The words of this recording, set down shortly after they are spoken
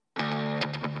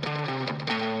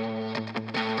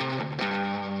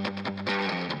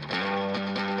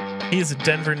He is a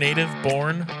Denver native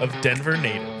born of Denver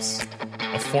natives,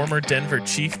 a former Denver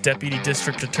Chief Deputy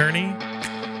District Attorney.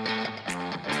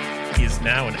 He is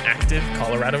now an active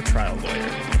Colorado trial lawyer.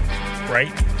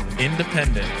 Bright,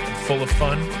 independent, and full of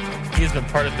fun, he has been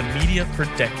part of the media for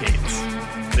decades.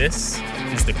 This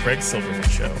is The Craig Silverman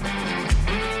Show.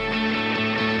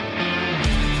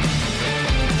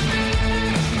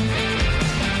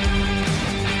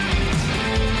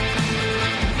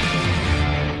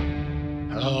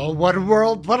 Oh, what a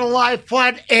world, what a life,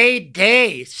 what a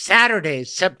day. Saturday,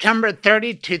 September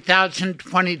 30,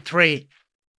 2023.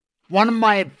 One of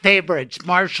my favorites,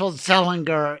 Marshall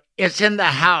Zellinger, is in the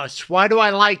house. Why do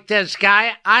I like this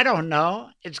guy? I don't know.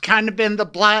 It's kind of in the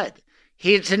blood.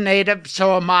 He's a native,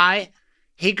 so am I.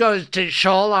 He goes to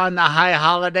Shoal on the high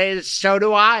holidays, so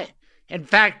do I. In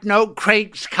fact, no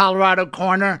Craig's Colorado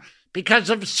corner because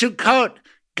of Sukkot.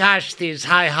 Gosh, these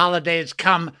high holidays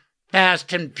come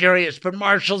fast and furious, but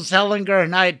Marshall Zellinger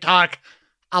and I talk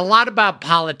a lot about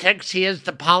politics. He is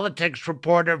the politics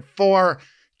reporter for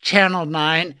Channel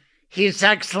 9. He's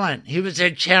excellent. He was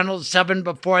at Channel 7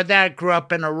 before that, grew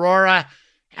up in Aurora,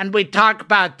 and we talk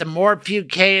about the Morphew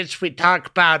case. We talk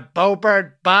about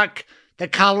Boebert, Buck, the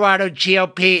Colorado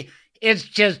GOP. It's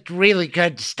just really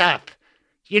good stuff.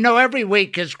 You know, every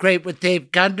week is great with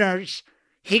Dave Gunders.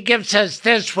 He gives us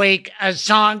this week a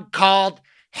song called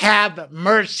Have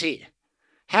Mercy.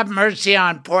 Have mercy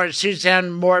on poor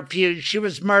Suzanne Morphew. She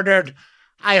was murdered.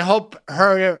 I hope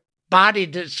her body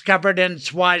discovered in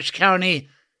Swash County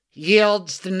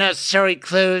yields the necessary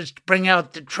clues to bring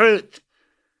out the truth.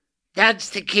 That's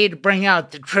the key to bring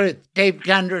out the truth. Dave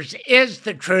Gunders is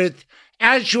the truth,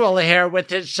 as you will hear with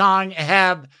his song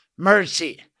Have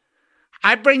Mercy.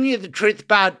 I bring you the truth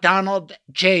about Donald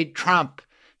J. Trump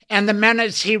and the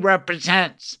menace he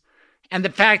represents, and the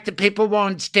fact that people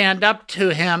won't stand up to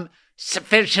him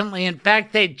sufficiently. In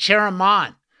fact, they cheer him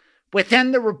on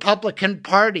within the Republican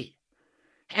Party.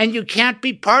 And you can't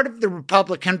be part of the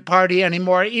Republican Party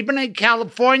anymore, even in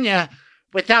California,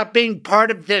 without being part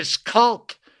of this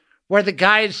cult where the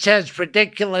guy says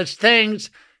ridiculous things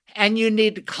and you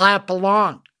need to clap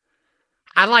along.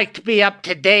 I like to be up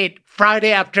to date.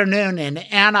 Friday afternoon in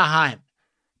Anaheim,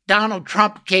 Donald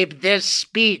Trump gave this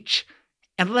speech,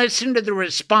 and listen to the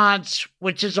response,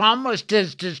 which is almost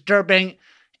as disturbing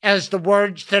as the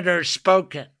words that are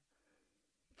spoken.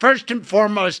 First and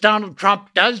foremost, Donald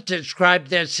Trump does describe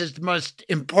this as the most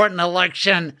important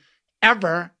election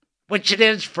ever, which it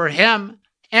is for him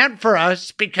and for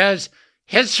us because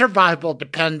his survival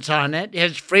depends on it,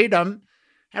 his freedom,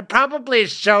 and probably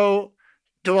so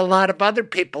do a lot of other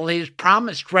people. He's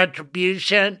promised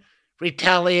retribution,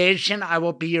 retaliation, I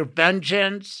will be your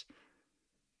vengeance.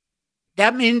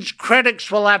 That means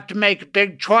critics will have to make a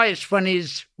big choice when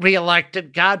he's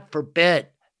reelected, God forbid.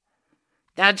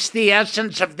 That's the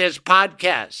essence of this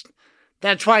podcast.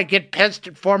 That's why I get pissed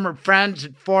at former friends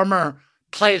at former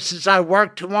places I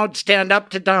worked who won't stand up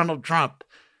to Donald Trump.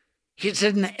 He's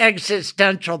an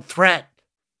existential threat.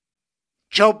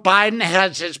 Joe Biden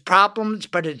has his problems,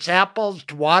 but it's apples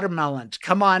to watermelons.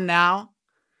 Come on now.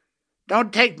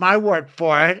 Don't take my word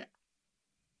for it.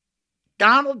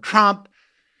 Donald Trump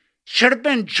should have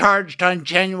been charged on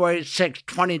January 6,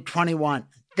 2021,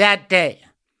 that day.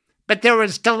 But there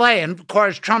was delay, and of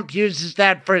course Trump uses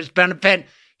that for his benefit.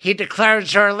 He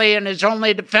declares early in his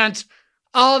only defense,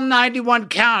 all 91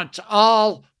 counts,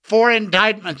 all 4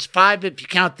 indictments, 5 if you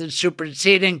count the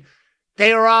superseding,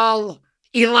 they are all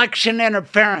election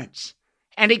interference.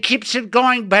 And he keeps it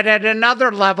going, but at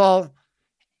another level,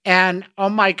 and oh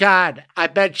my God, I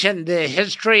bet you in the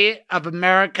history of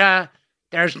America,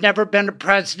 there's never been a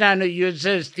president who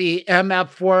uses the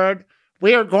MF word.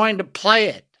 We are going to play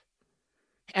it.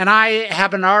 And I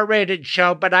have an R-rated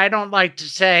show, but I don't like to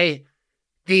say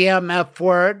the MF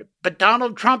word. But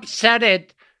Donald Trump said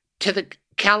it to the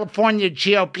California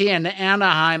GOP in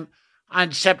Anaheim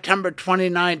on September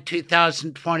 29,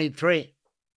 2023.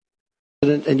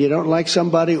 And you don't like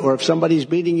somebody, or if somebody's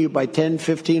beating you by 10,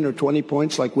 15, or 20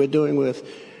 points like we're doing with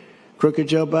crooked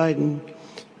Joe Biden,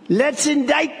 let's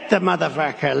indict the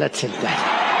motherfucker. Let's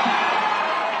indict.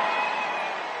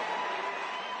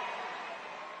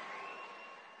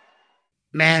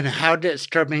 Man, how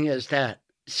disturbing is that?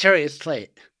 Seriously.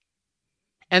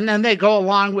 And then they go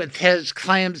along with his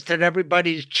claims that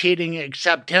everybody's cheating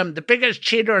except him, the biggest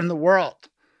cheater in the world.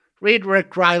 Read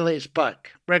Rick Riley's book.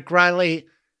 Rick Riley,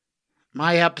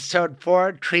 my episode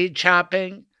 4, Tree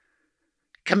Chopping,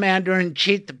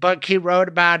 Commander-in-Chief, the book he wrote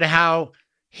about how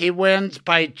he wins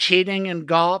by cheating in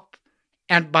golf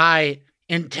and by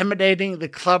intimidating the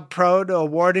club pro to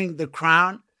awarding the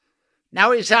crown.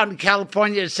 Now he's out in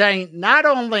California saying not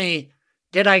only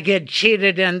did I get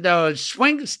cheated in those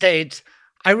swing states,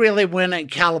 I really win in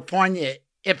California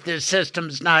if the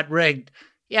system's not rigged.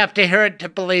 You have to hear it to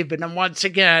believe it. And once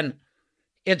again,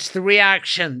 it's the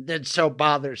reaction that's so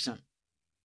bothersome.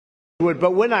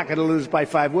 But we're not going to lose by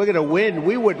 5. We're going to win.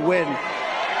 We would win.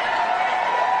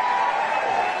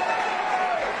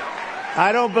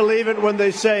 I don't believe it when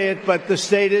they say it, but the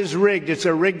state is rigged. It's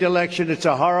a rigged election. It's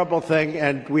a horrible thing,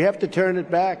 and we have to turn it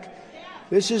back.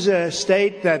 This is a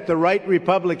state that the right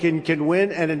Republican can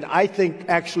win, and I think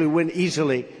actually win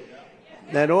easily.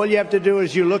 And all you have to do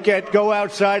is go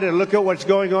outside and look at what's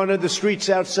going on in the streets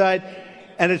outside,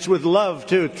 and it's with love,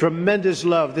 too, tremendous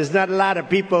love. There's not a lot of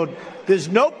people, there's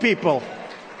no people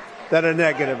that are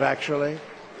negative, actually.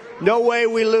 No way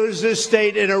we lose this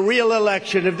state in a real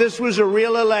election. If this was a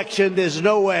real election, there's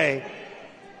no way.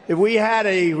 If we had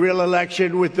a real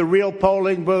election with the real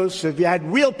polling booths, if you had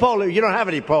real polling, you don't have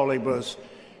any polling booths.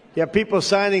 You have people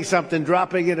signing something,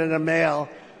 dropping it in a mail,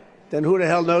 then who the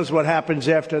hell knows what happens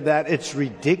after that? It's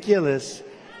ridiculous.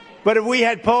 But if we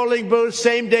had polling booths,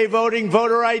 same-day voting,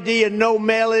 voter ID, and no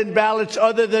mail-in ballots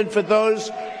other than for those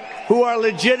who are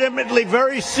legitimately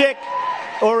very sick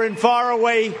or in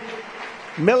faraway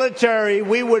military,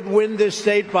 we would win this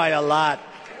state by a lot.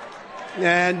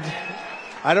 And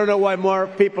I don't know why more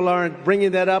people aren't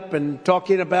bringing that up and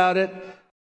talking about it.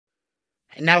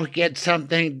 And now we get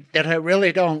something that I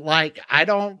really don't like.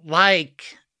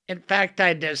 In fact,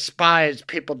 I despise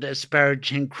people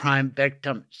disparaging crime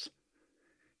victims.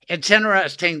 It's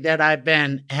interesting that I've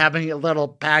been having a little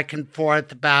back and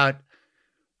forth about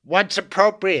what's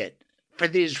appropriate for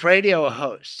these radio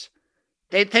hosts.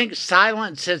 They think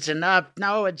silence is enough.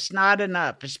 No, it's not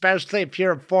enough, especially if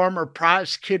you're a former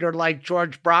prosecutor like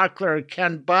George Brockler or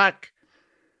Ken Buck.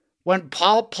 When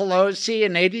Paul Pelosi,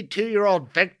 an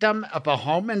 82-year-old victim of a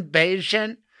home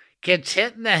invasion, gets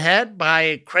hit in the head by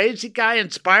a crazy guy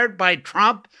inspired by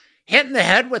Trump, hit in the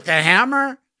head with a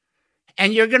hammer,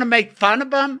 and you're going to make fun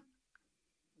of him?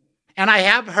 And I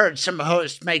have heard some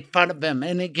hosts make fun of him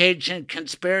and engage in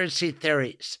conspiracy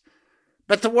theories.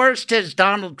 But the worst is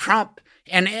Donald Trump.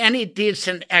 And any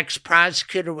decent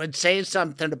ex-prosecutor would say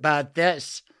something about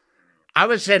this. I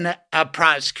was a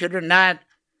prosecutor, not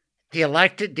the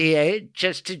elected DA,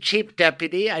 just a chief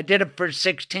deputy. I did it for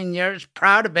 16 years,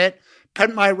 proud of it,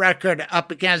 put my record up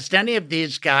against any of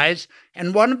these guys.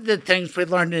 And one of the things we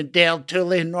learned in Dale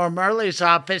Tooley and Norm Early's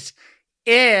office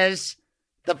is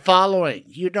the following.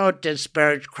 You don't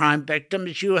disparage crime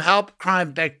victims, you help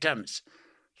crime victims.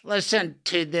 Listen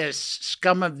to this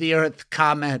scum of the earth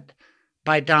comment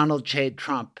by Donald J.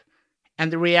 Trump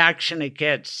and the reaction it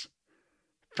gets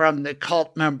from the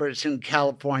cult members in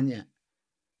California.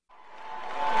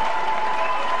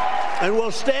 And we'll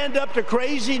stand up to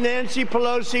crazy Nancy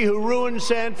Pelosi who ruined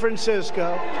San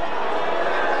Francisco.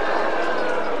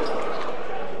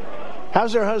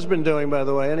 How's her husband doing, by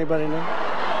the way? Anybody know?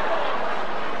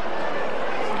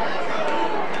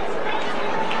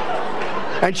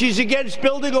 And she's against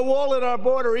building a wall at our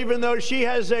border, even though she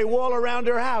has a wall around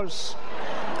her house,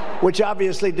 which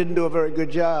obviously didn't do a very good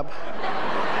job.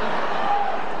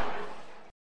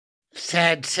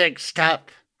 Sad, sick stuff.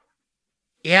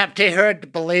 You have to hear it to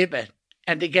believe it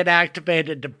and to get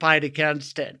activated to fight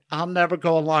against it. I'll never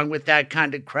go along with that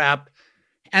kind of crap.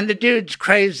 And the dude's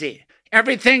crazy.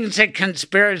 Everything's a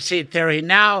conspiracy theory.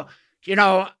 Now,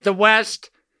 the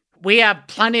West, we have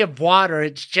plenty of water.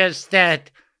 It's just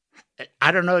that,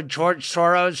 I don't know, George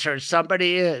Soros or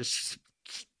somebody is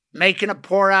making it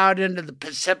pour out into the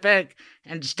Pacific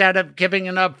instead of giving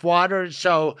enough water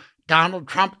so Donald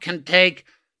Trump can take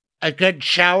a good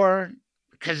shower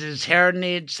because his hair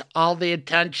needs all the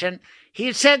attention.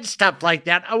 He said stuff like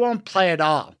that. I won't play it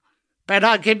all, but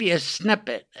I'll give you a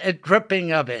snippet, a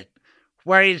dripping of it,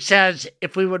 where he says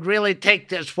if we would really take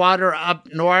this water up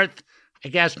north, I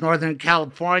guess Northern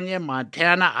California,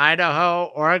 Montana,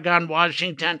 Idaho, Oregon,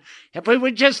 Washington, if we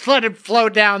would just let it flow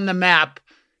down the map,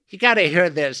 you got to hear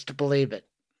this to believe it.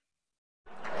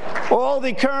 All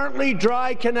the currently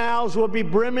dry canals will be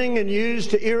brimming and used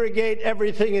to irrigate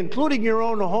everything, including your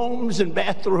own homes and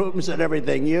bathrooms and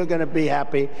everything. You're going to be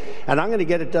happy, and I'm going to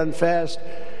get it done fast.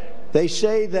 They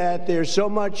say that there's so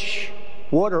much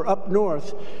water up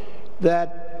north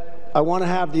that I want to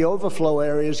have the overflow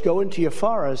areas go into your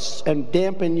forests and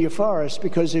dampen your forests,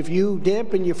 because if you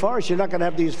dampen your forests, you're not going to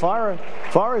have these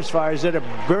forest fires that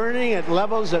are burning at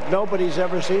levels that nobody's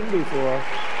ever seen before.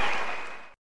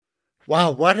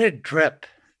 Wow, what a drip.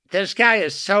 This guy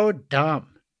is so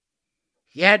dumb.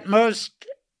 Yet most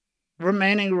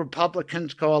remaining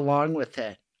Republicans go along with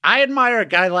it. I admire a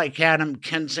guy like Adam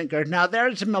Kinzinger. Now,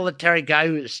 there's a military guy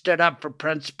who stood up for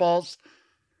principles.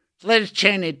 Liz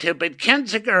Cheney too, but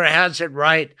Kinzinger has it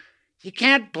right. You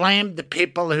can't blame the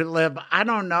people who live, I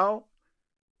don't know,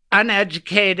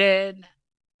 uneducated,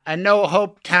 a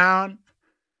no-hope town.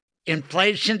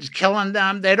 Inflation's killing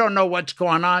them. They don't know what's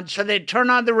going on, so they turn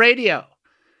on the radio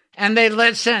and they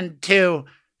listen to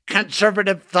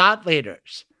conservative thought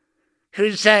leaders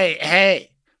who say,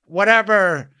 hey,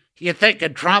 whatever you think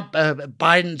of Trump,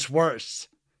 Biden's worse.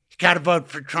 You got to vote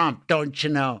for Trump, don't you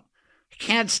know? I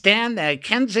can't stand that.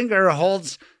 Kinzinger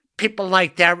holds people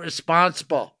like that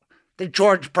responsible. The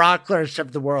George Brocklers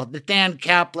of the world, the Dan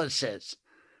Caplises.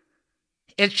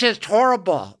 It's just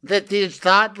horrible that these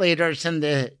thought leaders in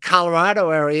the Colorado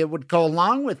area would go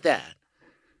along with that.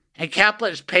 And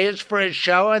Caplis pays for his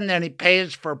show, and then he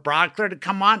pays for Brockler to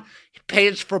come on. He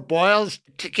pays for Boyles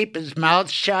to keep his mouth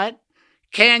shut.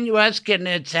 KNUS getting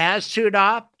its ass suit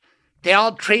off. They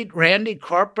all treat Randy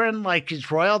Corcoran like he's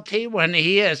royalty when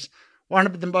he is one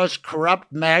of the most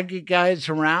corrupt MAGA guys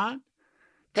around.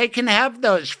 They can have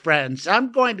those friends.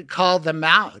 I'm going to call them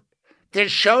out.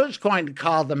 This show's going to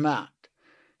call them out.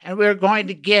 And we're going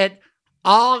to get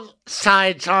all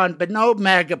sides on, but no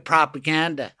MAGA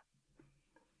propaganda.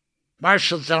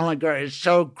 Marshall Zelinger is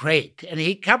so great, and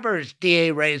he covers DA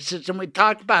races, and we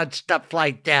talk about stuff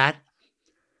like that.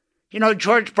 You know,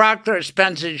 George Brockler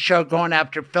spends his show going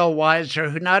after Phil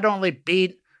Weiser, who not only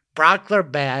beat Brockler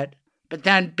bad, but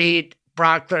then beat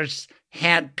Brockler's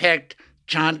hand-picked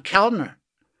John Kellner.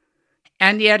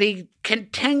 And yet he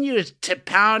continues to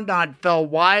pound on Phil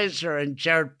Weiser and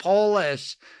Jared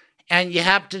Polis, and you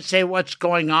have to say, what's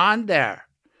going on there?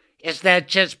 Is that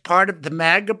just part of the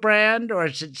MAGA brand, or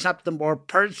is it something more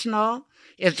personal?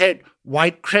 Is it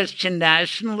white Christian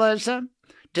nationalism?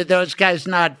 Do those guys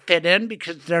not fit in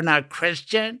because they're not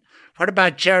Christian? What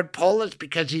about Jared Polis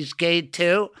because he's gay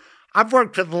too? I've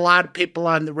worked with a lot of people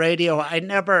on the radio. I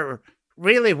never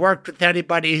really worked with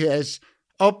anybody who is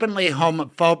openly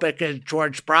homophobic as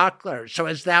George Brockler. So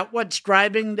is that what's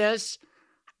driving this?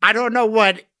 I don't know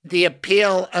what the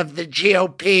appeal of the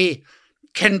GOP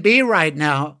can be right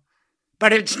now,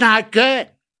 but it's not good.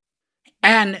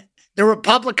 And the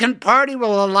Republican Party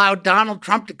will allow Donald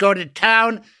Trump to go to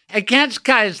town against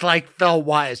guys like Phil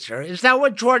Weiser. Is that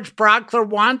what George Brockler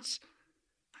wants?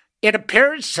 It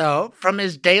appears so from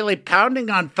his daily pounding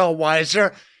on Phil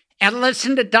Weiser. And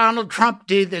listen to Donald Trump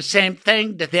do the same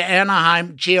thing to the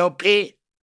Anaheim GOP.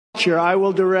 Sure, I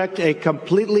will direct a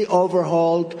completely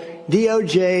overhauled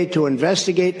DOJ to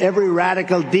investigate every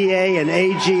radical DA and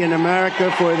AG in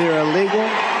America for their illegal,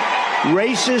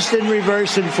 racist, and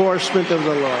reverse enforcement of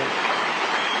the law.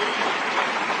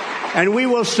 And we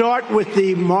will start with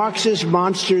the Marxist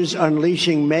monsters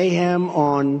unleashing mayhem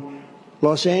on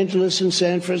Los Angeles and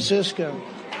San Francisco.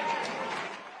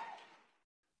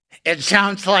 It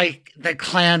sounds like the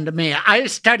Klan to me. I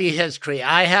study history.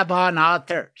 I have on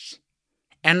authors.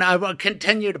 And I will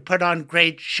continue to put on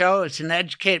great shows and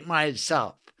educate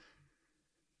myself.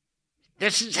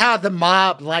 This is how the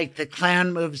mob, like the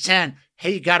Klan, moves in.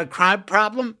 Hey, you got a crime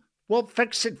problem? We'll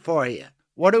fix it for you.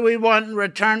 What do we want in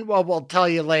return? Well, we'll tell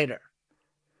you later.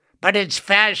 But it's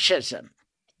fascism.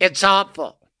 It's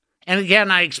awful. And again,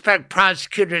 I expect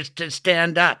prosecutors to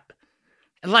stand up.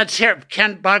 And let's hear if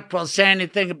Ken Buck will say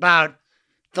anything about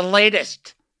the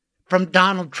latest from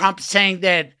Donald Trump saying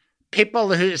that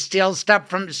people who steal stuff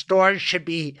from stores should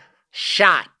be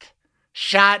shot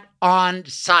on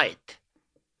sight.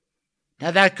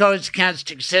 Now that goes against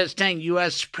existing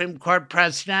U.S. Supreme Court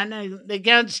precedent and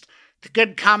against the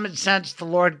good common sense the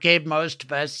Lord gave most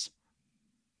of us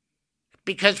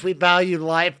because we value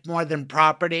life more than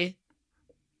property.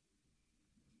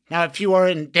 Now, if you are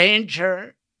in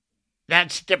danger,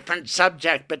 that's a different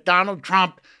subject, but Donald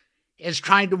Trump is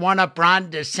trying to one-up Ron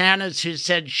DeSantis, who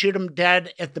said shoot them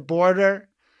dead at the border.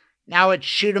 Now it's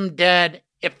shoot them dead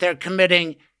if they're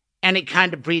committing any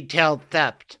kind of retail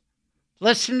theft.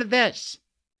 Listen to this.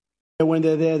 When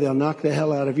they're there, they'll knock the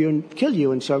hell out of you and kill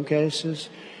you in some cases.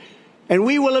 And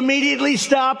we will immediately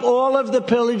stop all of the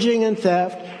pillaging and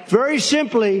theft. Very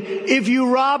simply, if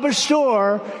you rob a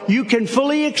store, you can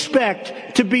fully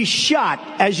expect to be shot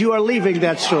as you are leaving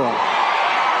that store.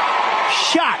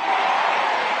 Shot.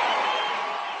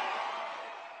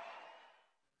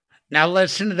 Now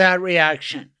listen to that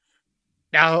reaction.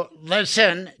 Now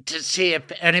listen to see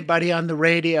if anybody on the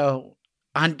radio,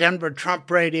 on Denver Trump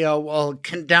radio, will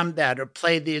condemn that or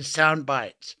play these sound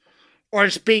bites or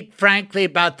speak frankly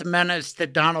about the menace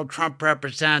that Donald Trump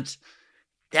represents.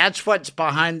 That's what's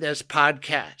behind this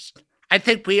podcast. I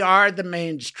think we are the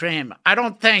mainstream. I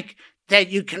don't think that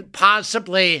you can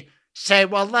possibly say,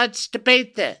 well, let's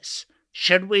debate this.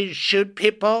 Should we shoot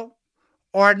people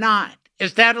or not?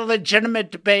 Is that a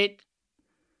legitimate debate?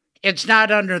 It's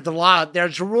not under the law.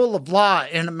 There's a rule of law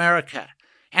in America.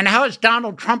 And how is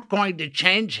Donald Trump going to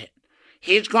change it?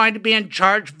 He's going to be in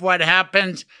charge of what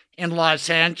happens in Los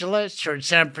Angeles or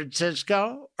San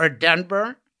Francisco or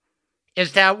Denver.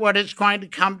 Is that what it's going to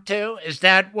come to? Is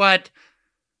that what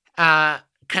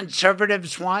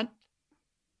conservatives want?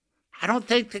 I don't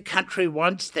think the country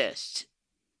wants this.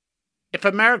 If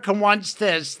America wants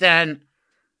this, then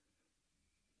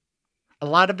a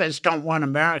lot of us don't want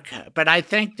America. But I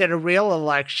think that a real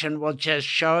election will just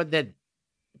show that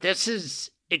this is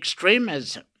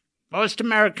extremism. Most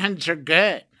Americans are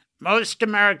good. Most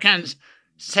Americans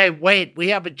say, wait, we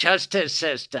have a justice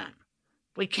system.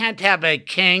 We can't have a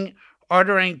king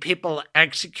ordering people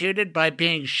executed by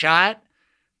being shot.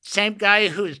 Same guy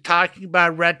who's talking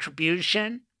about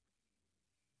retribution.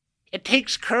 It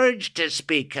takes courage to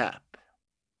speak up.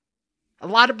 A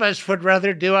lot of us would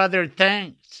rather do other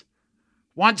things.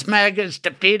 Once MAGA is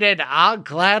defeated, I'll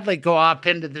gladly go off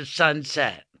into the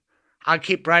sunset. I'll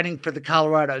keep writing for the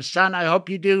Colorado Sun. I hope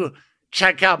you do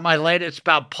check out my latest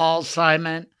about Paul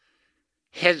Simon,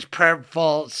 his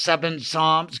prayerful 7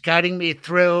 Psalms, guiding me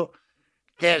through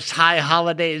this high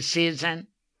holiday season.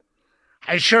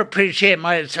 I sure appreciate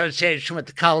my association with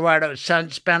the Colorado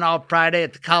Sun. Spent all Friday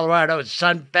at the Colorado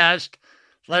Sun Fest.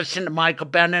 Listened to Michael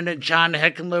Bennett and John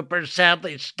Hickenlooper,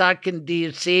 sadly stuck in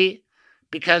D.C.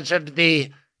 because of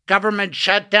the government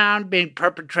shutdown being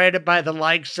perpetrated by the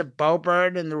likes of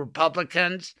Boebert and the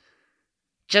Republicans,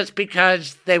 just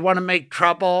because they want to make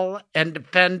trouble and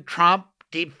defend Trump,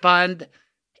 defund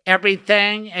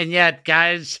everything, and yet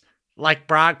guys like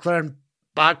Brockler and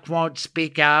Buck won't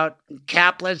speak out.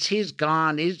 Caplis, he's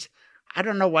gone. I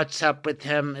don't know what's up with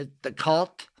him. The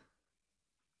cult.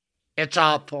 It's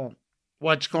awful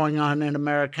what's going on in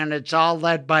America, and it's all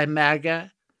led by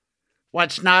MAGA.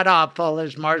 What's not awful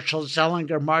is Marshall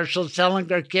Zellinger. Marshall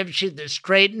Zellinger gives you the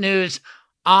straight news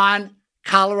on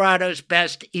Colorado's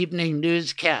best evening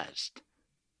newscast.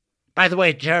 By the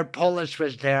way, Jared Polis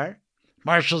was there.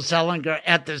 Marshall Zellinger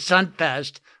at the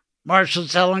Sunfest. Marshall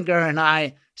Zellinger and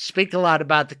I speak a lot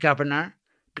about the governor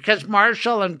because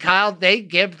Marshall and Kyle, they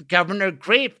give the governor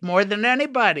grief more than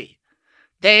anybody.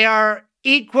 They are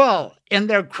equal in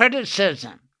their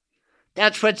criticism.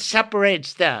 That's what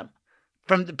separates them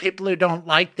from the people who don't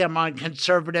like them on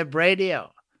conservative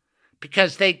radio,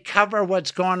 because they cover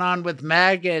what's going on with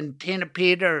MAGA and Tina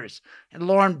Peters and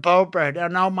Lauren Boebert.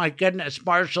 And oh my goodness,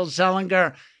 Marshall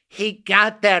Zellinger, he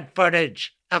got that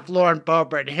footage of Lauren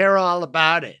Boebert. Hear all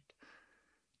about it.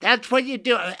 That's what you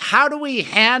do. How do we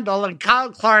handle, and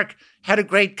Kyle Clark had a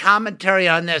great commentary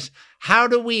on this, how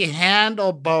do we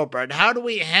handle Boebert? How do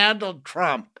we handle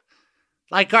Trump?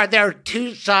 Like, are there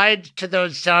two sides to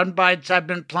those sound bites I've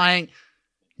been playing?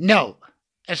 No,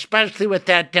 especially with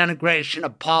that denigration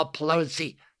of Paul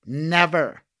Pelosi.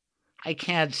 Never. I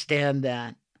can't stand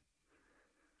that.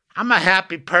 I'm a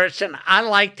happy person. I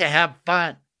like to have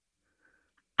fun.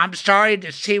 I'm sorry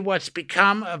to see what's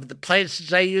become of the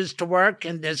places I used to work,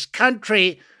 and this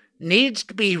country needs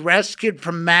to be rescued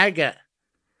from MAGA.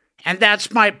 And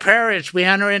that's my prayer as we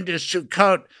enter into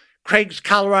Sukkot. Craig's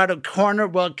Colorado Corner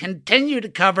will continue to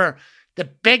cover the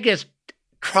biggest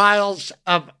trials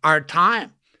of our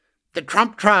time, the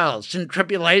Trump trials and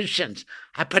tribulations.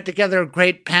 I put together a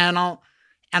great panel,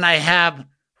 and I have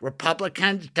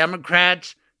Republicans,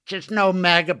 Democrats, just no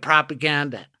MAGA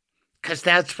propaganda, because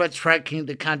that's what's wrecking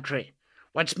the country.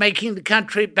 What's making the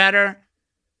country better?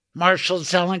 Marshall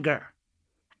Zellinger.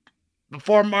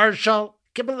 Before Marshall,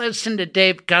 give a listen to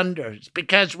Dave Gunders,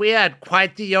 because we had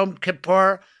quite the Yom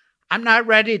Kippur. I'm not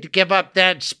ready to give up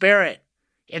that spirit.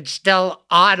 It's still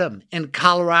autumn in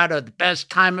Colorado, the best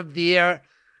time of the year.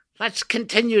 Let's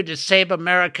continue to save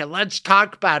America. Let's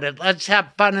talk about it. Let's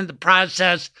have fun in the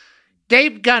process.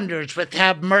 Dave Gunders with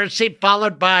Have Mercy,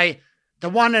 followed by the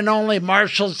one and only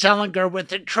Marshall Zellinger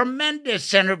with a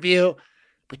tremendous interview.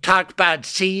 We talked about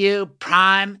CU,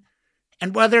 Prime,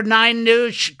 and whether 9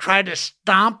 News should try to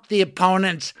stomp the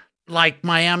opponents like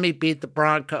Miami beat the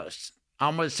Broncos. I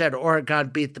almost said Oregon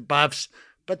beat the Buffs,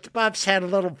 but the Buffs had a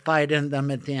little fight in them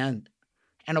at the end,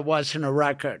 and it wasn't a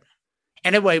record.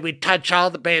 Anyway, we touch all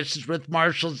the bases with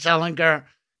Marshall Zellinger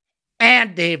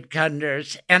and Dave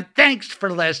Gunders. And thanks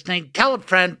for listening. Tell a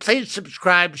friend. Please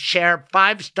subscribe, share,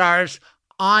 5 stars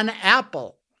on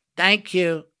Apple. Thank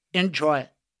you. Enjoy.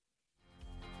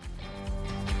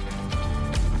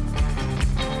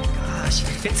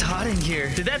 gosh, it's hot in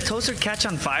here. Did that toaster catch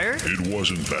on fire? It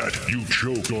wasn't that. You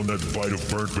choked on that bite of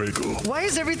burnt bagel. Why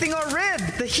is everything all red?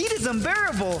 The heat is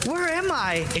unbearable. Where am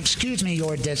I? Excuse me,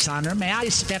 Your Dishonor. May I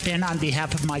step in on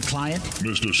behalf of my client?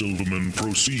 Mr. Silverman,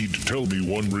 proceed. Tell me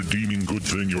one redeeming good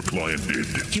thing your client did.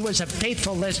 He was a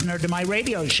faithful listener to my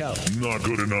radio show. Not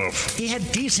good enough. He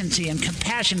had decency and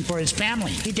compassion for his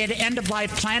family. He did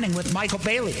end-of-life planning with Michael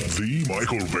Bailey. The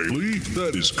Michael Bailey?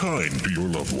 That is kind to your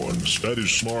loved ones. That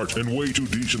is smart and way too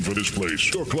decent for this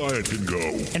place. Your client can go.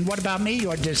 And what about me,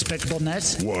 Your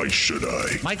Despicableness? Why should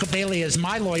I? Michael Bailey is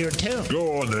my lawyer, too.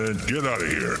 Go on then. Get out of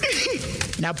here.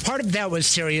 Now, part of that was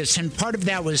serious and part of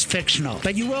that was fictional.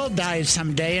 But you will die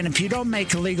someday, and if you don't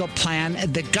make a legal plan,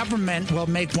 the government will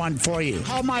make one for you.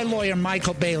 Call my lawyer,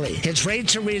 Michael Bailey. His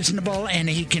rates are reasonable, and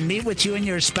he can meet with you and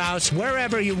your spouse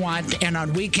wherever you want and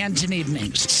on weekends and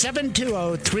evenings.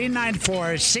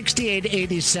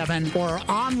 720-394-6887 or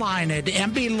online at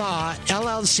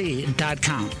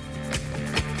mblawllc.com.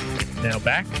 Now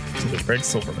back to the Craig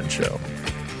Silverman Show.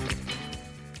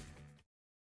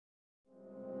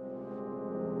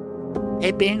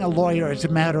 Hey, being a lawyer is a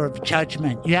matter of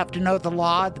judgment. You have to know the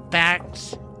law, the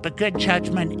facts, but good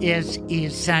judgment is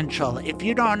essential. If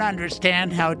you don't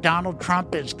understand how Donald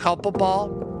Trump is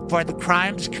culpable for the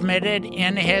crimes committed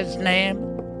in his name,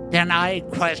 then I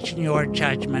question your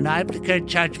judgment. I have the good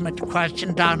judgment to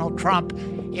question Donald Trump.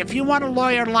 If you want a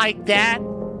lawyer like that,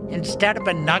 instead of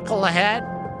a knucklehead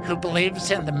who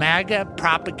believes in the MAGA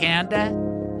propaganda,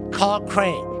 call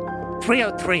Craig.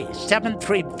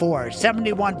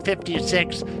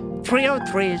 303-734-7156.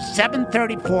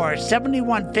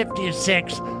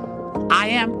 303-734-7156. I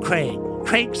am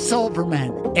Craig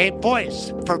Silverman, a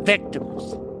voice for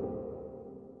victims.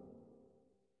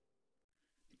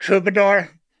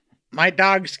 Troubadour, my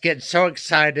dogs get so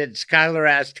excited Skylar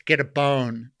has to get a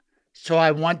bone, so I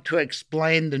want to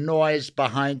explain the noise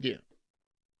behind you.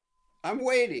 I'm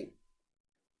waiting.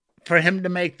 For him to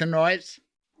make the noise?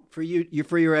 For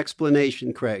your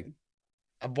explanation, Craig.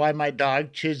 Of why my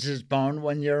dog chooses bone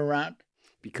when you're around?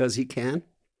 Because he can?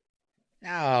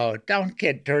 No, don't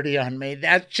get dirty on me.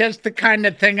 That's just the kind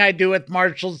of thing I do with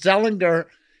Marshall Zellinger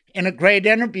in a great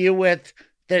interview with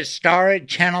the star at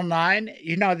Channel 9.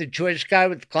 You know, the Jewish guy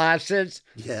with glasses?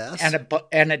 Yes.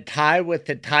 And a tie with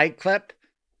a tie clip?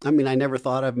 I mean, I never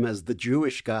thought of him as the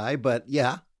Jewish guy, but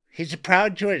yeah. He's a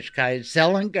proud Jewish guy.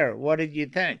 Zellinger, what did you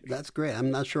think? That's great.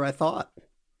 I'm not sure I thought.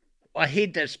 Well, he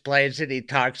displays it. He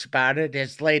talks about it.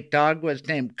 His late dog was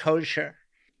named Kosher.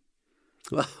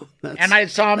 Well, and I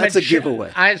saw him that's a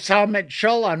giveaway. I saw him at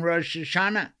Shul on Rosh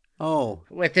Hashanah. Oh.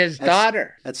 With his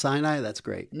daughter. At Sinai? That's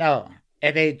great. No,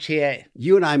 at HEA.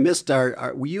 You and I missed our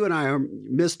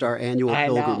annual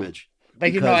pilgrimage.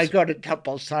 But you know, I go to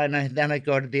Temple Sinai, then I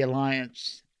go to the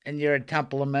Alliance. And you're a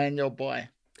Temple Emmanuel boy.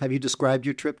 Have you described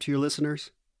your trip to your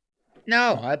listeners?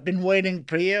 No, I've been waiting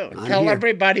for you. I'm Tell here.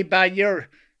 everybody about your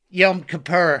Yom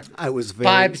Kippur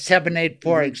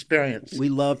 5784 experience. We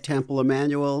love Temple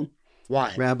Emmanuel.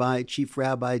 Why? Chief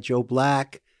Rabbi Joe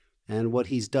Black, and what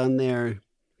he's done there.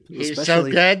 He's so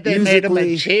good, they made him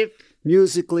a chief?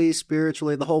 Musically,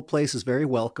 spiritually, the whole place is very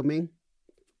welcoming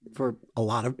for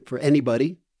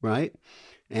anybody, right?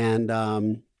 And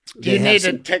do you need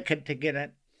a ticket to get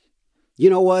in? You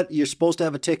know what? You're supposed to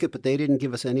have a ticket, but they didn't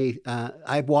give us any.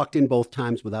 I've walked in both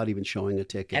times without even showing a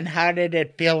ticket. And how did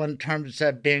it feel in terms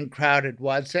of being crowded?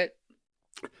 Was it?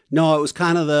 No, it was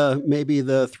kind of maybe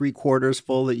the 3/4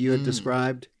 full that you had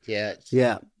described. Yes.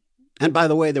 Yeah. And by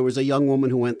the way, there was a young woman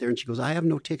who went there and she goes, I have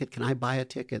no ticket. Can I buy a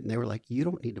ticket? And they were like, you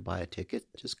don't need to buy a ticket.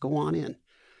 Just go on in.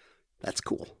 That's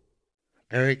cool.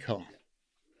 Very cool.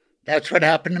 That's what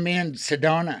happened to me in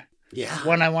Sedona. Yeah.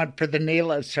 When I went for the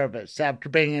Nila service after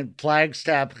being in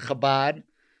Flagstaff Chabad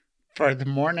for the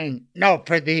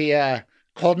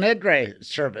Kol Nidre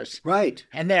service. Right.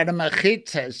 And they had a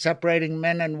mechitza separating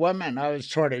men and women. I was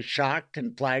sort of shocked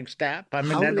in Flagstaff.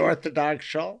 I'm in an Orthodox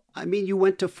shul. I mean, you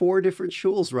went to 4 different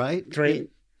shuls, right? 3.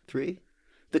 3?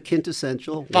 The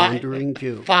quintessential wandering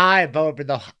Jew. 5 over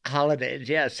the holidays.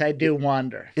 Yes, I do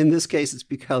wander. In this case, it's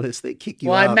because they kick you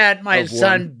out. Well, I met my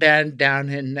son, Ben, down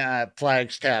in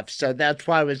Flagstaff, so that's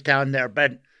why I was down there.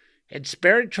 But it's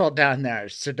spiritual down there.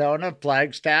 Sedona,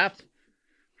 Flagstaff.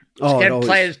 It's a good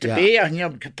place to be on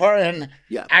Yom Kippur. And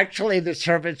actually, the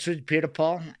service was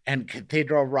beautiful, and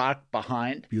Cathedral Rock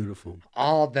behind. Beautiful.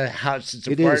 All the houses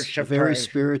of worship. It is very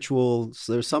spiritual.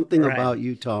 So there's something about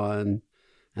Utah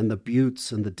and the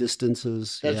buttes and the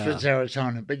distances. This was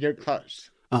Arizona, but you're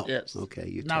close. Oh, yes. Okay.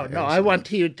 Utah, no, I went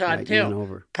to Utah too. You went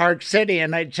over. Park City,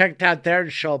 and I checked out their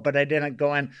show, but I didn't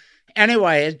go in.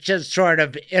 Anyway, it's just sort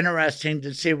of interesting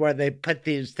to see where they put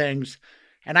these things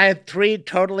And I had 3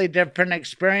 totally different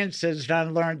experiences, and I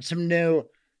learned some new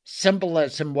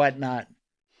symbolism and whatnot.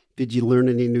 Did you learn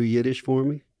any new Yiddish for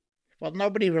me? Well,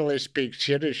 nobody really speaks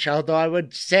Yiddish, although I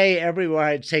would say everywhere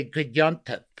I'd say good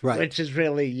yontif, Right. which is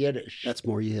really Yiddish. That's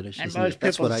more Yiddish, and isn't most it?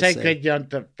 That's people what say I say. good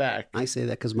yontif back. I say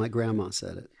that because my grandma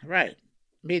said it. Right.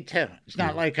 Me too. It's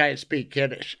not like I speak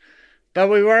Yiddish. But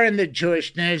we were in the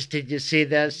Jewish news. Did you see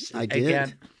this? I did.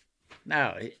 Again?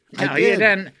 No, I you did.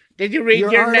 didn't. Did you read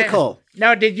Your your article. name?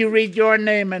 No, did you read your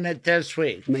name in it this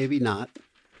week? Maybe not.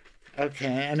 Okay,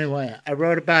 anyway, I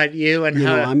wrote about you and You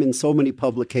how... know, I'm in so many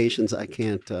publications, I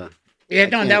can't... yeah, no,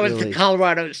 can't that was really- the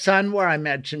Colorado Sun where I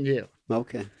mentioned you.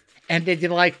 Okay. And did you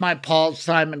like my Paul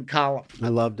Simon column? I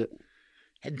loved it.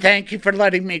 And thank you for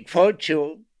letting me quote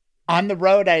you. On the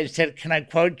road, I said, can I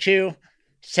quote you?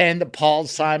 Saying that Paul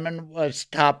Simon was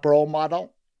top role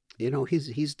model. You know,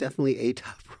 he's definitely a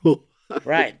top role.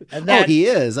 Right. And Oh, he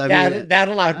is. I mean, that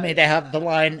allowed me to have the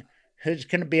line, who's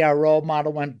going to be our role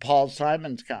model when Paul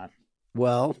Simon's gone?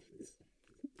 well,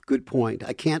 good point.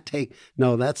 I can't take.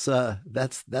 No, that's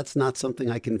not something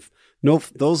I can. No,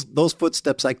 those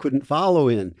footsteps I couldn't follow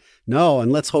in. No,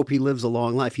 and let's hope he lives a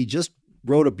long life. He just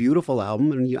wrote a beautiful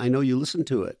album, and I know you listened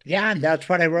to it. Yeah, and that's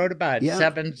what I wrote about. Yeah.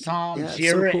 7 songs. Yeah, it's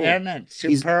You're so cool. in it.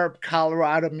 Superb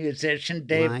Colorado musician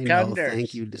Dave I know. Gunders.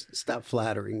 Thank you. Just stop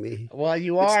flattering me. Well,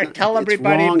 you It's are. not- Tell it's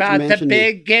everybody wrong to about the mention me.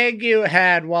 big gig you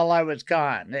had while I was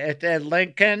gone. At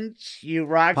Lincoln's, you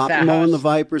rocked the Papa Mo and the house.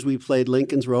 Vipers. We played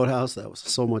Lincoln's Roadhouse. That was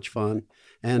so much fun.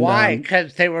 And Why?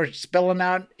 Because they were spilling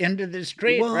out into the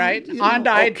street, well, right? you know, On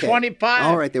to okay. I-25.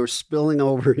 All right, they were spilling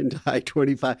over into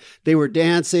I-25. They were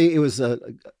dancing. It was a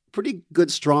pretty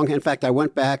good, strong. In fact, I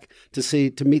went back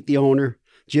to meet the owner,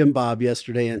 Jim Bob,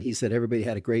 yesterday, and he said everybody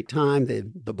had a great time. The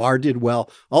bar did well.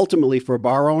 Ultimately, for a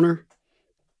bar owner,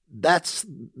 that's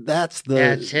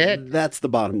it. That's the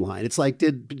bottom line. It's like,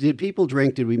 did people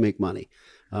drink? Did we make money?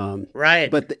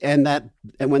 Right. But and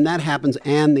when that happens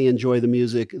and they enjoy the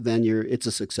music, then it's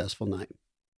a successful night.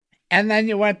 And then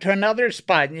you went to another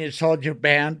spot and you sold your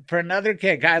band for another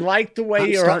gig. I like the way I'm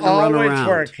you're starting to run always around.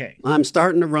 working. I'm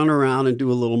starting to run around and do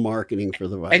a little marketing for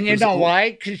the Vipers. And you know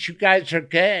why? Because you guys are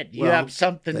good. You Well, have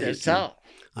something thank to you. sell.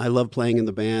 I love playing in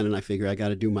the band, and I figure I got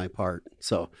to do my part.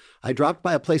 So I dropped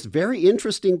by a place, very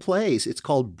interesting place. It's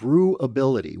called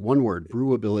Brewability. One word,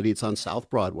 Brewability. It's on South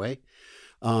Broadway,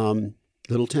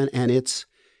 Littleton, and it's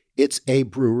a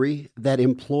brewery that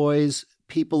employs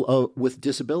people with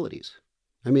disabilities.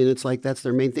 I mean, it's like that's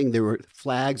their main thing. There were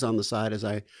flags on the side as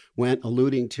I went,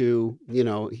 alluding to,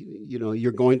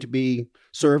 you're going to be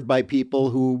served by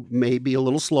people who may be a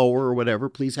little slower or whatever.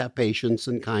 Please have patience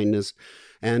and kindness.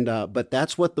 And but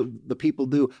that's what the people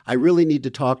do. I really need to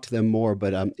talk to them more,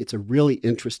 but it's a really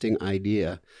interesting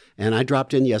idea. And I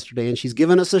dropped in yesterday, and she's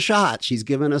given us a shot. She's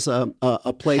given us a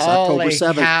place Holy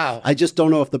October 7th. cow. I just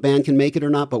don't know if the band can make it or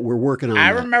not, but we're working on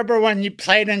I that. remember when you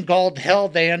played in Gold Hill,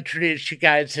 they introduced you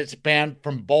guys as a band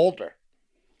from Boulder.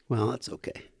 Well, that's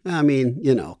okay. I mean,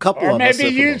 a couple Or of us. maybe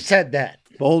are you from said that.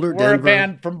 Boulder, We're Denver, a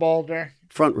band from Boulder.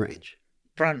 Front Range.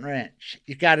 Front Range.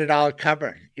 You got it all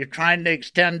covered. You're trying to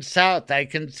extend south. I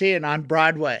can see it on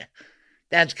Broadway.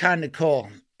 That's kind of cool.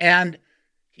 And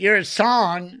your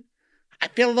song, I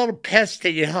feel a little pissed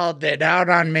that you held it out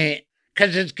on me,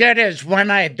 because as good as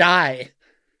When I Die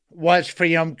was for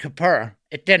Yom Kippur,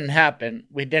 it didn't happen.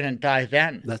 We didn't die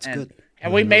then. That's good.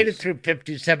 And we made it through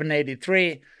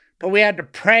 5783, but we had to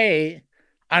pray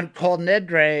on Kol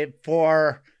Nidre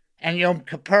and Yom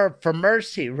Kippur for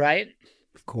mercy, right?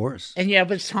 Of course. And you have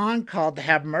a song called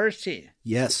Have Mercy.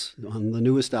 Yes, on the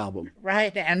newest album.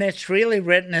 Right. And it's really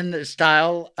written in the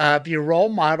style of your role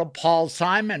model, Paul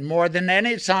Simon, more than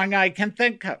any song I can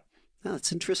think of.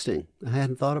 That's interesting. I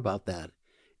hadn't thought about that.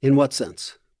 In what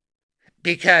sense?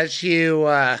 Because you,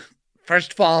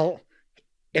 first of all,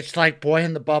 it's like Boy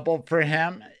in the Bubble for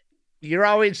him. You're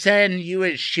always saying you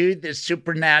eschew the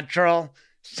supernatural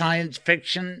science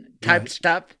fiction type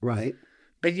stuff. Right.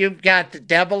 But you've got the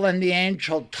devil and the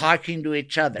angel talking to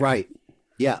each other. Right.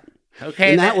 Yeah.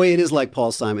 Okay. In that way, it is like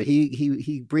Paul Simon.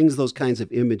 He brings those kinds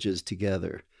of images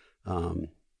together.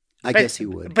 I guess he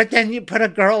would. But then you put a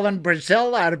girl in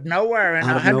Brazil out of nowhere in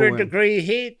 100-degree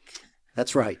heat.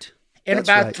 That's right. In That's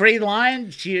about right. 3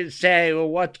 lines, you say, well,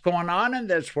 what's going on in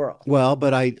this world? Well,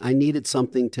 but I needed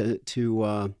something to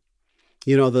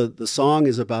the song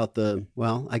is about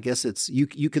I guess it's you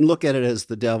can look at it as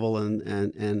the devil and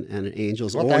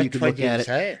angels, Well, or you that's could what look you'd at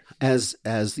say. it as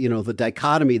the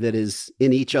dichotomy that is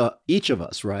in each of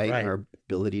us, right? Our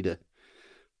ability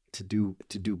to do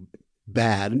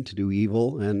bad and to do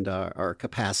evil, and our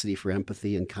capacity for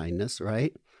empathy and kindness,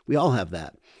 right? We all have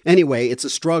that. Anyway, it's a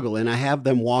struggle, and I have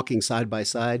them walking side by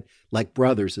side like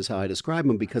brothers is how I describe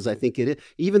them, because I think it is.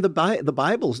 Even the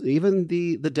Bible, even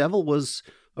the devil was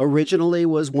originally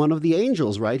one of the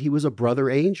angels, right? He was a brother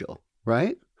angel,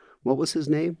 right? What was his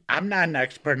name? I'm not an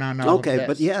expert on all of this. Okay,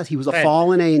 but yes, he was a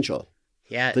fallen angel.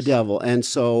 Yes. The devil. And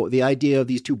so the idea of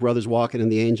these two brothers walking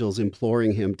and the angels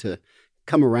imploring him to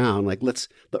come around, like,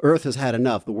 the earth has had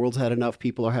enough. The world's had enough.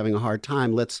 People are having a hard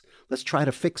time. Let's try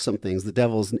to fix some things. The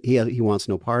devil's, he wants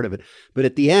no part of it. But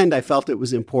at the end, I felt it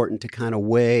was important to kind of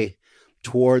weigh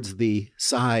towards the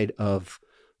side of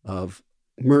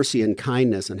mercy and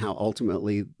kindness, and how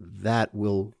ultimately that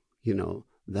will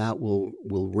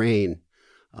reign.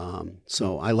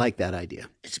 So I like that idea.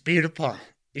 It's beautiful.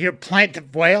 Your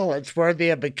plaintive wail is worthy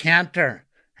of a cantor.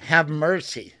 Have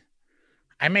mercy.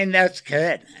 I mean, that's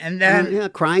good. And then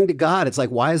crying to God. It's like,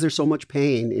 why is there so much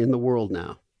pain in the world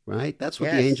now? Right? That's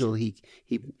what the angel, he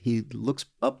looks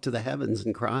up to the heavens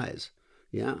and cries.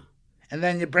 Yeah. And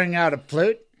then you bring out a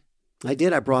flute. I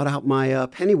did. I brought out my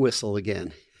penny whistle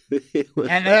again.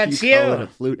 And that's you. Call it a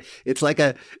flute. It's like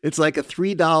a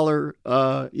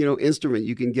 $3 instrument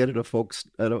you can get at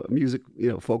a music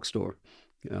folk store.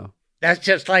 Yeah. That's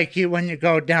just like you when you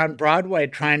go down Broadway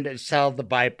trying to sell the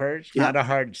Vipers. Not a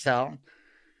hard sell.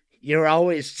 You're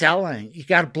always selling. You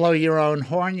got to blow your own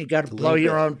horn. You got to blow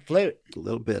your own flute. A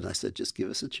little bit. I said, just give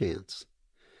us a chance.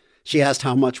 She asked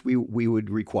how much we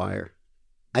would require.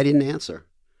 I didn't answer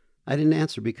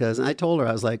because I told her,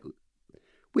 I was like,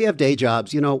 we have day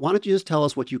jobs. Why don't you just tell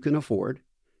us what you can afford,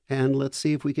 and let's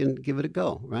see if we can give it a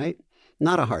go, right?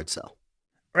 Not a hard sell.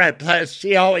 Right. Plus,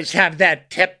 you always have that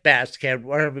tip basket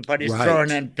where everybody's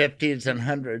throwing in 50s and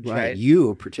 100s, right?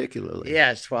 You particularly.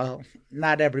 Yes. Well,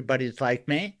 not everybody's like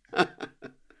me.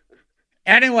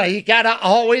 Anyway, you got to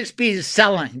always be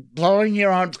selling, blowing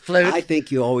your own flute. I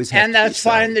think you always have and that's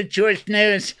why in the Jewish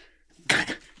news,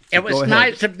 it was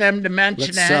nice of them to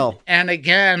mention it. Sell. And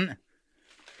again,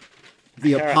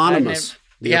 the eponymous.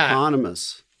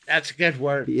 Eponymous. That's a good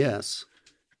word. Yes.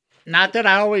 Not that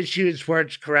I always use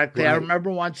words correctly. Right. I remember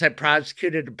once I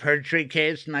prosecuted a perjury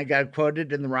case and I got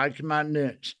quoted in the Rocky Mountain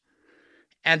News.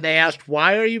 And they asked,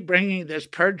 why are you bringing this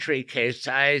perjury case?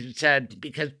 I said,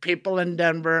 because people in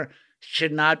Denver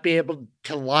should not be able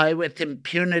to lie with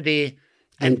impunity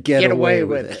and get away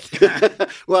with it.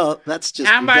 Well, that's just.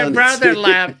 And my brother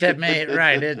laughed at me,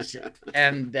 right?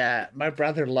 My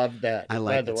brother loved that. I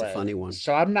like that's a funny one.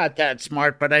 So I'm not that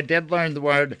smart, but I did learn the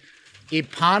word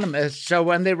eponymous. So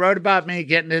when they wrote about me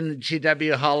getting in the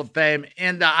GW Hall of Fame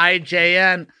in the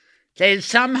IJN, they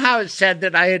somehow said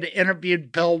that I had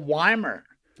interviewed Bill Weimer.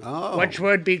 Oh. Which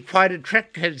would be quite a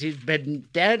trick because he's been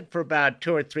dead for about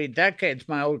 2 or 3 decades,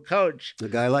 my old coach. A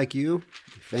guy like you?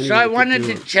 So I wanted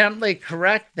to gently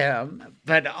correct them,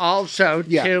 but also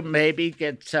to maybe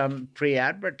get some free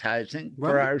advertising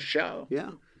for our show.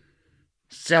 Yeah.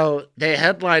 So they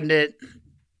headlined it,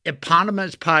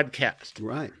 Eponymous Podcast.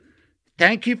 Right.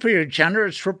 Thank you for your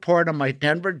generous report on my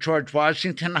Denver George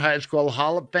Washington High School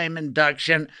Hall of Fame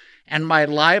induction and my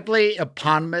lively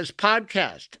Eponymous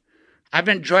Podcast. I've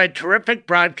enjoyed terrific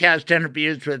broadcast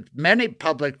interviews with many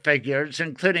public figures,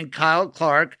 including Kyle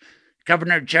Clark,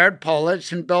 Governor Jared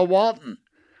Polis, and Bill Walton.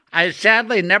 I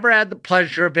sadly never had the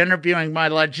pleasure of interviewing my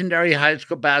legendary high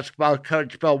school basketball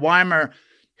coach, Bill Weimer,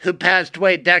 who passed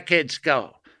away decades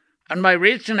ago. On my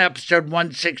recent episode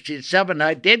 167,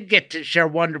 I did get to share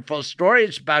wonderful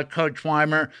stories about Coach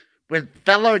Weimer with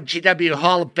fellow GW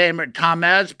Hall of Famer Tom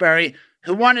Asbury,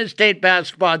 who won his state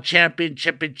basketball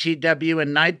championship at GW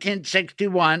in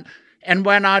 1961 and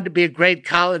went on to be a great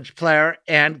college player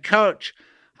and coach.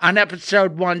 On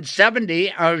episode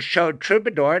 170, our show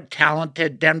Troubadour,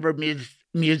 talented Denver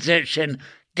musician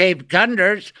Dave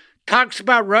Gunders, talks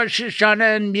about Rosh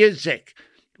Hashanah and music.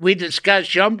 We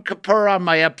discuss Yom Kippur on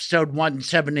my episode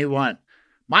 171.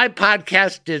 My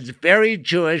podcast is very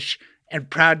Jewish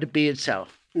and proud to be so.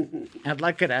 And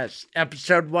look at us,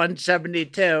 episode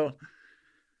 172.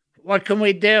 What can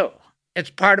we do?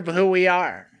 It's part of who we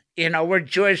are. We're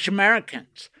Jewish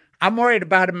Americans. I'm worried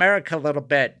about America a little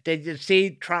bit. Did you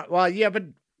see Trump? Well, you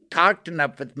haven't talked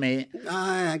enough with me.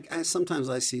 I sometimes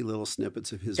I see little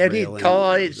snippets of his. Did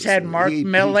he said Mark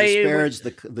Milley? He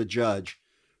disparaged the judge,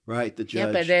 right? The judge.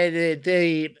 Yeah, but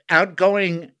the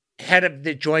outgoing head of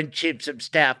the Joint Chiefs of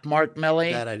Staff, Mark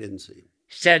Milley. That I didn't see.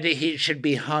 Said he should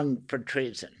be hung for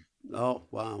treason. Oh,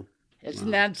 wow.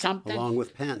 Isn't that something? Along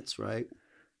with Pence, right?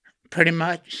 Pretty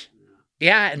much.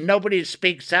 Yeah, and nobody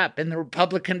speaks up. In the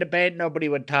Republican debate, nobody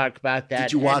would talk about that.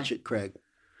 Did you watch it, Craig?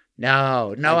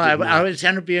 No. I was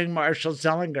interviewing Marshall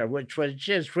Zellinger, which was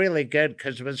just really good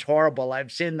because it was horrible.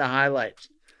 I've seen the highlights.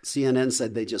 CNN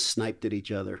said they just sniped at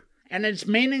each other. And it's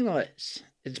meaningless.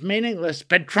 It's meaningless.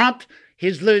 But Trump,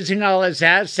 he's losing all his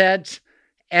assets.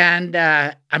 And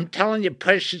I'm telling you,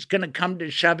 push is going to come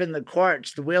to shove in the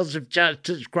courts. The wheels of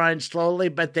justice grind slowly,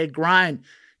 but they grind.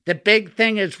 The big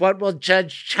thing is, what will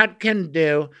Judge Chutkan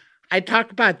do? I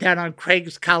talk about that on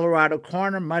Craig's Colorado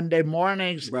Corner Monday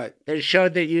mornings. Right. The show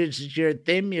that uses your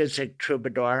theme music,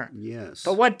 Troubadour. Yes.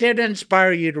 But what did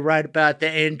inspire you to write about the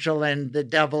angel and the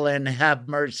devil and Have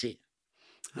Mercy?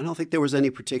 I don't think there was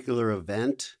any particular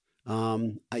event.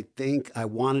 I think I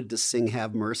wanted to sing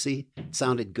Have Mercy. It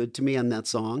sounded good to me on that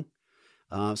song.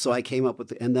 So I came up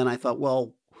with and then I thought,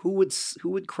 well, who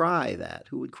would cry that?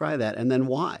 Who would cry that? And then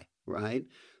why? Right?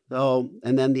 So,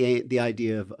 and then the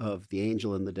idea of the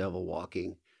angel and the devil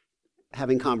walking,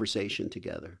 having conversation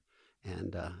together,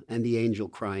 and the angel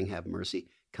crying "Have mercy"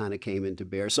 kind of came into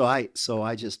bear. So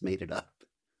I just made it up.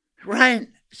 Right.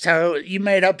 So you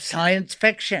made up science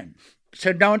fiction.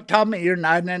 So don't tell me you're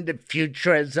not into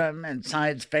futurism and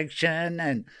science fiction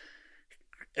and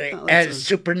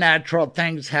supernatural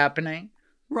things happening.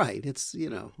 Right. It's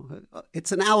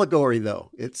it's an allegory though.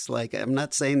 It's like, I'm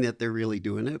not saying that they're really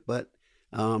doing it, but.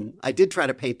 I did try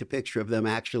to paint the picture of them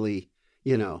actually,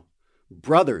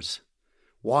 brothers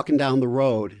walking down the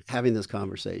road having this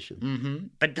conversation. Mm-hmm.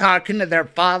 But talking to their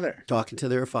father. Talking to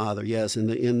their father, yes.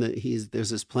 There's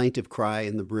this plaintive cry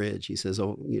in the bridge. He says,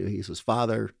 he says,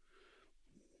 "Father,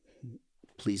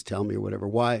 please tell me," or whatever.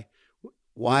 Why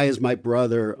is my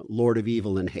brother Lord of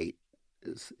evil and hate?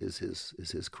 Is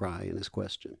his cry and his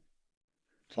question.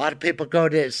 A lot of people go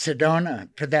to Sedona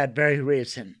for that very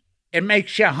reason. It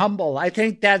makes you humble. I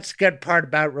think that's the good part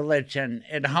about religion.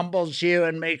 It humbles you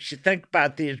and makes you think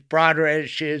about these broader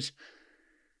issues.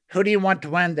 Who do you want to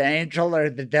win, the angel or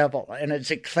the devil? And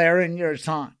is it clear in your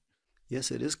song?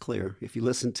 Yes, it is clear if you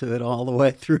listen to it all the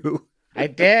way through. I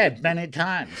did, many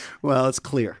times. Well, it's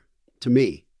clear to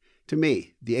me. To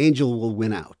me, the angel will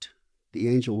win out. The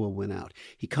angel will win out.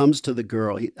 He comes to the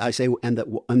girl. I say, and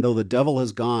though the devil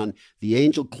has gone, the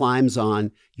angel climbs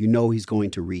on. He's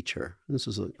going to reach her. This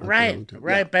is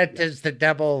right. But does the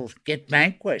devil get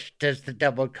vanquished? Does the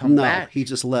devil come back? No, he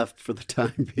just left for the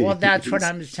time being. Well, that's what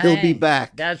I'm saying. He'll be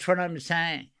back. That's what I'm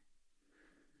saying.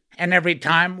 And every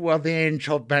time, will the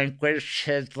angel vanquish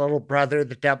his little brother,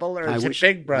 the devil, or is it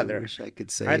big brother? I wish I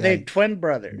could say. Are they twin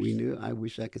brothers? I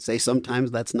wish I could say.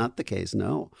 Sometimes that's not the case.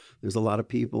 No, there's a lot of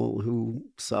people who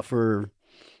suffer,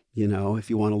 if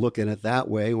you want to look at it that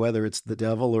way, whether it's the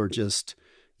devil or just,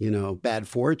 bad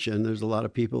fortune. There's a lot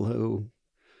of people who,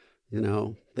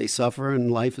 they suffer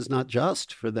and life is not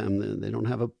just for them. They don't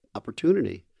have an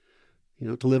opportunity,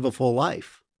 to live a full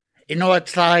life.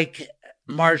 It's like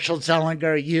Marshall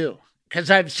Zellinger, you, because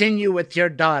I've seen you with your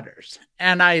daughters,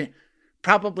 and I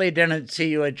probably didn't see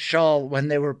you at Shoal when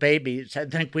they were babies. I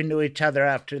think we knew each other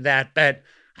after that, but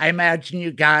I imagine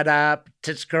you got up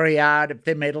to scurry out if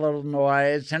they made a little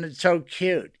noise, and it's so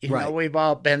cute. We've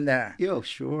all been there. Yeah,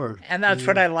 sure. And that's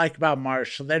what I like about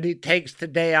Marshall, that he takes the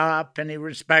day off and he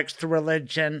respects the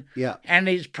religion. Yeah. And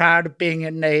he's proud of being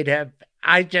a native.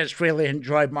 I just really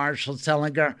enjoyed Marshall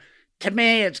Zelinger. To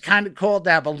me, it's kind of cool to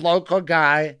have a local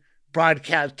guy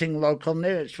broadcasting local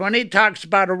news. When he talks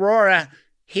about Aurora,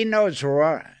 he knows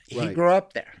Aurora. He grew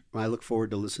up there. I look forward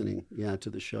to listening, to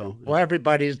the show. Well,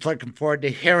 everybody's looking forward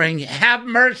to hearing Have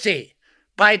Mercy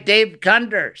by Dave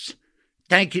Gunders.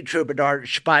 Thank you, Troubadour.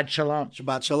 Shabbat Shalom.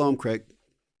 Shabbat Shalom, Craig.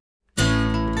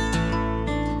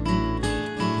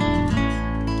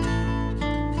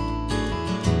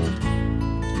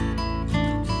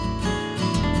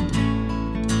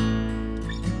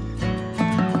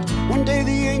 One day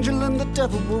the angel and the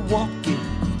devil were walking,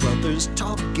 brothers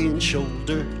talking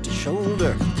shoulder to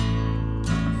shoulder.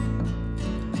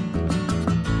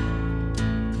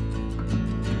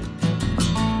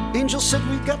 Angel said,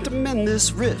 "We got to mend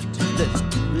this rift. Let's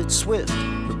do it swift.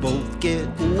 We're both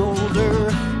getting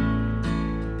older."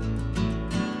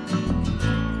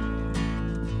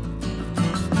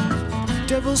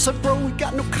 Devil said, "Bro, we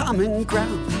got no common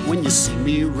ground. When you see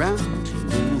me around, you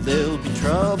know there'll be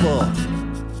trouble."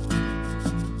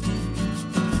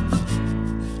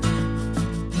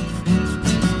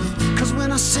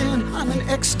 When I sin, I'm in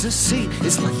ecstasy.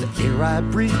 It's like the air I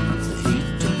breathe, the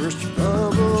heat to burst your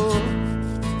bubble.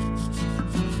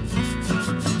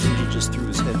 Angel just threw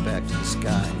his head back to the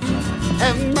sky.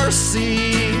 Have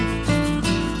mercy.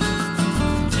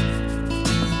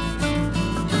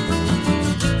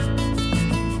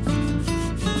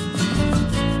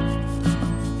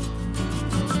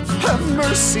 Have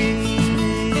mercy.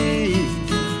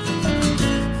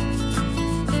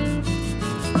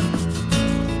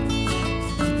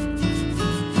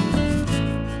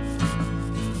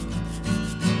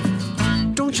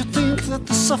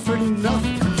 suffered enough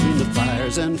between the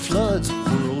fires and floods,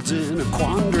 world's in a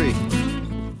quandary.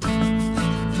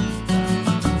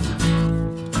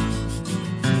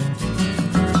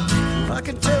 I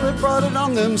can tell they brought it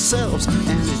on themselves, and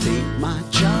it ain't my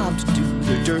job to do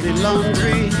their dirty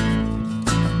laundry.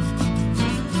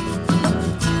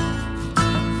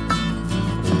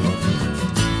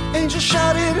 Angel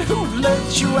shouted, who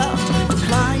let you out to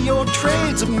ply your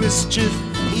trades of mischief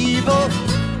and evil?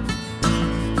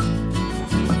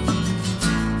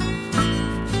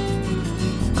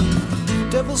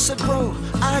 Devil said, bro,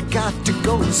 I got to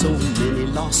go. So many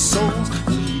lost souls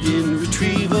needing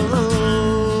retrieval.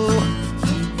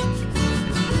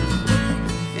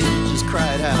 Angels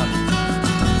cried out,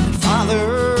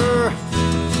 Father,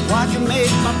 why you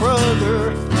make my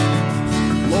brother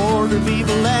Lord of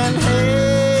evil and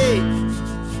hate?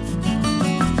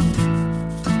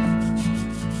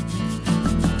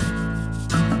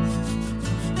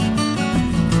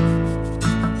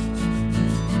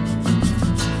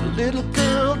 Little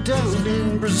girl down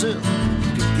in Brazil,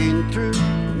 picking through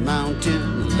a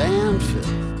mountain landfill.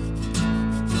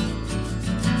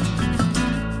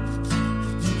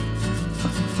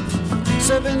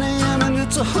 7 a.m. and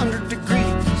it's 100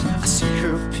 degrees. I see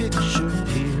her picture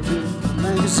here in the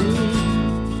magazine.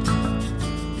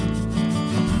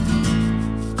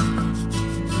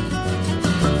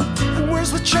 And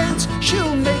where's the chance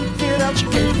she'll make it out? She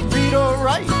can't read or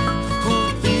write.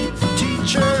 Who'll be the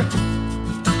teacher?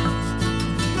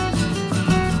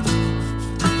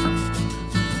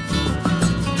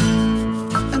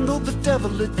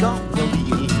 Devil had gone, well,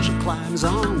 the angel climbs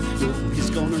on, no, he's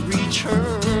gonna reach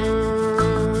her.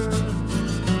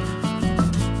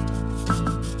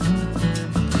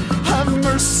 Have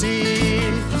mercy.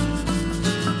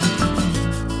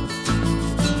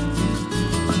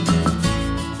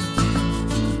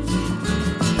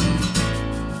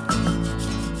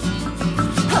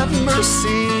 Have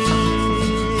mercy.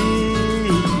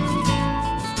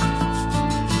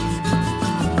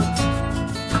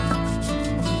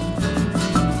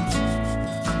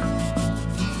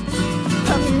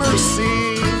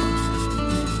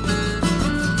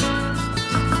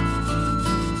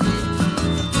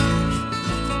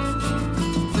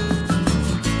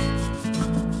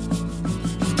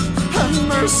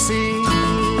 Mercy.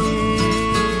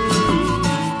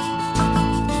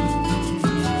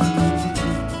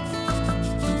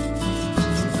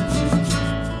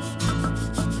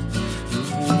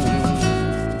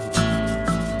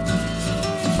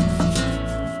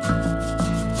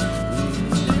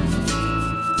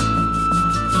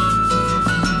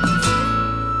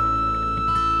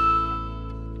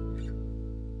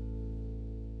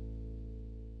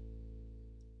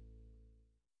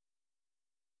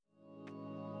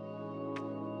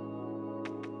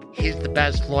 He's the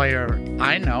best lawyer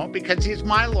I know because he's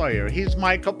my lawyer. He's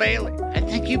Michael Bailey. I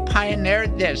think you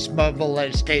pioneered this mobile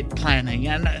estate planning,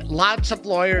 and lots of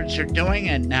lawyers are doing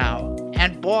it now.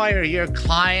 And boy, are your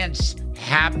clients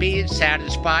happy,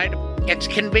 satisfied. It's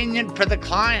convenient for the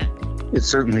client. It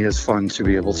certainly is fun to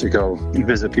be able to go and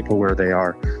visit people where they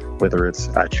are, whether it's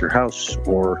at your house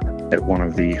or at one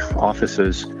of the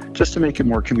offices, just to make it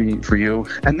more convenient for you.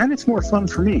 And then it's more fun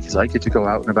for me because I get to go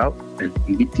out and about and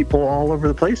meet people all over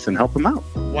the place and help them out.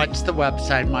 What's the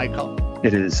website, Michael?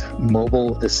 It is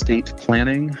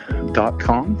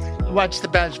mobileestateplanning.com. What's the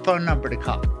best phone number to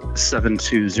call?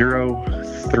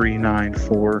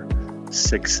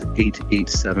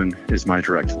 720-394-6887 is my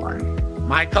direct line.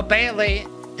 Michael Bailey,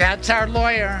 that's our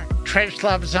lawyer. Trish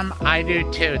loves him. I do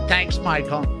too. Thanks,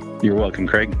 Michael. You're welcome,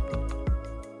 Craig.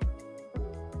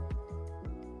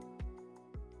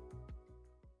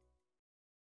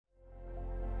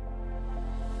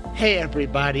 Hey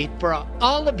everybody, for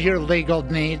all of your legal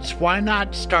needs, why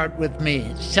not start with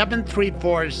me?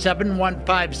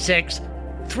 734-7156,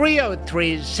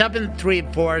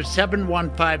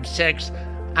 303-734-7156.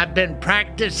 I've been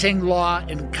practicing law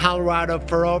in Colorado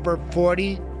for over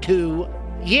 42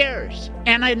 years,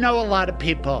 and I know a lot of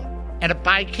people. And if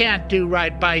I can't do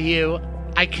right by you,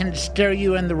 I can steer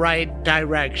you in the right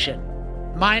direction.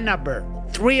 My number,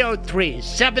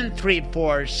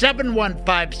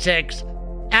 303-734-7156.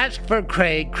 Ask for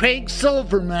Craig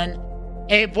Silverman,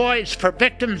 a voice for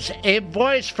victims, a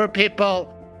voice for people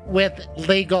with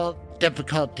legal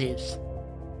difficulties.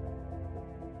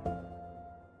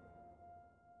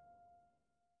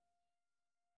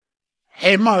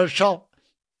 Hey, Marshall.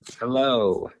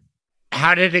 Hello.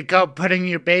 How did it go putting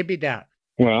your baby down?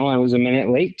 Well, I was a minute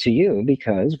late to you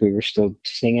because we were still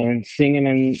singing and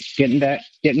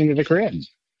getting into the crib.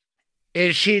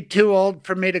 Is she too old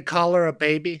for me to call her a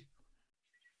baby?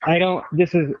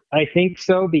 I think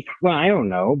so because, well, I don't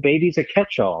know. Baby's a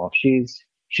catch-all. She's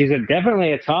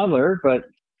definitely a toddler, but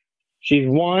she's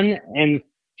 1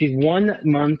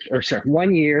 month, or sorry,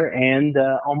 1 year and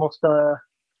almost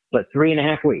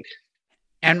 3.5 weeks.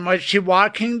 And was she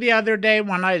walking the other day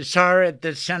when I saw her at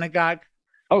the synagogue?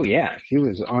 Oh yeah, she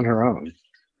was on her own.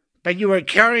 But you were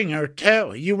carrying her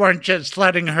too. You weren't just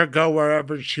letting her go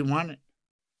wherever she wanted.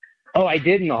 Oh, I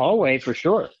did in the hallway for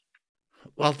sure.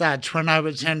 Well, that's when I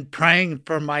was in praying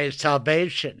for my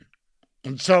salvation.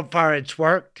 And so far it's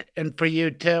worked. And for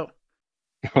you too.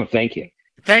 Oh, thank you.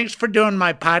 Thanks for doing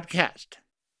my podcast.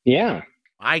 Yeah.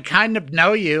 I kind of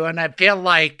know you, and I feel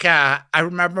like I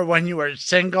remember when you were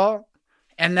single,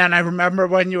 and then I remember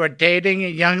when you were dating a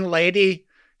young lady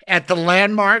at the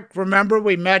Landmark. Remember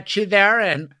we met you there,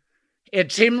 and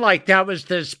it seemed like that was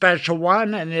the special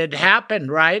one, and it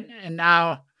happened, right? And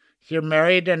now you're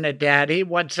married and a daddy.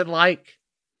 What's it like?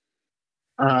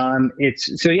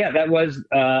 That was,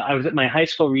 I was at my high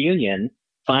school reunion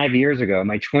 5 years ago,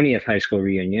 my 20th high school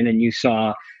reunion, and you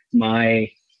saw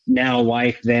my now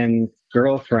wife, then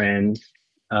girlfriend,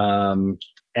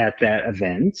 at that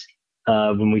event,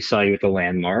 when we saw you at the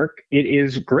Landmark. It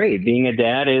is great. Being a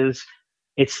dad I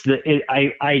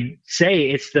say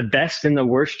it's the best and the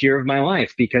worst year of my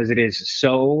life because it is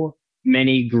so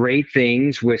many great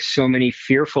things with so many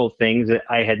fearful things that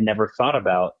I had never thought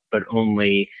about, but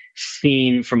only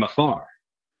seen from afar.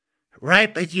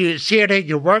 Right, but you see it at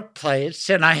your workplace,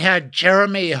 and I had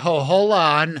Jeremy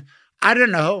Hohola on, I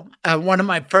don't know, one of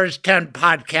my first 10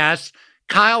 podcasts.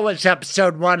 Kyle was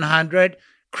episode 100,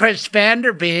 Chris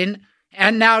Vanderveen,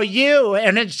 and now you.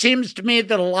 And it seems to me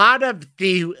that a lot of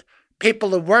the people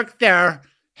who work there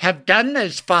have done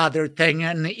this father thing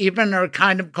and even are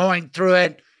kind of going through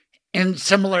it in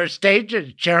similar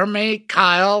stages. Jeremy,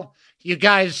 Kyle, you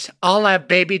guys all have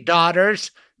baby daughters.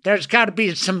 There's got to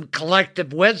be some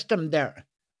collective wisdom there.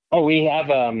 Oh, we have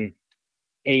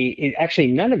actually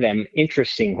none of them,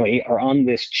 interestingly, are on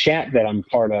this chat that I'm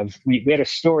part of. We had a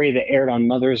story that aired on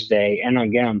Mother's Day and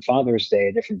again on Father's Day,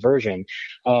 a different version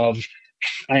of,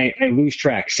 I lose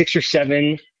track, 6 or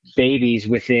 7 babies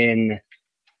within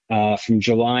from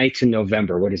July to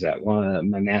November. What is that?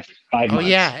 My math, 5 months. Oh,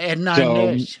 yeah, and 9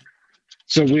 years.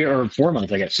 So we are 4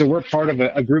 months, I guess. So we're part of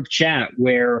a group chat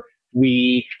where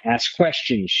we ask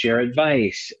questions, share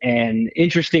advice. And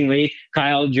interestingly,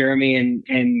 Kyle, Jeremy,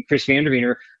 and Chris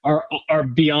Vanderveen are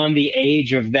beyond the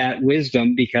age of that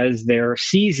wisdom because they're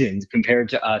seasoned compared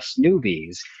to us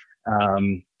newbies.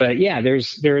 But yeah,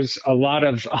 there's a lot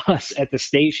of us at the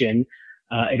station.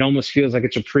 It almost feels like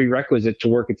it's a prerequisite to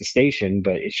work at the station,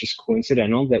 but it's just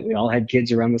coincidental that we all had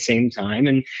kids around the same time.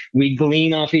 And we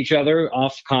glean off each other,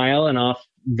 off Kyle and off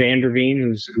Vanderveen,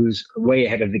 who's way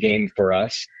ahead of the game for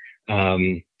us.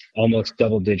 Almost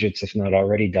double digits, if not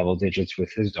already double digits with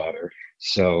his daughter.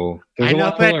 So there's a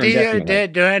lot to learn,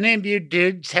 do any of you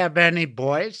dudes have any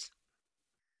boys?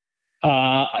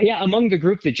 Yeah, among the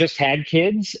group that just had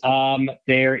kids,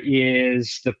 there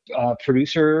is the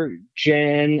producer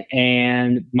Jen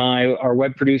and our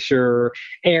web producer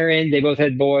Aaron. They both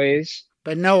had boys,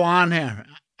 but no on here.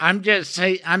 I'm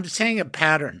seeing a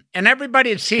pattern, and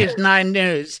everybody sees 9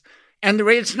 News. And the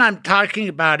reason I'm talking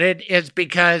about it is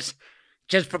because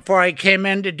just before I came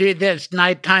in to do this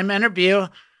nighttime interview,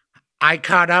 I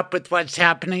caught up with what's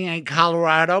happening in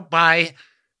Colorado by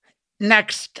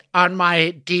next on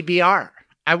my DVR.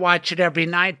 I watch it every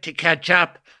night to catch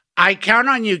up. I count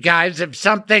on you guys. If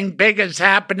something big is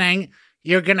happening,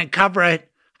 you're going to cover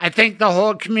it. I think the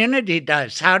whole community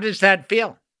does. How does that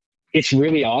feel? It's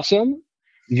really awesome.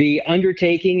 The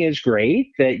undertaking is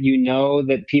great, that you know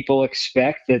that people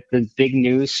expect that the big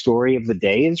news story of the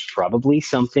day is probably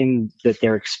something that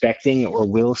they're expecting or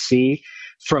will see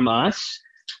from us.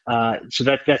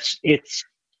 So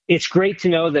it's great to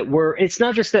know that it's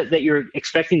not just that you're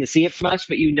expecting to see it from us,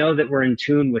 but you know that we're in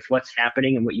tune with what's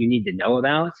happening and what you need to know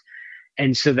about.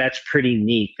 And so that's pretty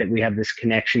neat that we have this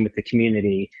connection with the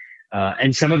community.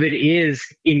 And some of it is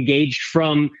engaged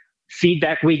from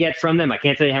feedback we get from them. I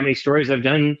can't tell you how many stories I've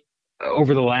done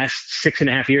over the last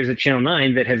 6.5 years at Channel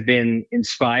 9 that have been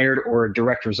inspired or a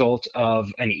direct result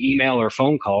of an email or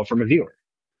phone call from a viewer.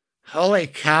 Holy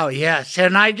cow, yes.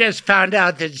 And I just found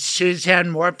out that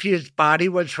Suzanne Morphew's body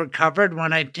was recovered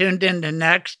when I tuned into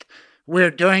Next.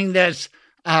 We're doing this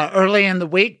early in the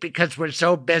week because we're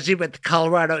so busy with the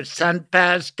Colorado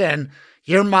Sunfest and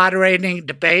you're moderating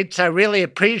debates. I really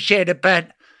appreciate it.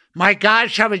 But my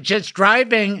gosh, I was just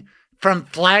driving from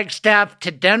Flagstaff to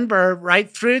Denver, right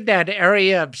through that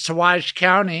area of Sawash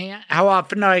County. How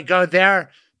often do I go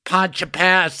there? Poncha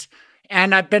Pass.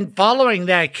 And I've been following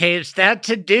that case. That's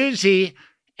a doozy.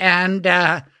 And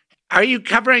Are you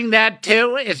covering that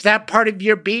too? Is that part of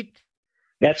your beat?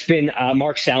 That's been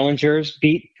Mark Zelinger's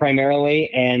beat primarily.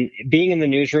 And being in the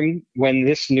newsroom when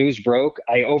this news broke,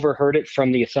 I overheard it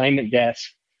from the assignment desk.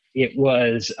 It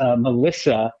was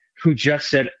Melissa who just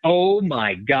said, "Oh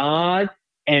my God."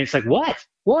 And it's like,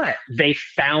 what? They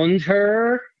found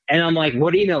her? And I'm like,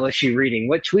 what email is she reading?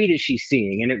 What tweet is she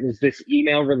seeing? And it was this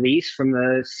email release from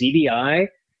the CBI,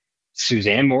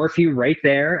 Suzanne Morphew right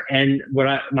there. And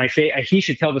he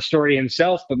should tell the story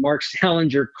himself, but Mark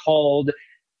Zelinger called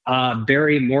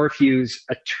Barry Morphew's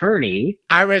attorney.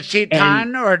 Ira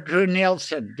Seaton or Drew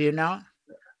Nielsen, do you know?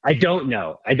 I don't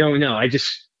know.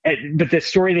 But the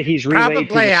story that he's relayed.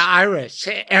 Probably Iris.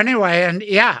 Anyway, and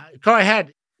yeah, go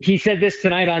ahead. He said this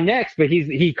tonight on Next, but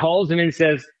he calls him and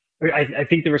says, I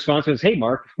think the response was, "Hey,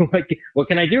 Mark, what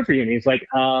can I do for you?" And he's like,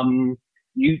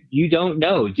 you don't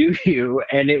know, do you?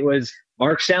 And it was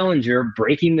Mark Zelinger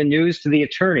breaking the news to the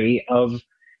attorney of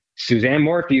Suzanne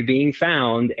Morphew being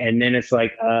found. And then it's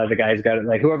like, the guy's got it,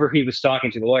 like whoever he was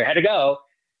talking to, the lawyer had to go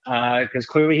because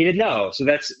clearly he didn't know. So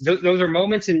those are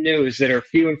moments in news that are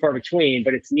few and far between,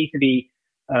 but it's neat to be,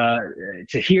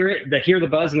 to hear the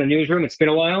buzz in the newsroom. It's been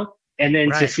a while. And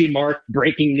then to see Mark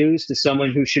breaking news to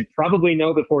someone who should probably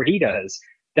know before he does.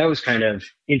 That was kind of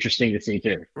interesting to see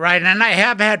too. Right. And I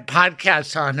have had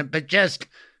podcasts on it, but just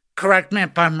correct me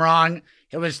if I'm wrong.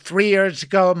 It was 3 years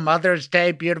ago, Mother's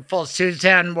Day, beautiful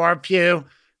Suzanne Morphew,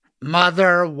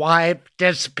 mother, wife,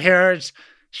 disappears.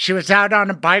 She was out on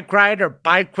a bike ride. Her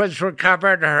bike was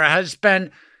recovered. Her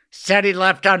husband said he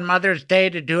left on Mother's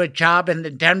Day to do a job in the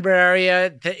Denver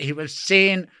area. He was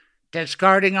seen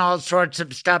discarding all sorts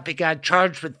of stuff. He got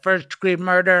charged with first-degree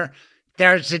murder.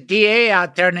 There's a DA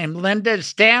out there named Linda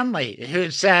Stanley who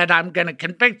said, "I'm going to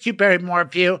convict you, Barry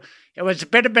Morphew." It was a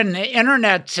bit of an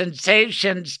internet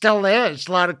sensation, still is.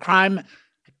 A lot of crime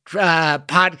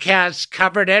podcasts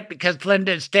covered it because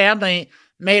Linda Stanley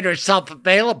made herself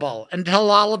available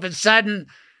until all of a sudden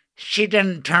she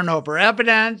didn't turn over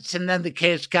evidence, and then the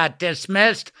case got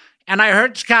dismissed. And I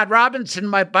heard Scott Robinson,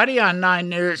 my buddy on 9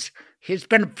 News, he's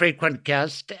been a frequent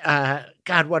guest.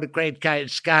 God, what a great guy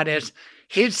Scott is.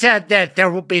 He said that there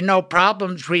will be no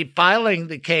problems refiling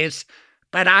the case,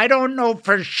 but I don't know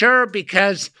for sure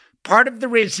because part of the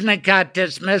reason it got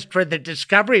dismissed were the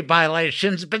discovery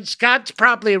violations, but Scott's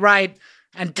probably right.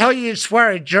 Until you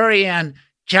swear a jury in,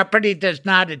 jeopardy does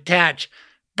not attach.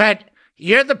 But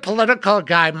you're the political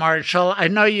guy, Marshall. I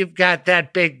know you've got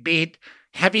that big beat.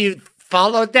 Have you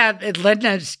followed that?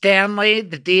 Linda Stanley,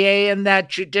 the DA in that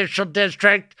judicial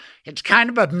district, it's kind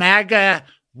of a MAGA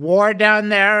war down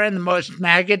there, and the most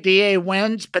MAGA DA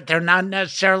wins, but they're not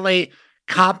necessarily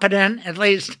competent. At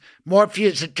least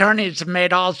Morphew's attorneys have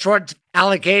made all sorts of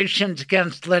allegations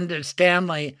against Linda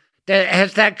Stanley.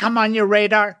 Has that come on your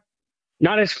radar?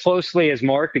 Not as closely as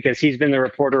Mark, because he's been the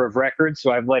reporter of record,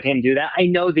 so I've let him do that. I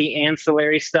know the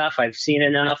ancillary stuff. I've seen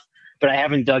enough, but I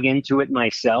haven't dug into it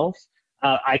myself.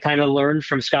 I kind of learned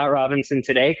from Scott Robinson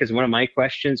today, because one of my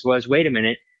questions was, wait a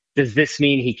minute, does this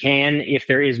mean he can, if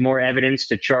there is more evidence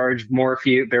to charge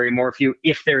Barry Morphew?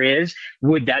 If there is,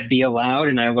 would that be allowed?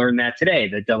 And I learned that today,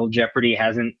 that double jeopardy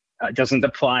doesn't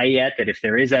apply yet, that if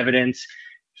there is evidence,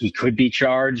 he could be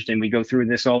charged, and we go through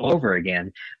this all over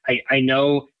again. I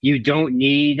know you don't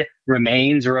need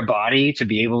remains or a body to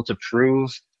be able to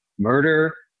prove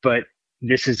murder, but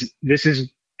this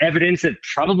is evidence that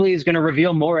probably is going to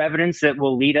reveal more evidence that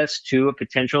will lead us to a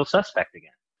potential suspect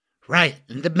again. Right.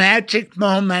 The magic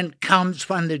moment comes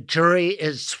when the jury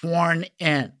is sworn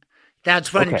in.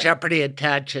 That's when jeopardy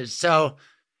attaches. So,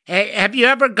 hey, have you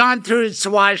ever gone through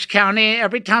Sawash County?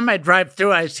 Every time I drive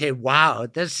through, I say, wow,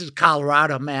 this is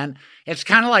Colorado, man. It's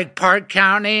kind of like Park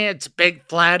County. It's a big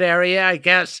flat area, I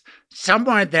guess.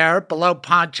 Somewhere there below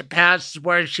Poncha Pass is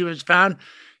where she was found.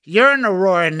 You're an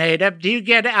Aurora native. Do you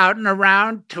get out and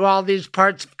around to all these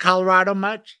parts of Colorado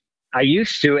much? I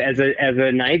used to, as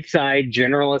a night side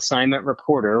general assignment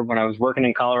reporter, when I was working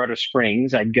in Colorado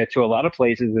Springs. I'd get to a lot of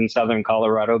places in southern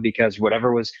Colorado because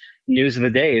whatever was news of the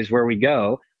day is where we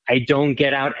go. I don't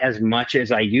get out as much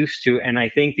as I used to. And I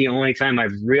think the only time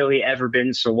I've really ever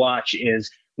been Sawash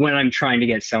is when I'm trying to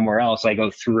get somewhere else. I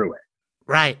go through it.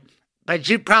 Right. But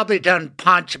you've probably done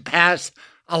Poncha Pass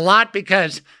a lot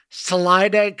because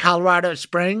Salida, Colorado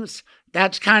Springs,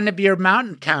 that's kind of your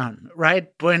mountain town,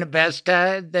 right? Buena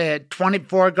Vista, the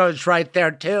 24 goes right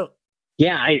there too.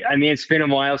 Yeah, I mean, it's been a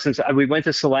while since we went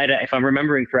to Salida. If I'm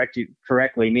remembering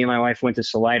correctly, me and my wife went to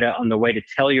Salida on the way to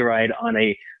Telluride on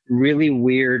a really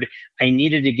weird, I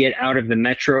needed to get out of the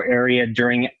metro area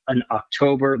during an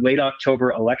late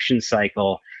October election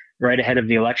cycle, right ahead of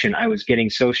the election. I was getting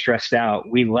so stressed out.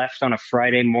 We left on a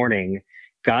Friday morning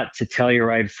got to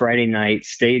Telluride Friday night,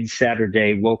 stayed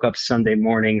Saturday, woke up Sunday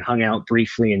morning, hung out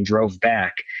briefly, and drove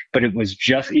back. But it was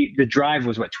just, the drive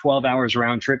was 12 hours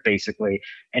round trip, basically.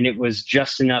 And it was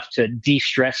just enough to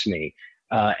de-stress me.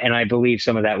 And I believe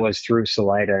some of that was through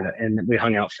Salida, and we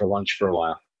hung out for lunch for a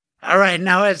while. All right.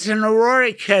 Now, as an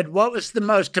Aurora kid, what was the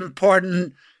most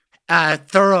important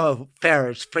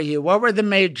thoroughfares for you? What were the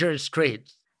major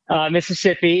streets?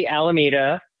 Mississippi,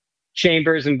 Alameda,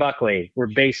 Chambers, and Buckley were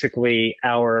basically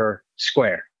our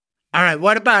square. All right.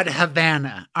 What about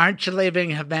Havana? Aren't you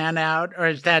leaving Havana out, or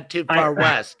is that too far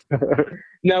west?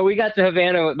 No, we got to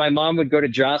Havana. My mom would go to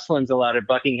Jocelyn's a lot at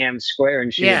Buckingham Square,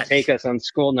 and she would take us on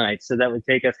school nights. So that would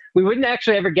take us. We wouldn't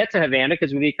actually ever get to Havana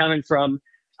because we'd be coming from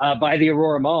by the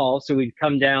Aurora Mall. So we'd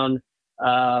come down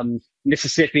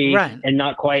Mississippi and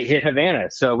not quite hit Havana.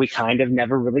 So we kind of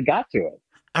never really got to it.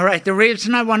 All right. The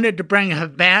reason I wanted to bring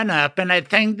Havana up, and I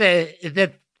think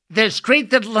that the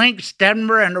street that links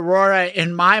Denver and Aurora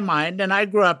in my mind, and I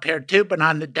grew up here too, but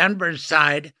on the Denver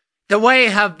side, the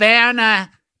way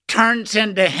Havana turns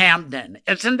into Hamden.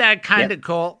 Isn't that kind of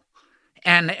cool?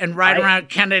 And right around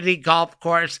Kennedy Golf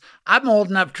Course. I'm old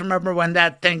enough to remember when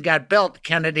that thing got built,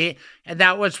 Kennedy, and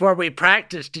that was where we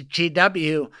practiced at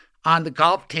GW on the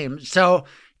golf team. So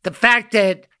the fact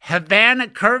that Havana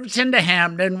curves into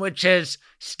Hamden, which is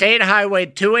State Highway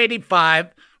 285,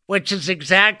 which is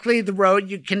exactly the road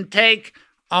you can take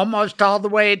almost all the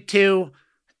way to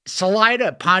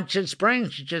Salida, Poncha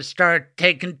Springs. You just start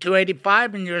taking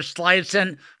 285 and you're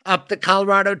slicing up the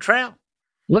Colorado Trail.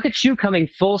 Look at you coming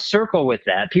full circle with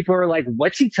that. People are like,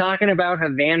 what's he talking about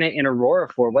Havana and Aurora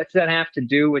for? What's that have to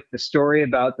do with the story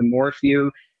about the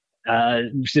Morphew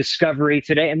discovery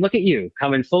today? And look at you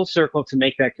coming full circle to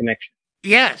make that connection.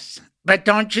 Yes, but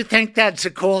don't you think that's a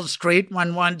cool street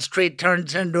when one street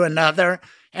turns into another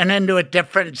and into a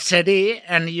different city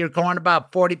and you're going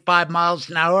about 45 miles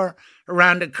an hour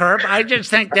around a curve? I just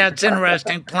think that's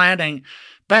interesting planning.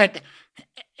 But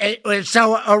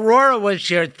so Aurora was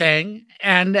your thing,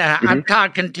 and I'm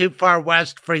talking too far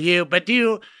west for you, but do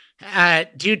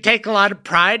you take a lot of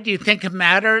pride? Do you think it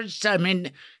matters? I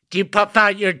mean, do you puff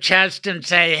out your chest and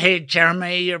say, hey,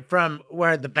 Jeremy, you're from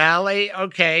where, the Valley?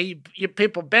 Okay, you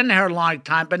people been here a long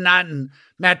time, but not in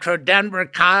Metro Denver.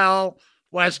 Kyle,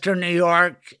 Western New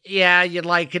York, yeah, you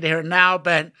like it here now,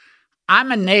 but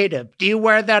I'm a native. Do you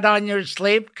wear that on your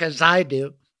sleeve? Because I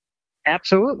do.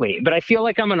 Absolutely. But I feel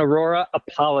like I'm an Aurora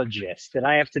apologist, that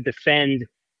I have to defend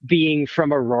being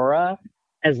from Aurora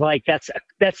as like,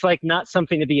 that's like not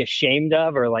something to be ashamed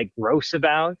of or like gross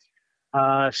about.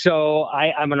 So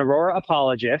I'm an Aurora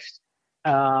apologist.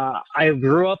 I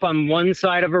grew up on one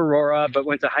side of Aurora, but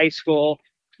went to high school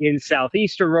in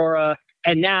Southeast Aurora.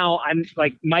 And now I'm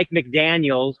like Mike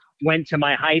McDaniel went to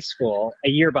my high school a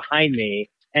year behind me.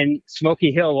 And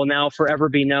Smoky Hill will now forever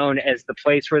be known as the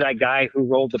place where that guy who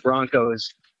rolled the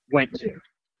Broncos went to.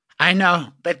 I know,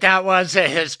 but that was a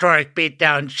historic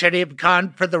beatdown. Should he have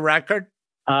gone for the record?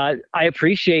 I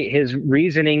appreciate his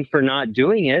reasoning for not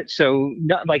doing it. So,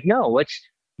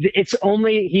 it's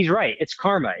only, he's right. It's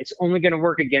karma. It's only going to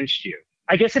work against you.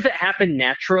 I guess if it happened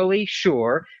naturally,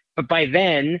 sure. But by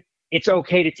then, it's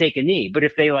okay to take a knee. But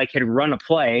if they had run a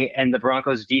play and the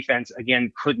Broncos defense,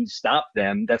 again, couldn't stop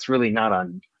them, that's really not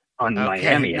on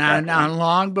Miami. Now,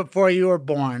 long before you were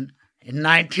born, in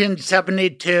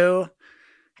 1972,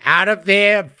 out of the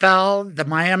AFL, the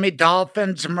Miami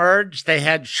Dolphins emerged. They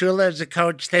had Shula as a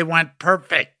coach. They went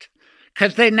perfect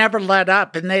because they never let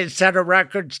up, and they set a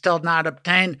record still not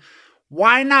obtained.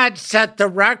 Why not set the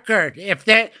record?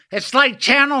 It's like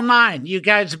Channel 9. You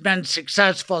guys have been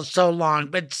successful so long,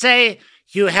 but say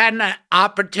you had an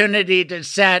opportunity to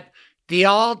set the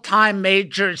all-time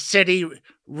major city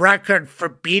record for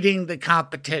beating the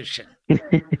competition.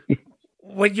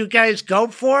 Would you guys go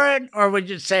for it, or would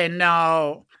you say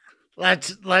no?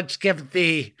 Let's give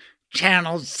the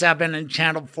Channel 7 and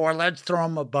Channel 4, let's throw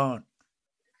them a bone.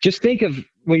 Just think of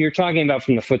when you're talking about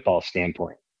from the football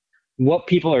standpoint, what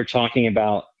people are talking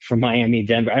about from Miami,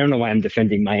 Denver. I don't know why I'm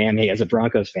defending Miami as a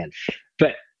Broncos fan,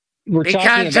 but we're talking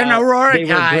about... Because an Aurora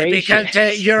guy,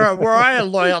 because your Aurora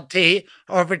loyalty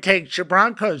overtakes your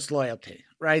Broncos loyalty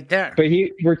right there. But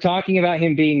we're talking about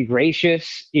him being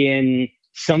gracious in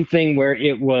something where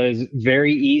it was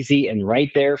very easy and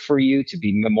right there for you to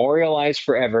be memorialized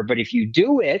forever. But if you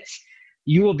do it,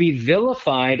 you will be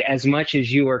vilified as much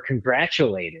as you are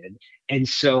congratulated. And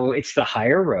so it's the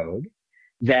higher road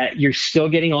that you're still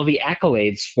getting all the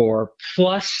accolades for,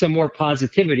 plus some more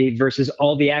positivity versus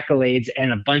all the accolades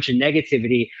and a bunch of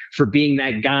negativity for being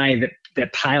that guy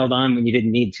that piled on when you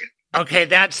didn't need to. Okay,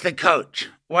 that's the coach.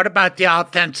 What about the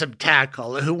offensive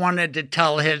tackle who wanted to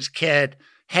tell his kid,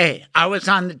 hey, I was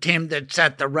on the team that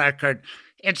set the record.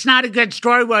 It's not a good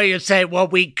story where you say, well,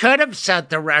 we could have set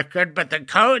the record, but the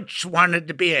coach wanted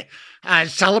to be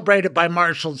celebrated by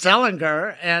Marshall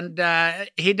Zelinger, and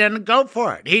he didn't go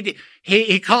for it.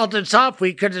 He called us off.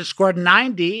 We could have scored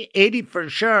 90, 80 for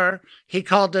sure. He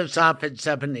called us off at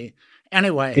 70.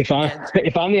 Anyway. If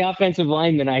I'm the offensive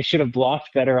lineman, I should have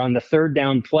blocked better on the third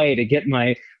down play to get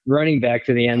my running back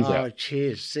to the end zone. Oh,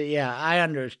 geez. Yeah, I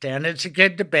understand. It's a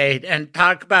good debate. And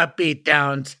talk about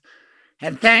beatdowns.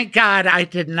 And thank God I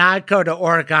did not go to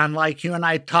Oregon like you and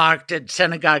I talked at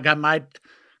synagogue.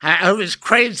 I was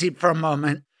crazy for a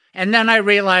moment. And then I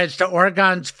realized that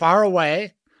Oregon's far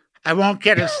away. I won't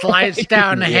get a slice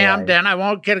down to Hamden. I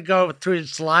won't get to go through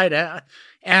Salida.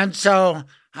 And so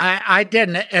I did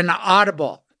an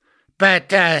audible.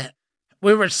 But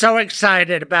we were so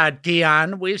excited about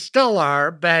Deion. We still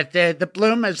are, but the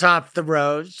bloom is off the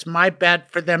rose. My bet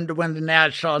for them to win the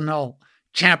national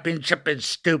championship is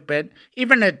stupid,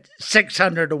 even at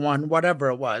 600 to 1, whatever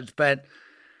it was. But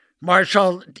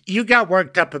Marshall, you got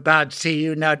worked up about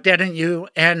CU now, didn't you?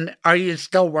 And are you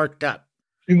still worked up?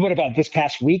 What about this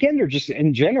past weekend or just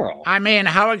in general? I mean,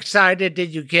 how excited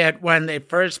did you get when they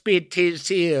first beat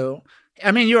TCU?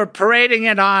 I mean, you were parading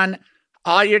it on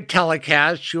all your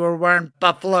telecasts. You were wearing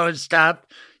Buffalo stuff.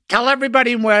 Tell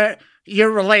everybody where your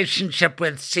relationship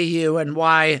with CU and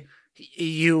why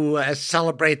you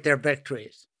celebrate their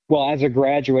victories. Well, as a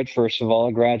graduate, first of all,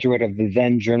 a graduate of the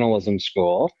then journalism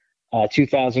school,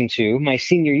 2002, my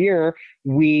senior year,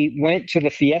 we went to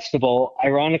the Fiesta Bowl,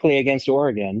 ironically against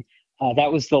Oregon.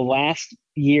 That was the last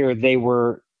year they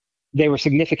were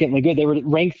significantly good. They were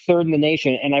ranked third in the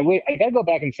nation. And I got to go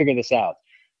back and figure this out.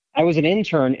 I was an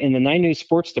intern in the 9 News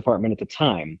sports department at the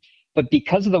time, but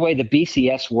because of the way the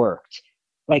BCS worked,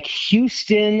 like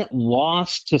Houston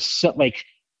lost to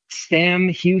Sam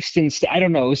Houston, I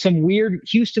don't know, some weird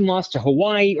Houston lost to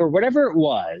Hawaii or whatever it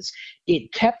was.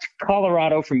 It kept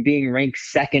Colorado from being ranked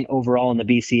second overall in the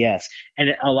BCS, and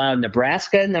it allowed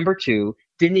Nebraska number 2,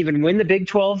 didn't even win the Big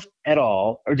 12 at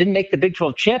all, or didn't make the Big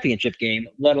 12 championship game,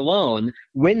 let alone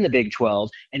win the Big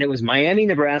 12. And it was Miami,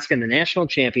 Nebraska in the national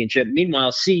championship.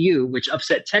 Meanwhile, CU, which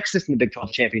upset Texas in the Big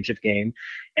 12 championship game,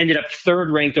 ended up third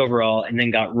ranked overall and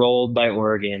then got rolled by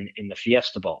Oregon in the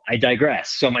Fiesta Bowl. I digress.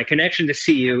 So my connection to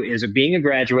CU is being a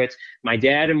graduate. My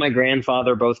dad and my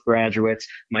grandfather, both graduates.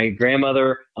 My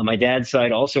grandmother on my dad's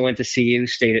side also went to CU,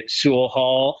 stayed at Sewell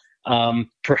Hall,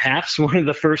 perhaps one of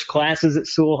the first classes at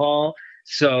Sewell Hall.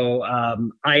 So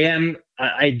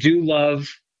I do love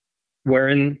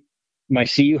wearing my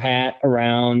CU hat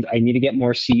around. I need to get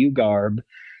more CU garb.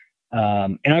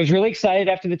 And I was really excited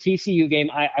after the TCU game.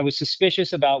 I was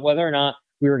suspicious about whether or not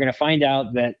we were going to find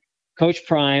out that Coach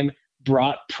Prime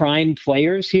brought prime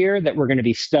players here that were going to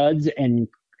be studs and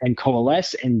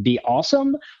coalesce and be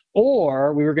awesome,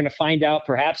 or we were going to find out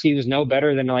perhaps he was no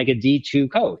better than like a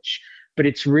D2 coach. But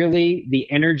it's really the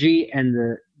energy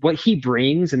and what he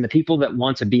brings and the people that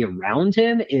want to be around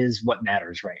him is what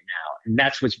matters right now. And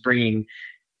that's what's bringing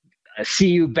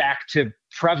CU back to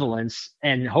prevalence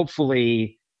and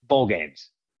hopefully bowl games.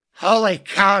 Holy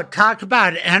cow. Talk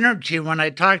about energy. When I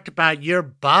talked about your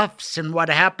Buffs and what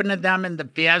happened to them in the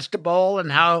Fiesta Bowl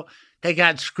and how they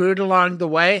got screwed along the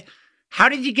way. How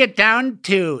did you get down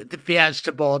to the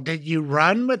Fiesta Bowl? Did you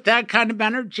run with that kind of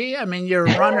energy? I mean, you're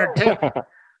a runner too.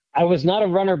 I was not a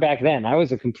runner back then. I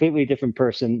was a completely different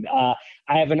person. I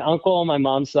have an uncle on my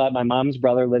mom's side. My mom's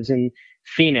brother lives in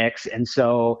Phoenix. And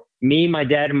so me, my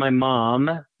dad, and my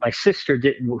mom, my sister,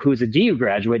 who's a DU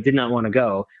graduate, did not want to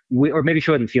go. Or maybe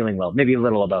she wasn't feeling well, maybe a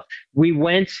little of both. We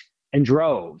went and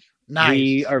drove. Nice.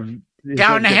 We are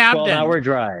down to Hamden. 12-hour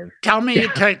drive. Tell me you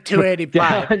took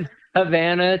 285. Down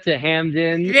Havana to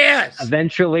Hamden. Yes.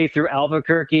 Eventually through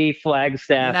Albuquerque,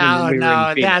 Flagstaff.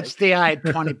 No, that's the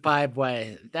I-25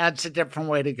 way. That's a different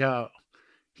way to go.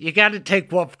 You got to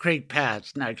take Wolf Creek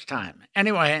Pass next time.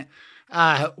 Anyway,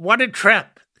 what a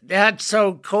trip. That's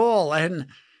so cool. And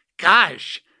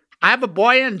gosh, I have a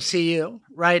boy in CU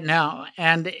right now,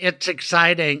 and it's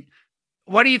exciting.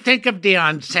 What do you think of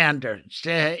Deion Sanders?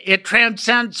 It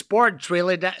transcends sports,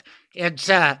 really.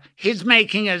 He's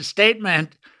making a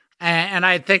statement, and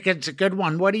I think it's a good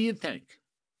one. What do you think?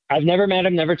 I've never met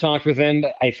him, never talked with him,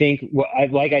 but I think,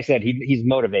 like I said, he's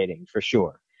motivating for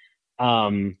sure.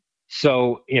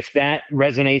 So if that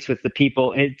resonates with the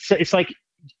people, it's like,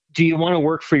 do you want to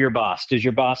work for your boss? Does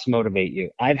your boss motivate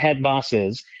you? I've had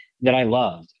bosses that I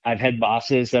loved. I've had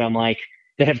bosses that I'm like,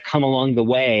 that have come along the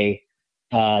way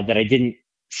that I didn't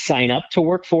sign up to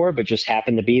work for, but just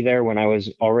happened to be there when I was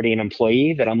already an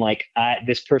employee, that I'm like,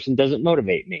 this person doesn't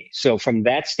motivate me. So from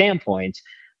that standpoint,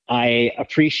 I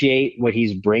appreciate what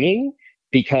he's bringing.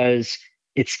 because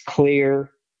it's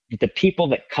clear that the people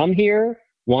that come here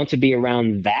want to be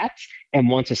around that and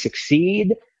want to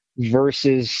succeed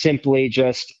versus simply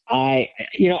just, I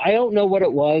don't know what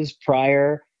it was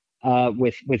prior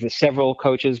with the several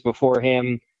coaches before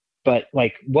him, but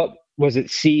like, what was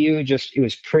it? CU just, it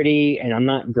was pretty, and I'm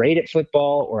not great at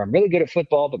football, or I'm really good at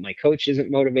football, but my coach isn't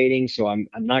motivating, so I'm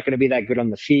not going to be that good on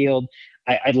the field.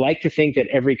 I'd like to think that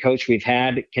every coach we've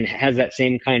had has that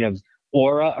same kind of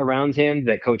aura around him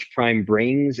that Coach Prime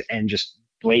brings and just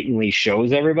blatantly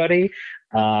shows everybody.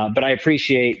 But I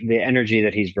appreciate the energy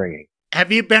that he's bringing.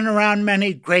 Have you been around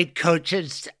many great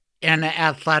coaches in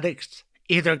athletics?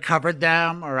 Either covered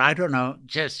them or, I don't know,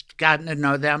 just gotten to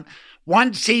know them?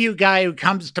 One CU guy who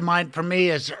comes to mind for me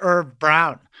is Irv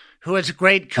Brown, who is a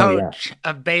great coach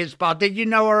of baseball. Did you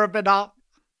know Irv at all?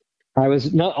 I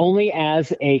was not only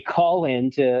as a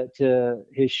call-in to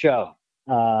his show.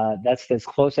 That's as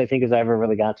close, I think, as I ever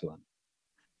really got to him.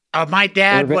 Oh, my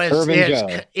dad was his,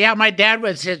 my dad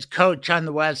was his coach on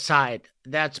the West Side.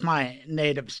 That's my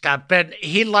native stuff. But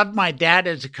he loved my dad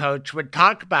as a coach, would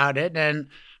talk about it, and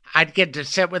I'd get to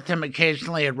sit with him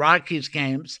occasionally at Rockies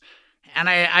games. And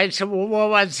I said, well, what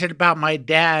was it about my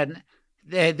dad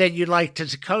that you liked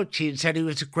as a coach? He said he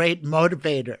was a great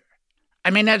motivator. I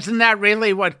mean, isn't that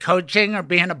really what coaching or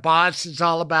being a boss is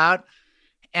all about?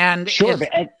 And sure,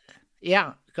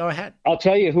 yeah, go ahead. I'll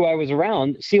tell you who I was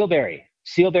around. Sealberry.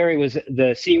 Sealberry was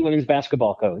the CU women's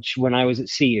basketball coach when I was at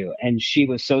CU, and she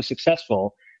was so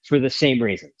successful for the same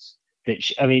reasons.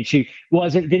 She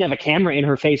didn't have a camera in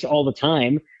her face all the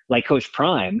time like Coach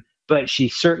Prime, but she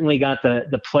certainly got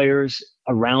the players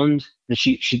around that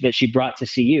she brought to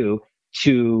CU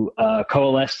to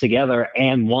coalesce together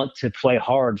and want to play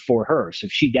hard for her. So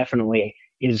she definitely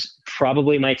is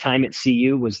probably my time at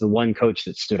CU was the one coach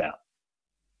that stood out.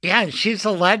 Yeah, she's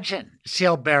a legend,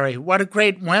 Sealberry. What a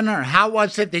great winner. How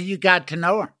was it that you got to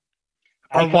know her?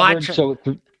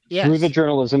 Through the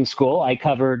journalism school, I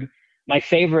covered my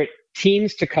favorite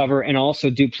teams to cover and also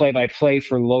do play-by-play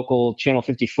for local Channel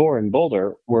 54 in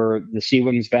Boulder were the CU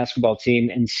women's basketball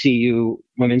team and CU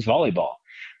women's volleyball.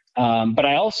 But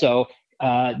I also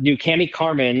knew Cammie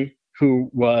Carmen,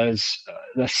 who was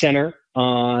the center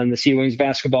on the CU women's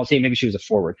basketball team. Maybe she was a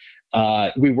forward.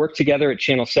 We worked together at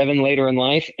Channel 7 later in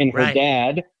life, and her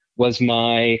dad was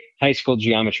my high school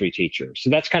geometry teacher. So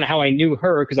that's kind of how I knew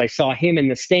her, because I saw him in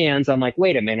the stands. I'm like,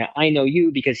 wait a minute, I know you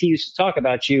because he used to talk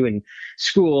about you in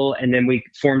school, and then we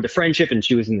formed a friendship, and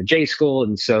she was in the J school,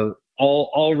 and so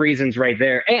all reasons right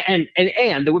there. And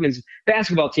the women's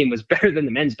basketball team was better than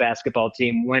the men's basketball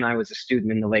team when I was a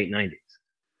student in the late 90s.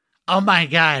 Oh, my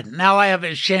God. Now I have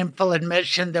a shameful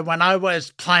admission that when I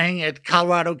was playing at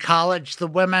Colorado College, the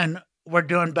women were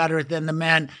doing better than the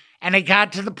men. And it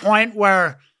got to the point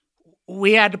where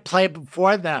we had to play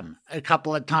before them a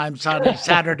couple of times on a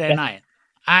Saturday night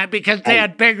because they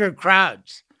had bigger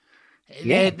crowds.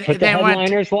 Yeah, but the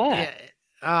headliners laugh.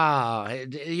 Oh,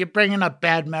 you're bringing up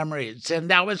bad memories. And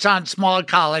that was on small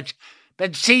college.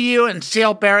 But CU and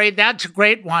Sealberry, that's a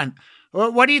great one.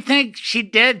 What do you think she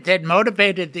did that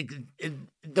motivated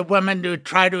the women to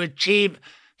try to achieve,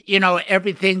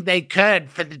 everything they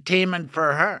could for the team and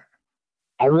for her?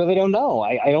 I really don't know.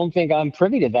 I don't think I'm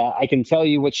privy to that. I can tell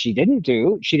you what she didn't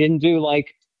do. She didn't do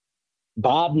like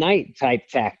Bob Knight type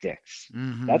tactics.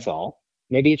 Mm-hmm. That's all.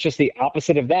 Maybe it's just the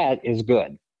opposite of that is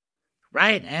good.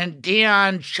 Right. And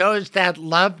Dion shows that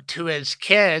love to his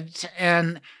kids,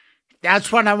 and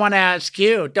that's what I want to ask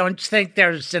you. Don't you think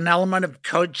there's an element of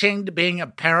coaching to being a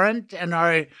parent? And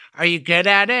are you good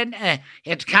at it?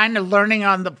 It's kind of learning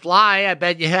on the fly. I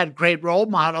bet you had great role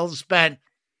models, but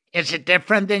is it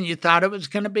different than you thought it was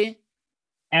going to be?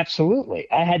 Absolutely.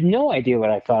 I had no idea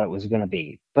what I thought it was going to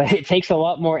be, but it takes a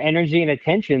lot more energy and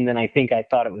attention than I think I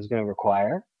thought it was going to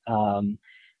require.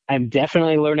 I'm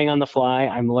definitely learning on the fly.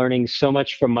 I'm learning so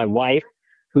much from my wife,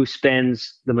 who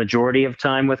spends the majority of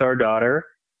time with our daughter.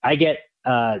 I get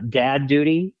dad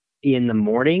duty in the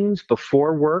mornings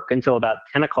before work until about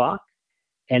 10 o'clock.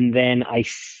 And then I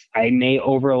may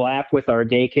overlap with our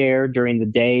daycare during the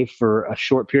day for a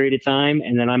short period of time.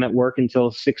 And then I'm at work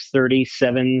until 6:30,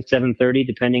 7:30,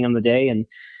 depending on the day. And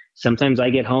sometimes I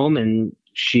get home and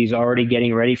she's already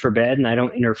getting ready for bed and I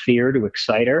don't interfere to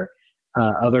excite her.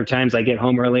 Other times I get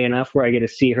home early enough where I get to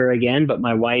see her again, but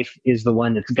my wife is the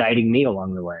one that's guiding me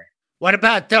along the way. What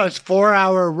about those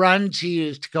 4-hour runs you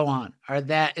used to go on?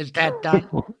 Is that done?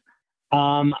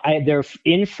 They're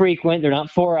infrequent. They're not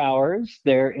 4 hours.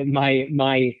 They're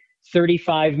my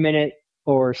 35-minute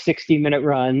or 60-minute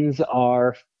runs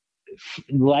are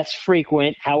less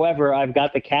frequent. However, I've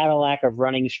got the Cadillac of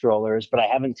running strollers, but I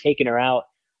haven't taken her out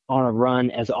on a run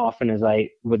as often as I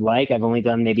would like. I've only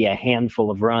done maybe a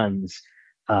handful of runs.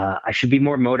 I should be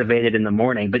more motivated in the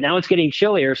morning, but now it's getting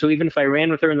chillier. So even if I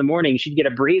ran with her in the morning, she'd get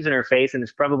a breeze in her face, and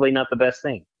it's probably not the best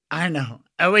thing. I know.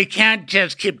 We can't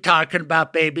just keep talking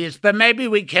about babies, but maybe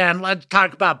we can. Let's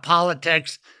talk about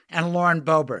politics and Lauren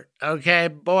Boebert. Okay,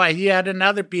 boy, you had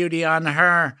another beauty on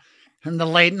her and the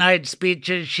late night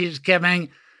speeches she's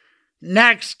giving.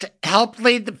 Next, helped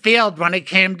lead the field when it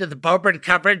came to the Boebert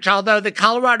coverage, although the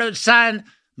Colorado Sun,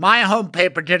 my home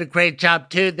paper, did a great job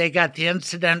too. They got the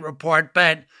incident report,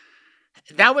 but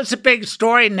that was a big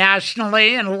story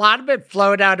nationally, and a lot of it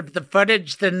flowed out of the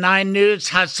footage the 9 News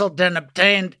hustled and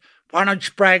obtained. Why don't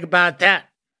you brag about that?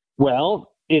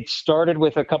 Well, it started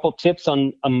with a couple tips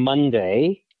on a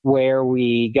Monday where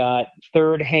we got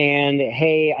third hand,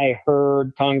 hey, I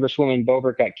heard Congresswoman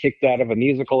Boebert got kicked out of a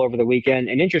musical over the weekend.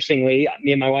 And interestingly,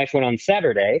 me and my wife went on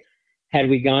Saturday. Had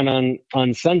we gone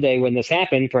on Sunday when this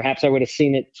happened, perhaps I would have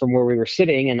seen it from where we were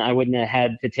sitting, and I wouldn't have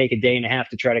had to take a day and a half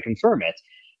to try to confirm it.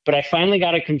 But I finally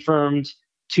got it confirmed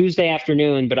Tuesday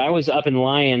afternoon, but I was up in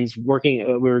Lyons working.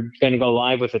 We were going to go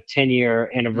live with a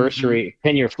 10-year anniversary,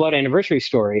 10-year flood anniversary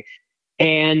story.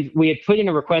 And we had put in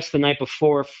a request the night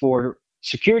before for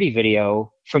security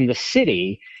video from the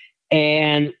city.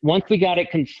 And once we got it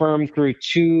confirmed through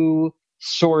 2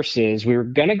 sources, we were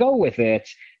going to go with it,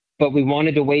 but we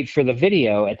wanted to wait for the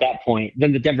video at that point.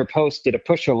 Then the Denver Post did a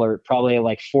push alert probably at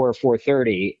like 4 or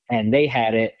 4:30, and they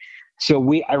had it. So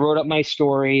I wrote up my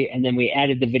story, and then we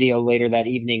added the video later that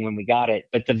evening when we got it.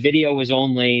 But the video was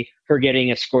only her getting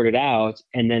escorted out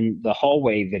and then the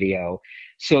hallway video.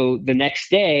 So the next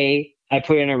day, I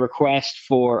put in a request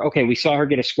for, okay, we saw her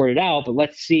get escorted out, but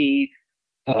let's see,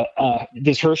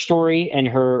 does her story and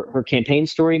her campaign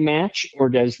story match, or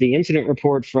does the incident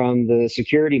report from the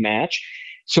security match?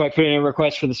 So I put in a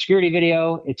request for the security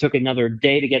video. It took another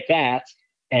day to get that.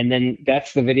 And then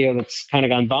that's the video that's kind of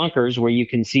gone bonkers, where you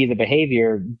can see the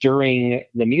behavior during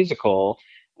the musical.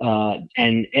 And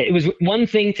it was one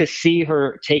thing to see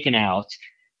her taken out,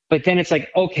 but then it's like,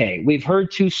 okay, we've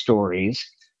heard 2 stories.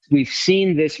 We've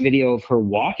seen this video of her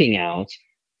walking out,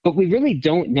 but we really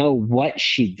don't know what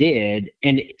she did.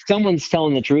 And someone's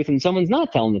telling the truth and someone's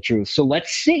not telling the truth. So let's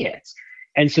see it.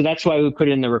 And so that's why we put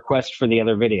in the request for the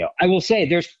other video. I will say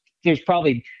there's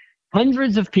probably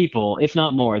hundreds of people, if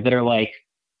not more, that are like,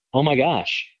 oh my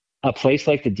gosh, a place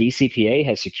like the DCPA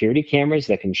has security cameras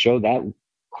that can show that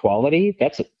quality?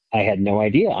 I had no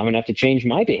idea. I'm going to have to change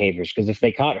my behaviors, because if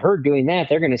they caught her doing that,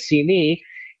 they're going to see me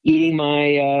eating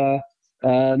my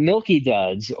Milky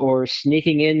Duds or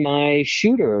sneaking in my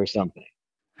shooter or something.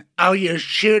 Oh, your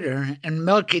shooter and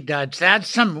Milky Duds. That's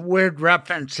some weird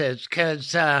references,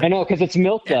 because I know, because it's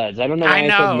Milk Duds. I don't know why I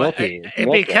said Milky.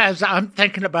 Because I'm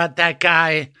thinking about that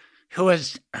guy who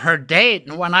was her date.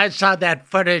 And when I saw that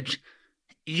footage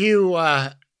you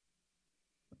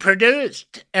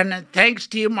produced, and thanks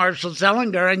to you, Marshall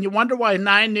Zellinger, and you wonder why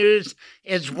 9 News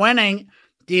is winning.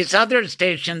 These other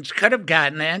stations could have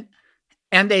gotten it,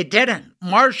 and they didn't.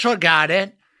 Marshall got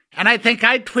it, and I think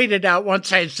I tweeted out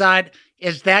once I saw it,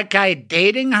 is that guy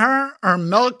dating her or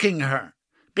milking her?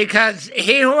 Because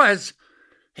he was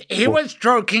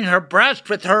stroking her breast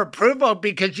with her approval,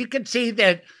 because you could see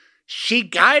that she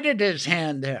guided his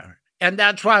hand there. And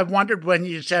that's why I wondered when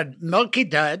you said Milky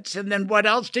Duds. And then what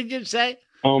else did you say?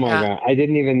 Oh, my God. I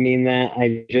didn't even mean that.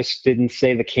 I just didn't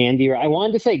say the candy. I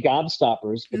wanted to say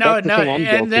Gobstoppers. No.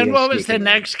 And then what was the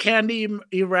next candy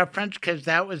you referenced? Because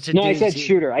that was a I said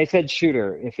shooter. I said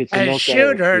shooter. If it's a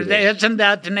shooter, isn't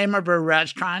that the name of her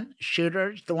restaurant?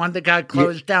 Shooters? The one that got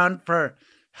closed down for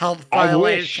health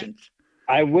violations?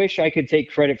 I wish I could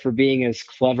take credit for being as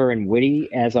clever and witty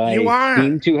as I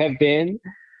seem to have been.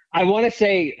 I want to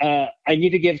say I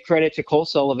need to give credit to Cole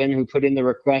Sullivan, who put in the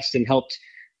request and helped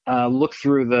look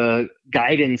through the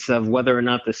guidance of whether or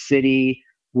not the city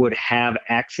would have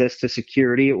access to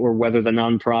security, or whether the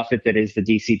nonprofit that is the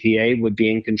DCPA would be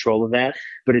in control of that.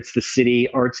 But it's the city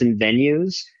arts and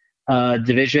venues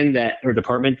division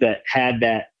department that had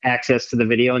that access to the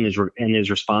video and is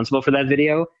responsible for that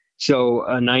video. So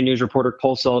 9 News reporter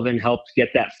Cole Sullivan helped get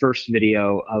that first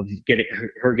video of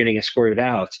her getting escorted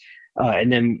out.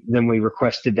 And then we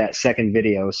requested that second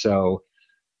video. So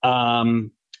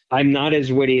I'm not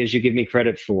as witty as you give me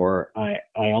credit for. I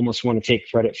almost want to take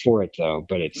credit for it, though,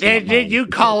 but it's Did you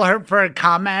call her for a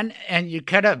comment? And you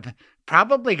could have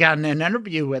probably gotten an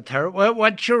interview with her.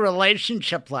 What's your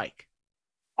relationship like?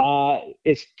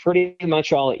 It's pretty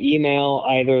much all email,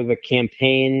 either the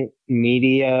campaign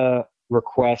media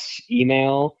requests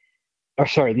email, or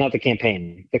sorry, not the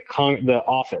campaign, the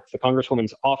office, the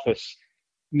Congresswoman's office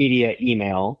media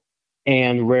email,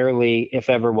 and rarely, if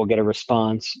ever, will get a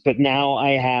response. But now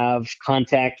I have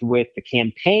contact with the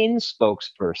campaign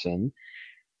spokesperson,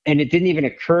 and it didn't even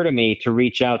occur to me to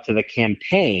reach out to the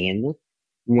campaign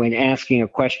when asking a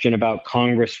question about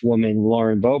Congresswoman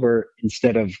Lauren Boebert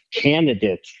instead of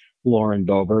candidate Lauren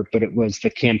Boebert, but it was the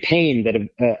campaign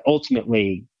that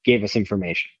ultimately gave us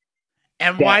information.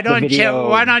 And why don't you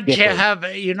have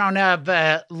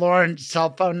Lauren's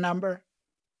cell phone number?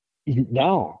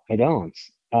 No, I don't.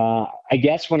 I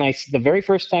guess the very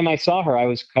first time I saw her, I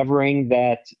was covering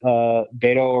that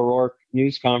Beto O'Rourke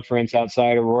news conference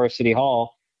outside Aurora City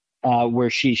Hall, where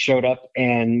she showed up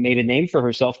and made a name for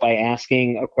herself by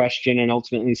asking a question and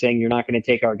ultimately saying, "You're not going to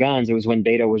take our guns." It was when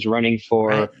Beto was running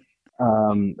for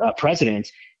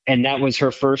president. And that was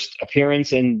her first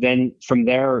appearance. And then from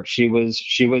there, I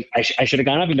should have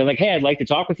gone up and been like, "Hey, I'd like to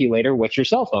talk with you later. What's your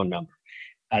cell phone number?"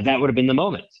 That would have been the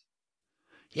moment.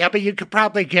 Yeah, but you could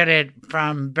probably get it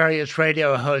from various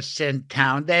radio hosts in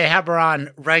town. They have her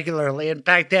on regularly. In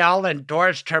fact, they all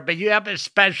endorsed her, but you have a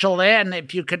special in.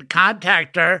 If you could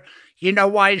contact her, you know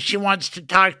why she wants to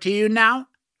talk to you now?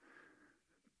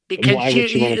 Because why would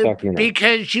she want to talk to you now?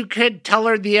 Because you could tell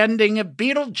her the ending of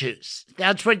Beetlejuice.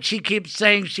 That's what she keeps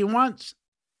saying she wants.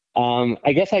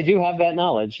 I guess I do have that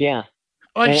knowledge, yeah.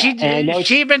 Well,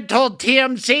 she even told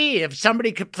TMZ if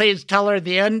somebody could please tell her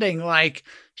the ending, like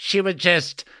she was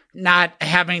just not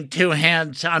having two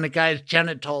hands on a guy's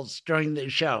genitals during the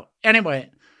show.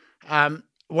 Anyway,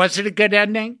 was it a good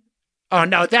ending? Oh,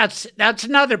 no, that's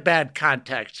another bad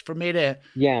context for me to.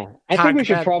 Yeah, I think we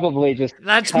should probably just.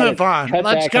 Let's move on.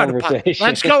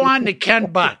 Let's go on to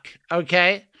Ken Buck.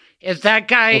 Okay, is that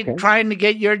guy trying to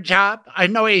get your job? I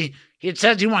know he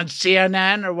says he wants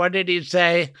CNN, or what did he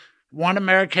say? One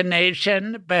American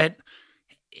Nation. But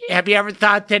have you ever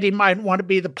thought that he might want to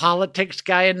be the politics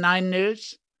guy in 9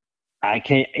 News?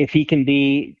 If he can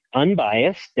be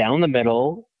unbiased, down the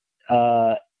middle,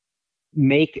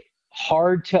 make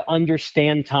hard to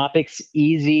understand topics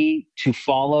easy to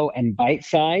follow and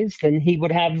bite-sized, then he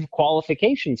would have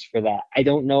qualifications for that. I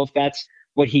don't know if that's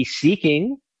what he's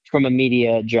seeking from a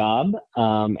media job.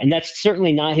 And that's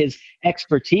certainly not his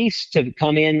expertise to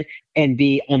come in and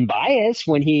be unbiased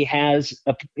when he has,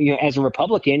 as a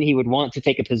Republican, he would want to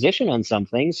take a position on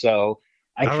something. So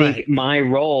I think my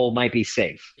role might be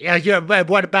safe. Yeah, but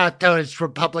what about those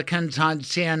Republicans on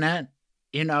CNN?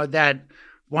 You know, that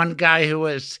one guy who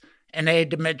was an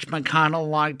aide to Mitch McConnell a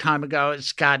long time ago,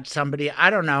 Scott somebody, I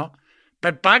don't know.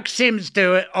 But Buck seems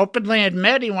to openly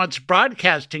admit he wants a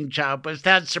broadcasting job. Was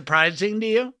that surprising to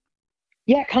you?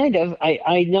 Yeah, kind of.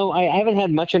 I know I haven't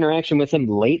had much interaction with him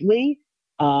lately.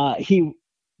 But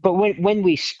when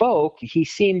we spoke, he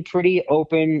seemed pretty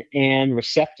open and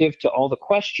receptive to all the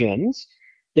questions.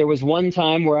 There was one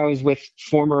time where I was with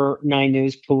former 9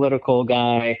 News political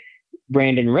guy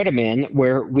Brandon Ritteman,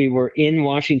 where we were in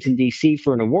Washington, D.C.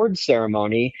 for an awards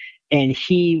ceremony, and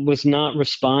he was not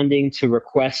responding to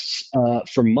requests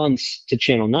for months to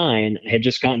Channel 9. I had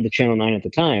just gotten to Channel 9 at the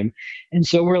time. And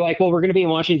so we're like, well, we're going to be in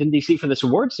Washington, D.C. for this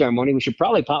awards ceremony. We should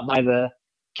probably pop by the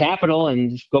Capitol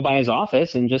and go by his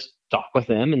office and just talk with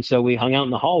him. And so we hung out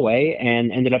in the hallway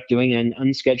and ended up doing an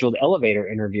unscheduled elevator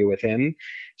interview with him.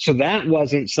 So that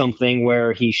wasn't something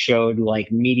where he showed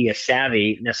like media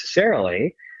savvy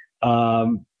necessarily.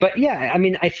 But yeah, I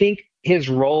mean, I think his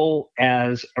role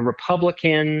as a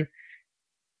Republican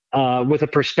with a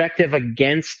perspective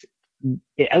against,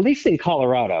 at least in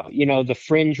Colorado, the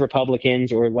fringe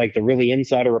Republicans or like the really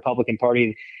insider Republican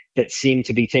Party that seem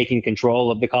to be taking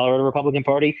control of the Colorado Republican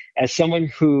Party, as someone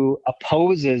who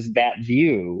opposes that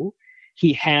view,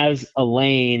 he has a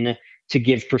lane to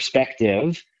give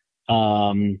perspective.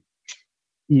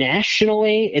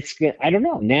 Nationally, I don't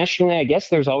know. Nationally, I guess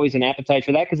there's always an appetite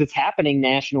for that because it's happening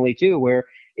nationally too, where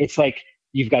it's like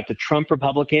you've got the Trump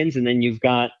Republicans and then you've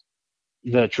got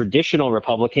the traditional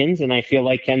Republicans. And I feel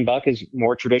like Ken Buck is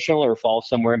more traditional or falls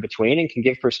somewhere in between and can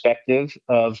give perspective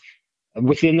of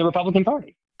within the Republican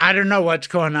Party. I don't know what's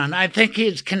going on. I think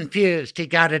he's confused. He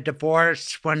got a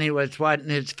divorce when he was, in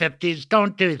his 50s?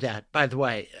 Don't do that, by the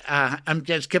way. I'm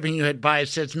just giving you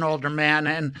advice as an older man.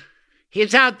 And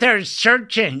he's out there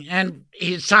searching, and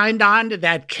he signed on to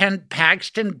that Ken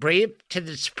Paxton brief to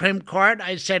the Supreme Court.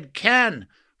 I said, Ken,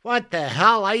 what the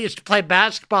hell? I used to play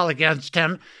basketball against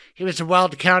him. He was a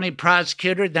Weld County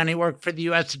prosecutor. Then he worked for the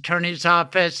U.S. Attorney's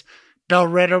Office. Bill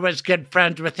Ritter was good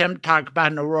friends with him. Talk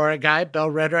about an Aurora guy,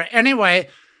 Bill Ritter. Anyway,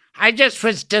 I just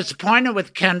was disappointed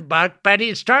with Ken Buck, but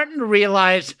he's starting to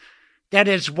realize that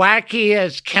as wacky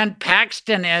as Ken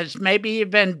Paxton is, maybe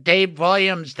even Dave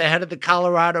Williams, the head of the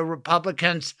Colorado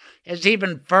Republicans, is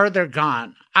even further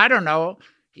gone. I don't know.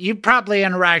 you probably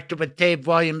interacted with Dave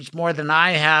Williams more than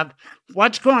I have.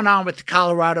 What's going on with the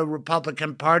Colorado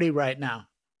Republican Party right now?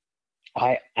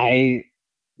 They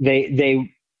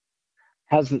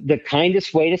has the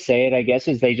kindest way to say it, I guess,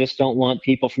 is they just don't want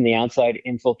people from the outside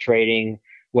infiltrating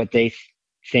what they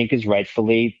think is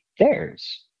rightfully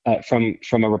theirs from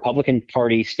a Republican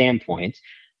Party standpoint,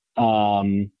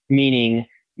 meaning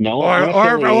no,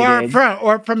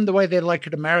 or from the way they look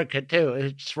at America too.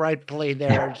 It's rightfully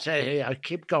theirs.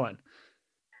 Keep going.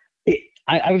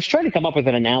 I was trying to come up with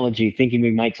an analogy, thinking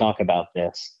we might talk about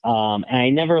this, and I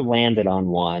never landed on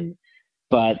one.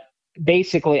 But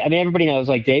basically, I mean, everybody knows,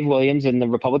 like, Dave Williams and the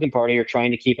Republican Party are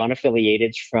trying to keep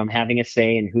unaffiliateds from having a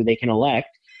say in who they can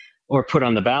elect or put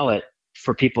on the ballot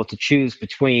for people to choose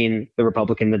between the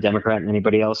Republican, the Democrat, and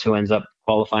anybody else who ends up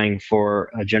qualifying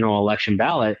for a general election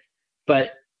ballot.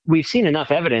 But we've seen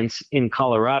enough evidence in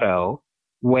Colorado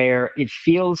where it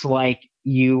feels like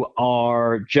you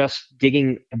are just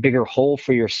digging a bigger hole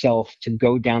for yourself to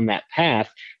go down that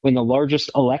path when the largest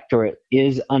electorate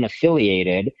is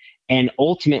unaffiliated. And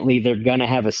ultimately, they're going to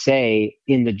have a say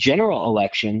in the general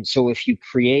election. So if you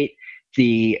create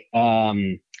the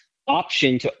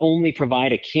option to only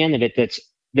provide a candidate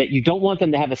that you don't want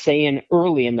them to have a say in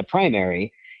early in the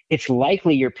primary, it's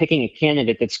likely you're picking a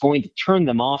candidate that's going to turn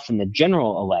them off in the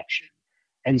general election.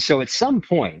 And so at some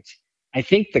point, I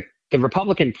think the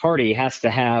Republican Party has to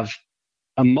have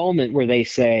a moment where they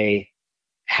say,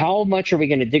 how much are we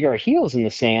going to dig our heels in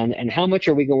the sand, and how much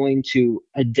are we going to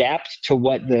adapt to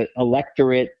what the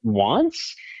electorate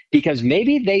wants? Because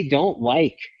maybe they don't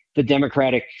like the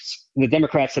Democrats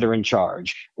that are in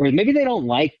charge, or maybe they don't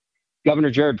like Governor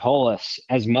Jared Polis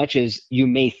as much as you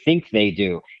may think they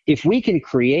do. If we can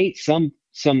create some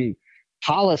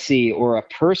policy or a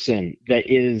person that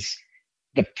is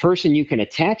the person you can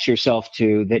attach yourself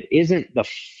to, that isn't the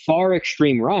far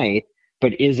extreme right,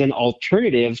 but is an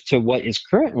alternative to what is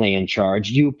currently in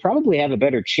charge, you probably have a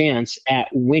better chance at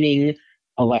winning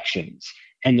elections.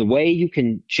 And the way you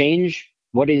can change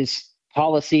what is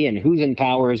policy and who's in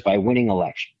power is by winning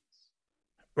elections.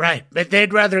 Right, but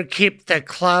they'd rather keep the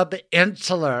club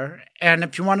insular. And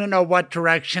if you want to know what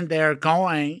direction they're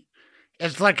going,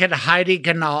 is look at Heidi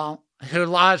Ganahl, who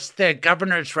lost the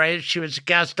governor's race. She was a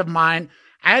guest of mine.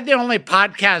 I had the only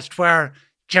podcast where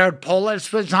Jared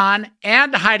Polis was on,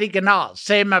 and Heidi Ganahl,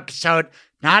 same episode,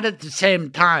 not at the same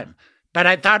time, but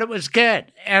I thought it was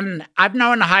good. And I've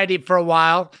known Heidi for a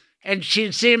while, and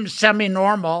she seems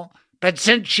semi-normal, but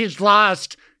since she's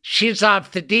lost, she's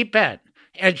off the deep end.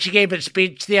 And she gave a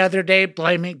speech the other day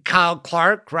blaming Kyle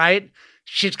Clark, right?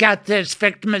 She's got this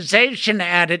victimization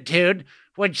attitude,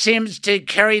 which seems to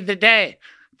carry the day.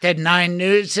 The 9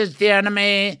 News is the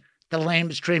enemy, the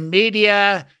lamestream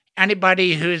media,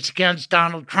 anybody who's against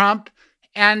Donald Trump,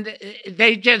 and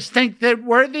they just think that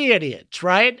we're the idiots,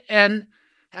 right? And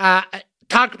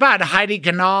talk about Heidi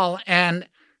Ganahl, and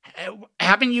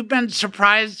haven't you been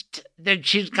surprised that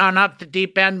she's gone off the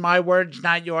deep end? My words,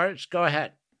 not yours. Go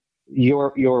ahead.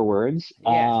 Your words.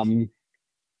 Yes.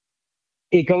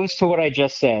 It goes to what I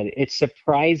just said. It's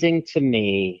surprising to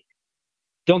me.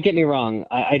 Don't get me wrong.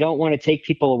 I don't want to take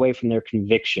people away from their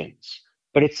convictions.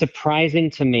 But it's surprising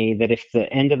to me that if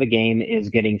the end of the game is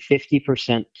getting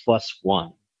 50% plus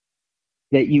one,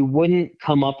 that you wouldn't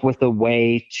come up with a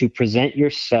way to present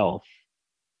yourself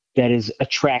that is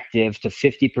attractive to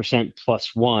 50%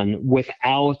 plus one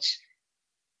without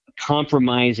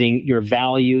compromising your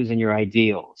values and your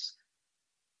ideals.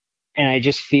 And I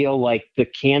just feel like the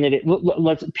candidate,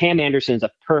 Pam Anderson is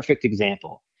a perfect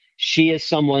example. She is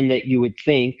someone that you would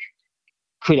think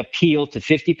could appeal to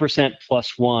 50%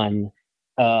 plus one.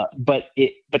 But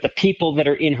the people that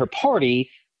are in her party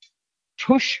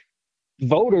push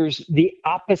voters the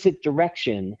opposite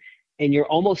direction, and you're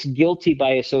almost guilty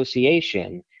by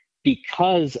association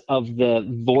because of the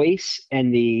voice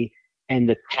and the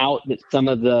tout that some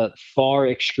of the far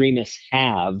extremists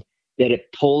have, that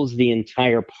it pulls the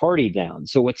entire party down.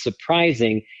 So what's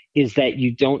surprising is that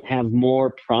you don't have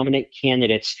more prominent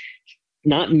candidates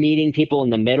not meeting people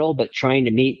in the middle, but trying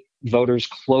to meet voters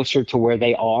closer to where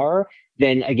they are.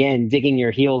 Then again, digging your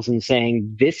heels and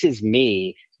saying, this is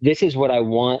me. This is what I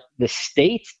want the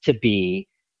state to be.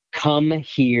 Come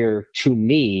here to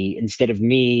me instead of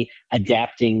me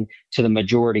adapting to the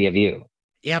majority of you.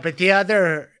 Yeah, but the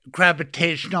other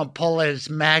gravitational pull is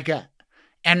MAGA.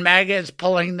 And MAGA is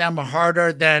pulling them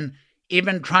harder than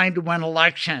even trying to win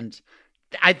elections.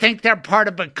 I think they're part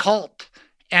of a cult,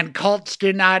 and cults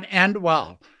do not end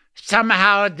well.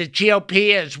 Somehow the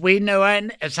GOP, as we knew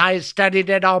it, as I studied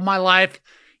it all my life,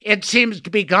 it seems to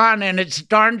be gone, and it's a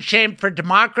darn shame for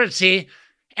democracy.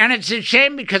 And it's a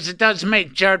shame because it doesn't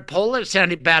make Jared Polis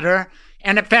any better.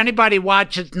 And if anybody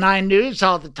watches 9 News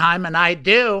all the time, and I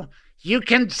do, you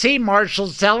can see Marshall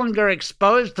Zellinger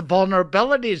expose the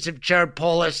vulnerabilities of Jared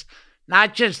Polis,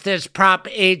 not just this Prop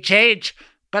HH,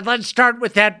 but let's start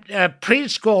with that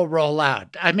preschool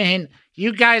rollout. I mean,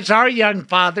 you guys are young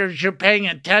fathers. You're paying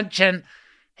attention.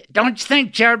 Don't you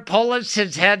think Jared Polis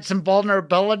has had some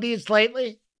vulnerabilities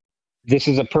lately? This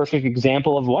is a perfect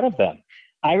example of one of them.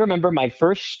 I remember my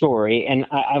first story, and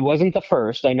I wasn't the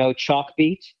first. I know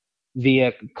Chalkbeat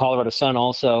via Colorado Sun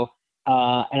also.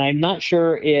 And I'm not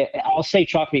sure, I'll say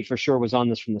Chalkbeat for sure was on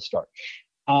this from the start.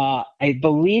 I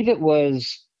believe it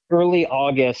was early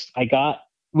August.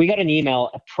 We got an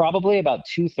email at probably about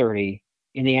 2:30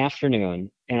 in the afternoon,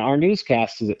 and our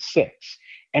newscast is at 6.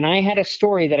 And I had a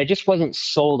story that I just wasn't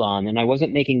sold on, and I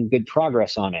wasn't making good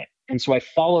progress on it. And so I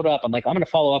followed up. I'm like, I'm going to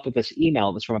follow up with this email.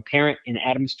 It was from a parent in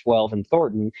Adams 12 in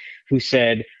Thornton who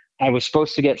said, I was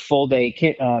supposed to get full day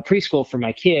preschool for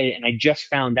my kid, and I just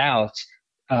found out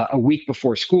a week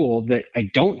before school that I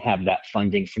don't have that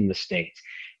funding from the state.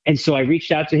 And so I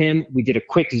reached out to him. We did a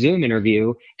quick Zoom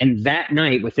interview. And that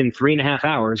night, within 3.5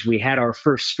 hours, we had our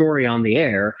first story on the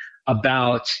air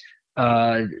about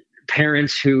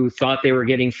parents who thought they were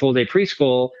getting full day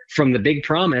preschool from the big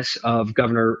promise of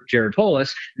Governor Jared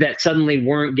Polis that suddenly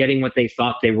weren't getting what they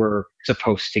thought they were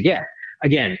supposed to get.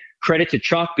 Again, credit to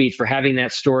Chalkbeat for having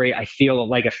that story, I feel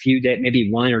like a few days,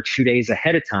 maybe 1 or 2 days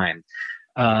ahead of time.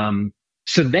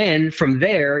 So then from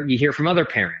there, you hear from other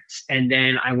parents. And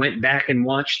then I went back and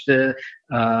watched the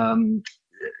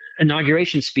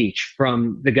inauguration speech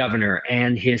from the governor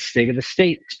and his State of the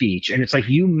State speech. And it's like,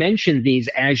 you mentioned these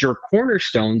as your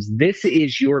cornerstones. This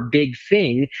is your big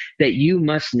thing that you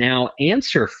must now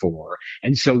answer for.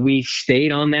 And so we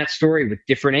stayed on that story with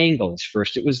different angles.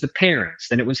 First, it was the parents.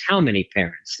 Then it was how many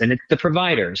parents. Then it's the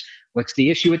providers. What's the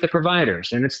issue with the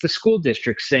providers? And it's the school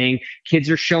district saying kids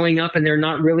are showing up and they're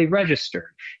not really registered.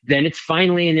 Then it's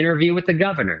finally an interview with the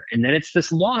governor. And then it's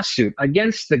this lawsuit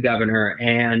against the governor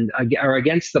and or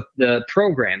against the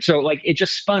program. So like it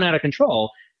just spun out of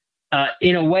control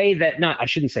in a way that I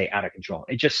shouldn't say out of control.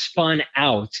 It just spun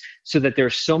out so that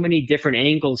there's so many different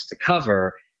angles to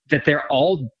cover that they're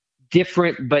all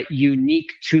different but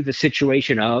unique to the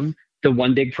situation of the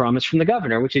one big promise from the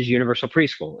governor, which is universal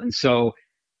preschool. And so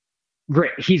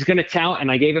great. He's going to tout,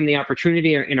 and I gave him the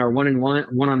opportunity in our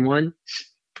one-on-one.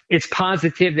 It's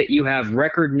positive that you have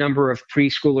record number of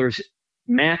preschoolers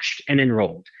matched and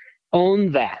enrolled.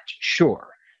 Own that, sure.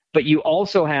 But you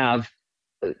also have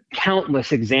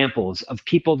countless examples of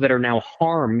people that are now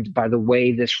harmed by the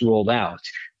way this rolled out.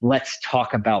 Let's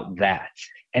talk about that.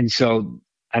 And so,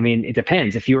 I mean, it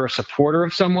depends. If you're a supporter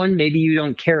of someone, maybe you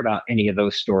don't care about any of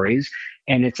those stories.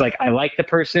 And it's like, I like the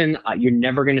person. You're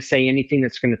never going to say anything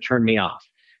that's going to turn me off.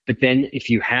 But then if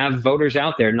you have voters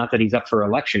out there, not that he's up for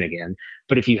election again,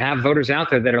 but if you have voters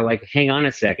out there that are like, hang on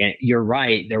a second, you're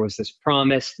right. There was this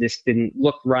promise. This didn't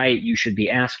look right. You should be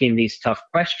asking these tough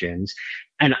questions.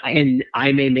 And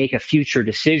I may make a future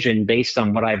decision based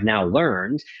on what I've now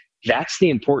learned. That's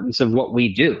the importance of what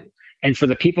we do. And for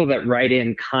the people that write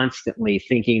in constantly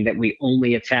thinking that we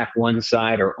only attack one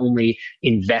side or only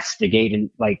investigate in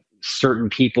like certain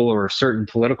people or a certain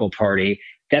political party,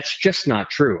 that's just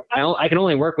not true. I can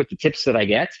only work with the tips that I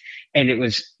get. And it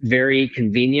was very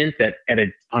convenient that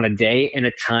on a day and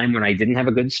a time when I didn't have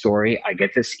a good story, I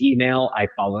get this email, I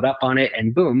followed up on it,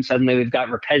 and boom, suddenly we've got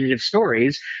repetitive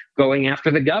stories going after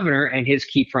the governor and his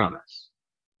key promise.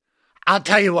 I'll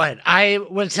tell you what, I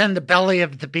was in the belly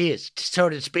of the beast, so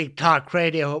to speak, talk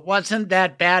radio. It wasn't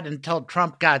that bad until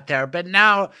Trump got there, but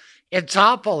now it's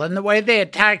awful. And the way they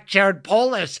attack Jared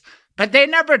Polis, but they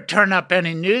never turn up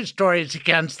any news stories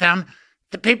against them.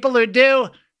 The people who do,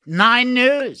 9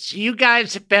 News. You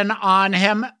guys have been on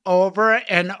him over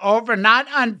and over, not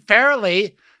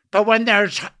unfairly, but when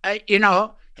there's,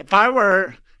 if I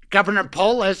were Governor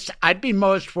Polis, I'd be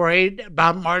most worried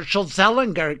about Marshall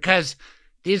Zelinger because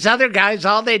these other guys,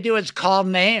 all they do is call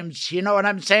names. You know what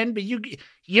I'm saying? But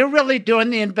you're really doing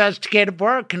the investigative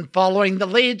work and following the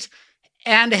leads.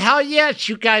 And hell yes,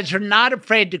 you guys are not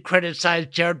afraid to criticize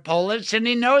Jared Polis, and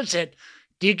he knows it.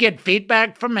 Do you get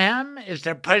feedback from him? Is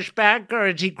there pushback, or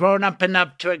is he grown up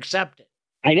enough to accept it?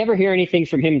 I never hear anything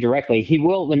from him directly. He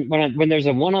will, when there's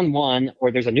a one-on-one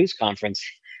or there's a news conference,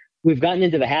 we've gotten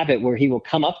into the habit where he will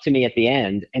come up to me at the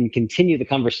end and continue the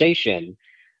conversation.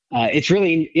 It's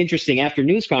really interesting. After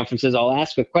news conferences, I'll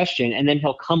ask a question, and then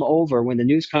he'll come over when the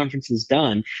news conference is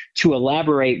done to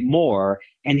elaborate more.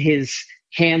 And his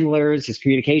handlers, his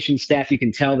communication staff, you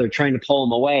can tell they're trying to pull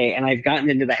him away. And I've gotten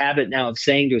into the habit now of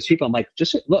saying to his people, I'm like,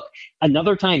 just look,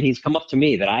 another time he's come up to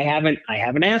me that I haven't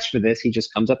asked for this. He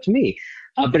just comes up to me.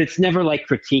 But it's never like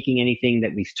critiquing anything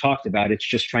that we've talked about. It's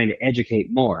just trying to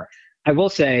educate more. I will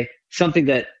say something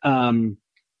that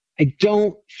I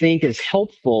don't think is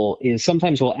helpful is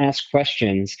sometimes we'll ask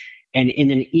questions, and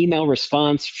in an email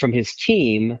response from his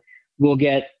team, we'll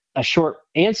get a short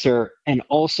answer and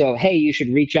also, hey, you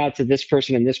should reach out to this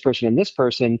person and this person and this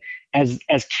person as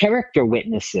character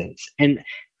witnesses. And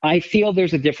I feel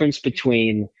there's a difference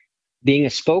between being a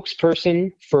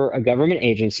spokesperson for a government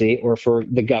agency or for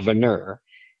the governor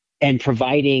and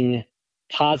providing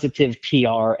positive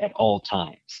PR at all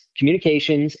times.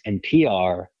 Communications and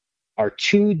PR are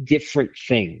two different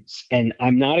things. And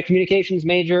I'm not a communications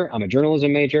major. I'm a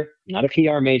journalism major, not a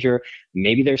PR major.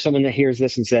 Maybe there's someone that hears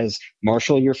this and says,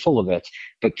 Marshall, you're full of it.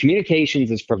 But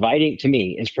communications is providing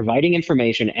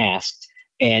information asked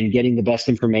and getting the best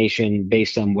information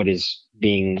based on what is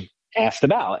being asked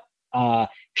about.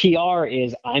 PR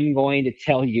is I'm going to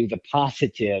tell you the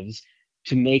positives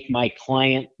to make my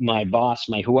client, my boss,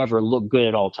 my whoever look good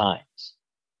at all times.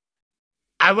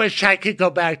 I wish I could go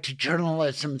back to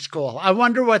journalism school. I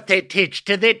wonder what they teach.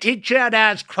 Do they teach you how to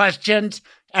ask questions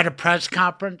at a press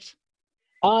conference?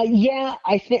 Yeah,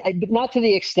 I think, but not to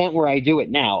the extent where I do it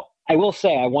now. I will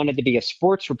say I wanted to be a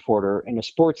sports reporter and a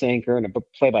sports anchor and a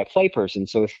play-by-play person.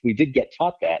 So if we did get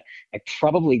taught that, I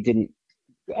probably didn't.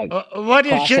 What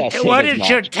is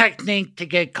your technique to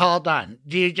get called on?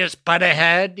 Do you just butt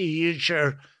ahead? Do you use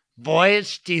your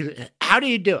voice? How do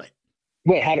you do it?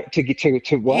 Wait, how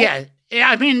to what? Yeah,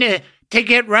 I mean to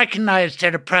get recognized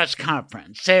at a press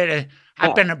conference.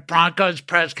 I've been at Broncos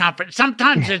press conference.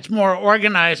 Sometimes it's more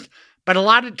organized, but a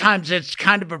lot of times it's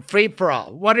kind of a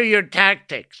free-for-all. What are your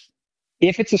tactics?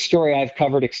 If it's a story I've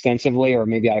covered extensively or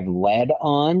maybe I've led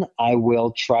on, I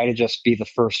will try to just be the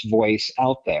first voice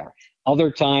out there.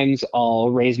 Other times I'll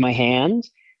raise my hand.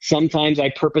 Sometimes I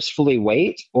purposefully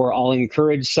wait or I'll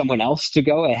encourage someone else to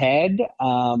go ahead.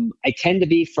 I tend to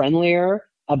be friendlier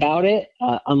about it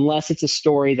unless it's a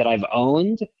story that I've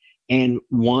owned and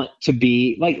want to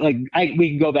be we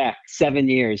can go back 7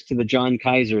 years to the John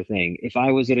Kaiser thing. If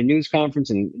I was at a news conference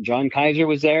and John Kaiser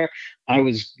was there, I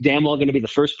was damn well going to be the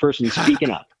first person speaking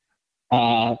up.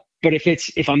 But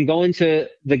if I'm going to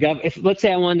if let's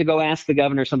say I wanted to go ask the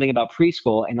governor something about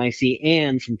preschool and I see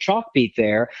Ann from Chalkbeat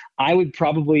there, I would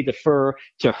probably defer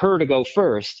to her to go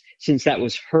first since that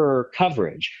was her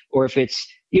coverage. Or if it's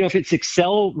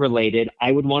Excel related,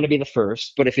 I would want to be the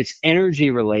first. But if it's energy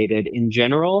related in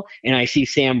general, and I see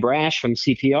Sam Brash from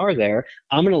CPR there,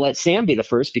 I'm going to let Sam be the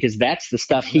first because that's the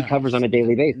stuff he covers on a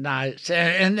daily basis. Nice.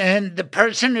 And the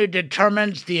person who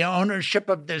determines the ownership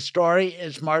of the story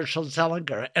is Marshall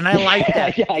Zelinger. And I like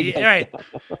that. Right.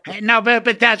 No,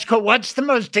 but that's cool. What's the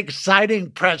most exciting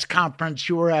press conference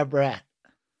you were ever at?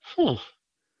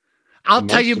 I'll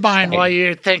tell you mine while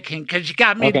you're thinking, because you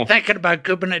got me thinking about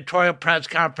gubernatorial press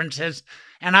conferences.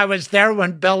 And I was there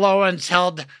when Bill Owens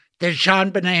held the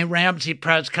Jean-Benet Ramsey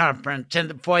press conference in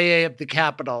the foyer of the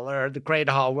Capitol or the Great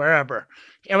Hall, wherever.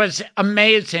 It was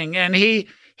amazing. And he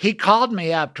called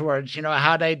me afterwards,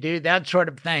 how'd I do, that sort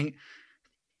of thing.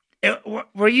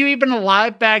 Were you even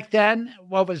alive back then?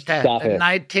 What was that?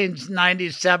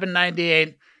 1997,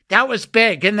 98. That was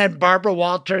big. And then Barbara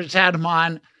Walters had him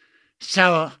on.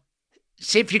 So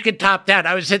see if you could top that.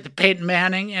 I was at the Peyton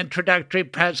Manning introductory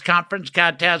press conference,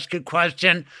 got to ask a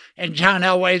question, and John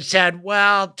Elway said,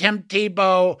 well, Tim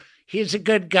Tebow, he's a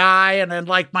good guy, and I'd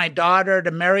like my daughter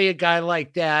to marry a guy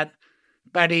like that.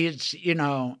 But he's,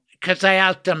 because I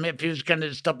asked him if he was going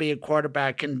to still be a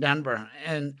quarterback in Denver,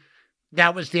 and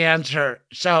that was the answer.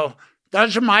 So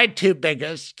those are my two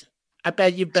biggest. I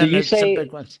bet you've been at some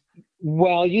big ones.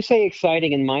 Well, you say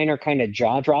exciting, and mine are kind of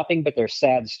jaw-dropping, but they're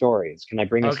sad stories. Can I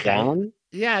bring us down?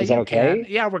 Yeah, is that okay?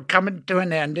 Yeah, we're coming to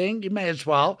an ending. You may as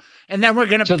well. And then we're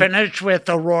going to finish with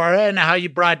Aurora and how you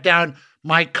brought down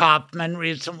Mike Kaufman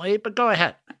recently. But go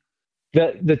ahead.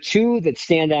 The two that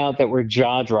stand out that were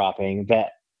jaw-dropping,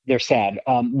 that they're sad.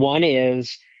 One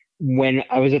is when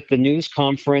I was at the news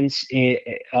conference at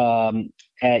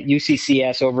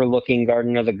UCCS overlooking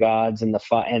Garden of the Gods and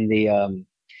the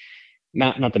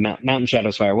Mountain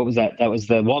Shadows fire. What was that? That was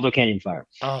the Waldo Canyon fire.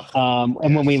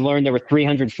 And when we learned there were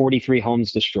 343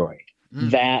 homes destroyed,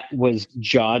 that was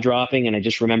jaw-dropping. And I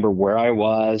just remember where I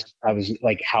was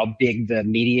like how big the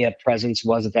media presence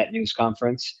was at that news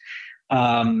conference.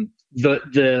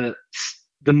 The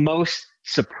most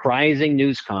surprising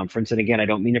news conference, and again, I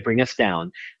don't mean to bring us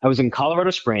down, I was in Colorado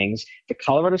Springs. The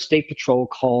Colorado State Patrol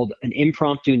called an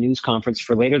impromptu news conference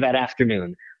for later that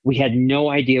afternoon. We had no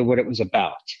idea what it was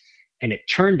about. And it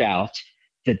turned out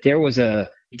that there was a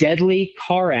deadly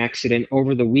car accident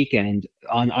over the weekend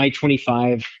on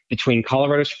I-25 between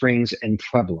Colorado Springs and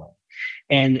Pueblo.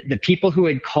 And the people who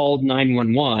had called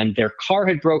 911, their car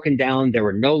had broken down, there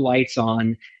were no lights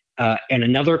on, and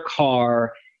another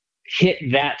car hit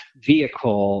that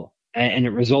vehicle, and it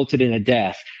resulted in a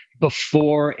death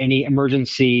before any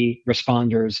emergency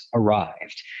responders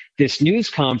arrived. This news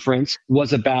conference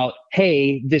was about,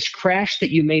 hey, this crash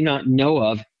that you may not know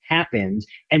of happened,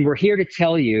 and we're here to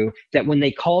tell you that when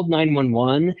they called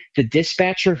 911, the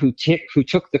dispatcher who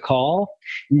took the call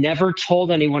never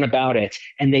told anyone about it,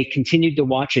 and they continued to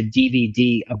watch a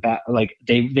DVD about, like,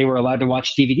 they were allowed to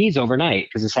watch DVDs overnight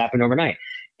because this happened overnight.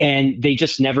 And they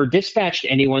just never dispatched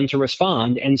anyone to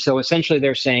respond. And so essentially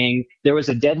they're saying there was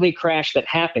a deadly crash that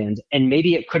happened, and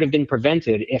maybe it could have been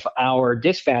prevented if our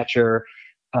dispatcher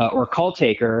or call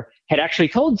taker had actually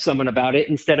told someone about it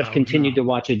instead of continued to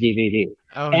watch a DVD.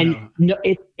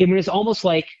 It was almost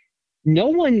like no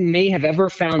one may have ever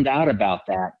found out about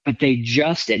that, but they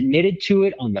just admitted to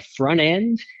it on the front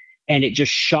end. And it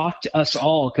just shocked us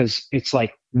all because it's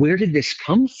like, where did this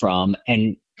come from?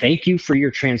 And thank you for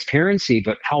your transparency,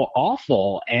 but how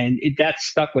awful. And that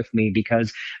stuck with me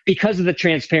because of the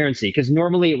transparency, because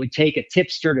normally it would take a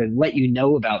tipster to let you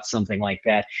know about something like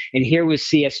that. And here was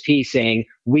CSP saying,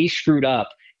 we screwed up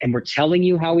and we're telling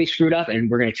you how we screwed up, and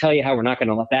we're going to tell you how we're not going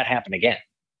to let that happen again.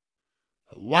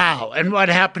 Wow. And what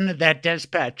happened to that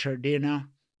dispatcher? Do you know?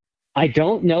 I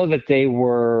don't know that they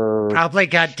were probably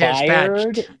got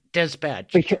fired.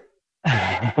 dispatched.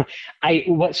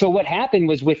 So what happened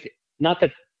was what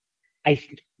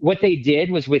they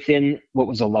did was within what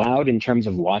was allowed in terms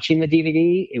of watching the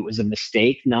DVD. It was a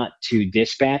mistake not to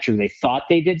dispatch, or they thought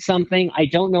they did something. I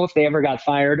don't know if they ever got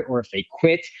fired or if they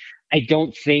quit. I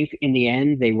don't think in the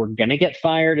end they were going to get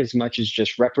fired as much as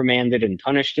just reprimanded and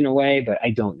punished in a way, but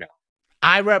I don't know.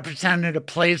 I represented a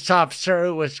police officer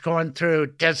who was going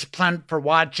through discipline for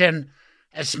watching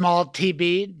a small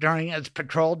TV during his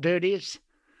patrol duties.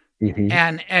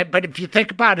 Mm-hmm. But if you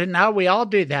think about it now, we all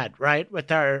do that, right?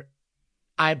 With our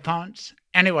iPhones.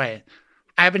 Anyway,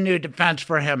 I have a new defense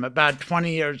for him about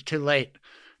 20 years too late.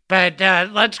 But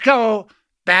let's go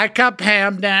back up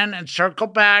Hamden and circle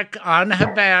back on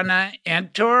Havana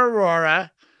into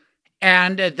Aurora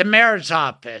and the mayor's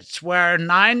office, where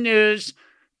 9 News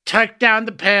took down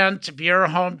the pants of your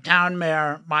hometown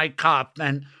mayor, Mike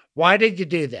Kaufman. Why did you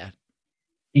do that?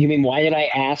 You mean, why did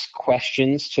I ask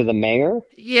questions to the mayor?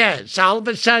 Yes. All of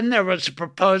a sudden, there was a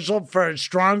proposal for a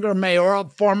stronger mayoral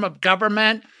form of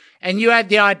government, and you had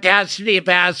the audacity of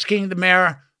asking the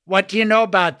mayor, what do you know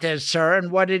about this, sir?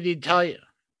 And what did he tell you?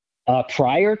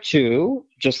 Prior to,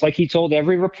 just like he told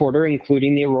every reporter,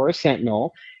 including the Aurora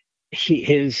Sentinel,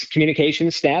 his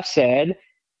communications staff said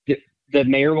the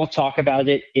mayor will talk about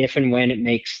it if and when it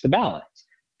makes the ballot.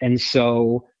 And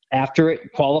so after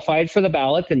it qualified for the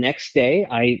ballot, the next day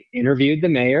I interviewed the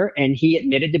mayor, and he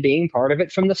admitted to being part of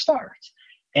it from the start.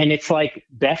 And it's like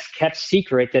best kept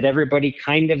secret that everybody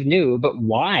kind of knew, but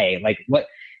why? Like, what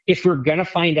if we're going to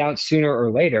find out sooner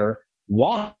or later?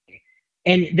 Why?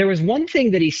 And there was one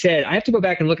thing that he said, I have to go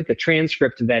back and look at the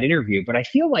transcript of that interview, but I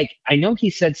feel like I know he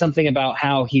said something about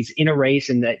how he's in a race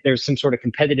and that there's some sort of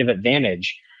competitive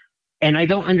advantage. And I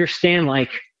don't understand,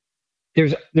 like,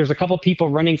 there's a couple people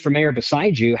running for mayor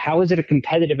beside you. How is it a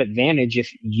competitive advantage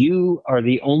if you are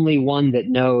the only one that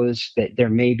knows that there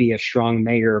may be a strong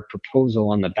mayor proposal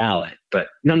on the ballot? But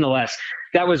nonetheless,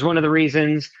 that was one of the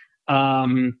reasons.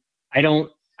 I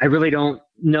really don't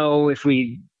know if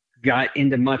we got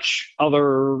into much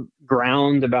other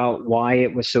ground about why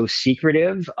it was so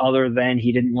secretive, other than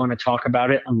he didn't want to talk about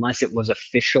it unless it was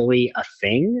officially a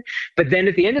thing. But then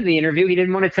at the end of the interview, he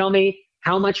didn't want to tell me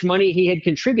how much money he had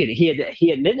contributed.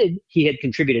 He admitted he had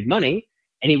contributed money,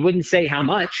 and he wouldn't say how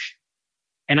much.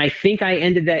 And I think I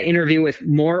ended that interview with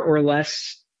more or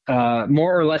less than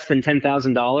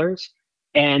 $10,000.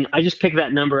 And I just picked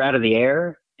that number out of the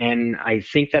air. And I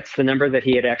think that's the number that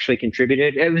he had actually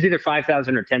contributed. It was either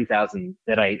 5,000 or 10,000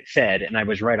 that I said, and I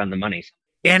was right on the money.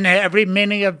 In every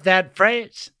meaning of that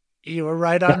phrase, you were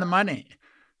right on the money.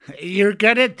 You're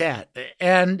good at that.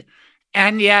 And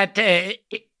yet it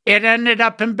ended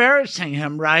up embarrassing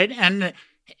him, right?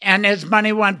 And his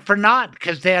money went for naught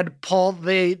because they had to pull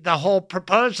the whole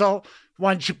proposal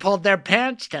once you pulled their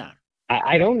pants down.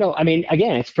 I don't know. I mean,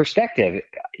 again, it's perspective.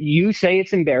 You say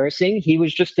it's embarrassing. He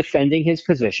was just defending his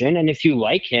position. And if you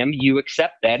like him, you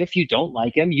accept that. If you don't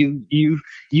like him, you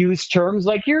use terms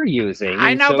like you're using.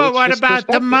 I know, but what about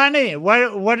the money?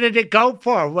 What did it go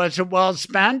for? Was it well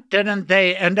spent? Didn't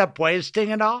they end up wasting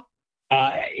it all?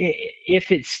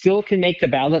 If it still can make the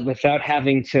ballot without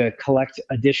having to collect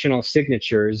additional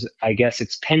signatures, I guess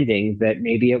it's pending that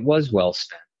maybe it was well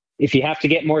spent. If you have to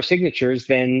get more signatures,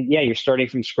 then yeah, you're starting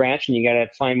from scratch and you got to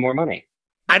find more money.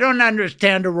 I don't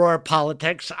understand Aurora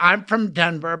politics. I'm from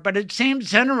Denver, but it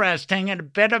seems interesting and a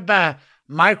bit of a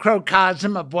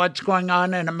microcosm of what's going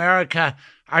on in America.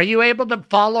 Are you able to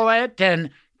follow it? And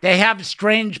they have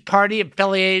strange party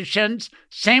affiliations.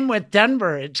 Same with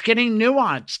Denver. It's getting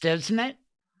nuanced, isn't it?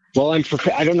 Well,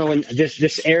 I don't know when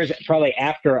this airs, probably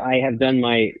after I have done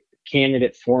my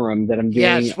candidate forum that I'm doing.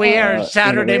 Yes, we air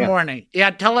Saturday morning. Yeah,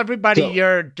 tell everybody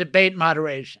your debate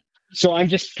moderation. So I'm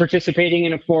just participating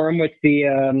in a forum with the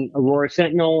Aurora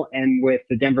Sentinel and with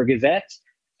the Denver Gazette.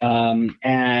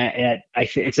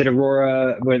 It's at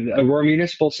Aurora with Aurora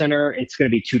Municipal Center. It's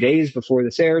going to be 2 days before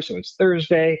this airs, so it's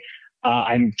Thursday.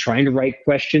 I'm trying to write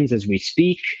questions as we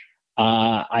speak.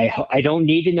 I don't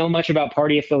need to know much about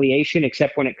party affiliation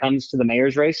except when it comes to the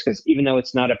mayor's race, because even though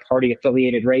it's not a party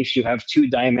affiliated race, you have two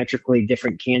diametrically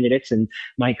different candidates in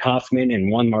Mike Hoffman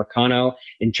and Juan Marcano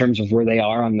in terms of where they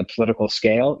are on the political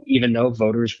scale, even though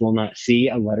voters will not see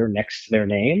a letter next to their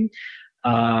name.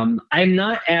 I'm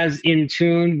not as in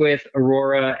tune with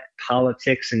Aurora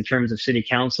politics in terms of city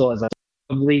council as I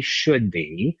probably should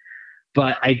be,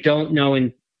 but I don't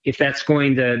know if that's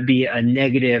going to be a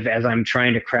negative as I'm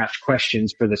trying to craft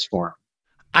questions for this forum.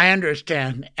 I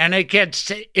understand. And it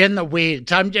gets in the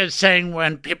weeds. I'm just saying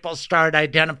when people start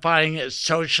identifying as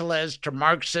socialist or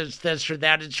Marxist, this or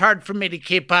that, it's hard for me to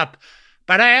keep up.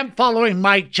 But I am following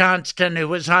Mike Johnston, who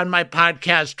was on my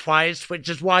podcast twice, which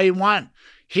is why he won.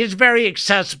 He's very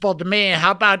accessible to me.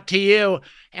 How about to you?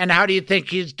 And how do you think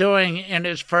he's doing in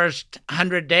his first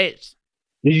 100 days?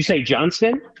 Did you say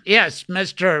Johnston? Yes,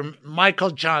 Mr. Michael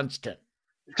Johnston.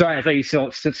 Sorry, I thought you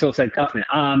still said Kaufman.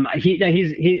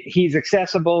 He's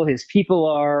accessible. His people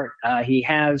are. He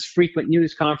has frequent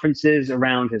news conferences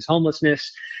around his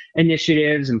homelessness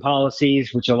initiatives and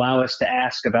policies, which allow us to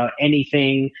ask about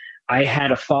anything. I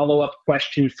had a follow-up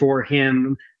question for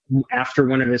him after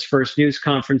one of his first news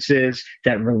conferences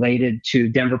that related to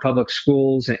Denver Public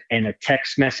Schools and a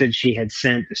text message he had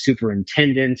sent the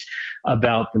superintendent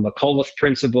about the McAuliffe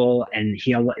principle. And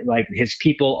his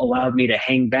people allowed me to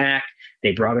hang back.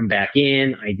 They brought him back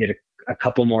in. I did a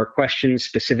couple more questions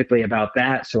specifically about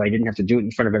that, so I didn't have to do it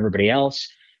in front of everybody else.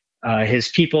 His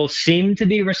people seem to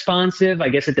be responsive. I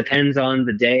guess it depends on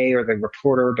the day or the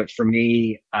reporter, but for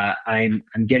me, I'm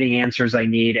getting answers I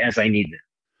need as I need them.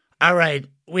 All right.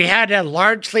 We had a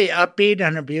largely upbeat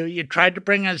interview. You tried to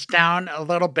bring us down a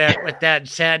little bit with that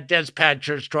sad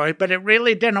dispatcher story, but it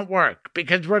really didn't work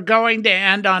because we're going to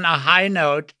end on a high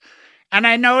note. And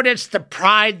I noticed the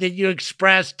pride that you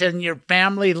expressed in your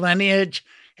family lineage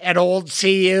at old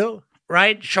CU,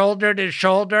 right? Shoulder to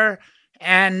shoulder.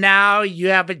 And now you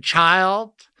have a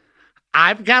child.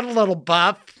 I've got a little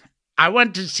buff. I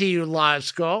went to CU Law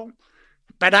School,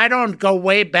 but I don't go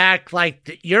way back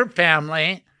like your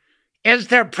family. Is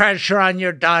there pressure on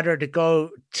your daughter to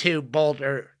go to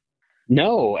Boulder?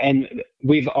 No, and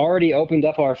we've already opened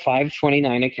up our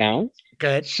 529 account.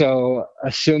 Good. So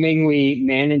assuming we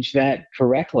manage that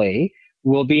correctly,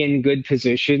 we'll be in good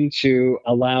position to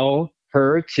allow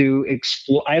her to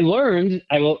explore. I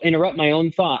will interrupt my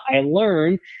own thought. I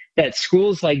learned that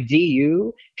schools like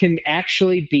DU can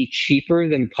actually be cheaper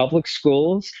than public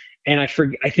schools. And I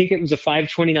think it was a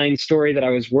 529 story that I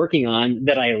was working on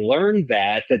that I learned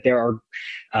that there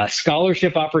are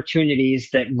scholarship opportunities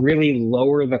that really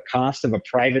lower the cost of a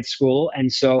private school.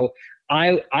 And so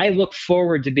I look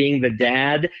forward to being the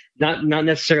dad, not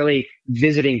necessarily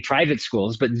visiting private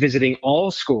schools, but visiting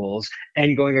all schools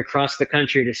and going across the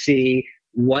country to see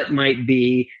what might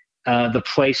be the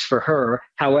place for her.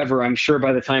 However, I'm sure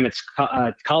by the time it's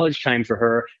college time for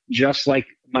her, just like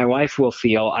my wife will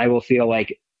feel, I will feel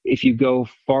like if you go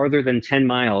farther than 10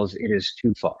 miles, it is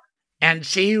too far. And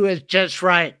CU is just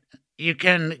right. You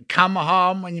can come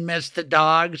home when you miss the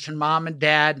dogs and mom and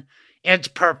dad. It's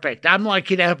perfect. I'm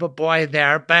lucky to have a boy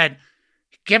there, but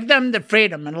give them the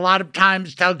freedom. And a lot of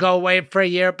times they'll go away for a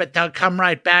year, but they'll come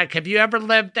right back. Have you ever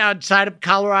lived outside of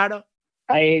Colorado?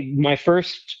 My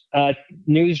first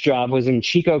news job was in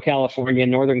Chico, California,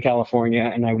 Northern California,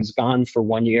 and I was gone for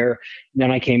 1 year.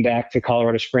 Then I came back to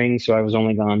Colorado Springs, so I was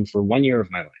only gone for 1 year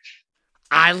of my life.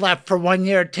 I left for 1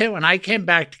 year, too, and I came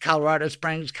back to Colorado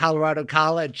Springs, Colorado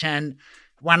College. And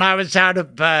when I was out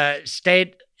of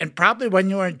state, and probably when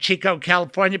you were in Chico,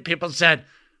 California, people said,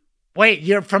 wait,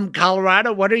 you're from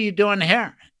Colorado? What are you doing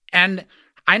here? And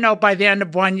I know by the end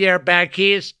of 1 year back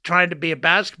east, trying to be a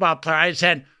basketball player, I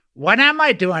said, what am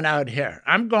I doing out here?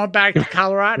 I'm going back to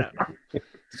Colorado.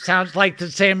 Sounds like the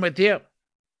same with you.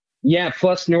 Yeah,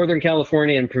 plus Northern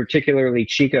California and particularly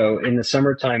Chico, in the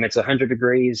summertime, it's 100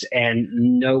 degrees and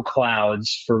no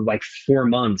clouds for like 4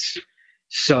 months.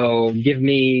 So give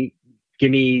me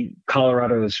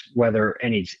Colorado's weather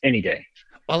any day.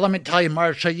 Well, let me tell you,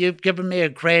 Marshall, you've given me a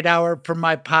great hour for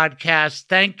my podcast.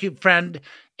 Thank you, friend.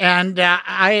 And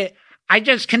I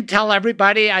just can tell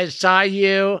everybody I saw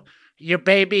you. Your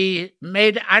baby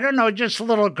made, I don't know, just a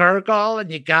little gurgle,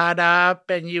 and you got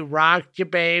up and you rocked your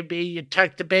baby. You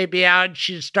took the baby out.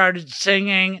 She started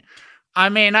singing. I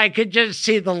mean, I could just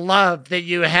see the love that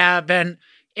you have, and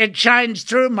it shines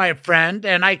through, my friend.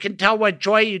 And I can tell what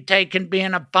joy you take in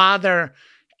being a father,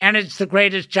 and it's the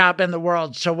greatest job in the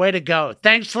world. So way to go.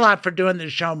 Thanks a lot for doing the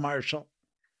show, Marshall.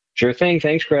 Sure thing.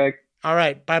 Thanks, Craig. All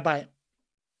right. Bye-bye.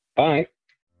 Bye.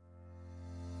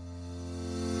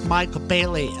 Michael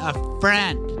Bailey, a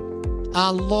friend,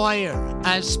 a lawyer,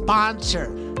 a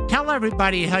sponsor. Tell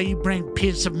everybody how you bring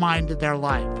peace of mind to their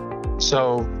life.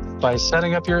 So by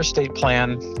setting up your estate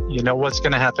plan, you know what's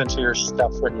going to happen to your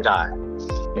stuff when you die.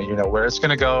 You know where it's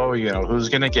going to go, you know who's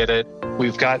going to get it.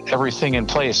 We've got everything in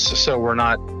place, so we're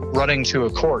not running to a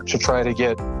court to try to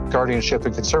get guardianship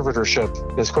and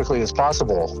conservatorship as quickly as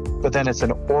possible. But then it's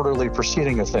an orderly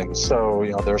proceeding of things. So,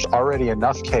 you know, there's already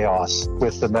enough chaos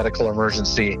with the medical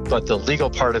emergency, but the legal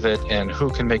part of it and who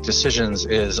can make decisions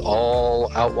is all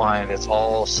outlined. It's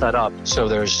all set up. So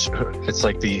it's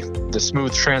like the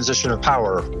smooth transition of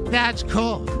power. That's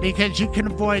cool, because you can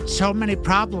avoid so many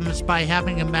problems by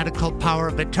having a medical power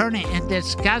of attorney and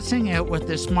discussing it with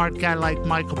a smart guy like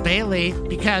Michael Bailey,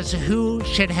 because who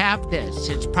should have this?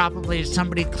 It's probably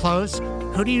somebody close.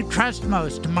 Who do you trust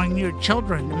most among your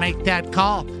children to make that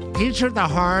call? These are the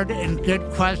hard and good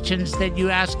questions that you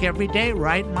ask every day,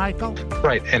 right, Michael?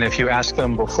 Right. And if you ask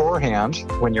them beforehand,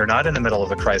 when you're not in the middle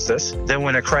of a crisis, then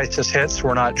when a crisis hits,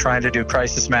 we're not trying to do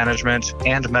crisis management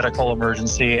and medical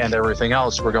emergency and everything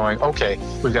else. We're going, okay,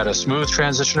 we've got a smooth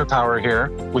transition of power here.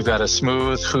 We've got a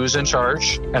smooth who's in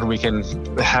charge, and we can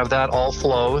have that all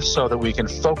flow so that we can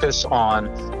focus on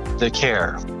the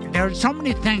care. There are so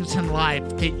many things in life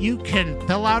that you can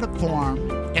fill out a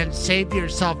form and save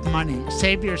yourself money,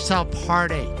 save yourself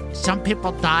heartache. Some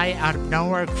people die out of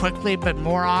nowhere quickly, but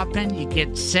more often you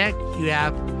get sick, you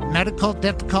have medical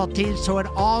difficulties, so it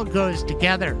all goes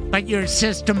together. But your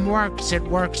system works, it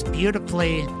works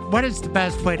beautifully. What is the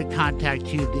best way to contact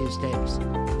you these days?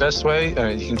 Best way,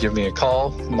 you can give me a call.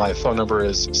 My phone number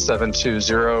is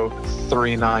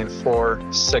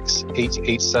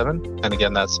 720-394-6887. And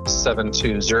again, that's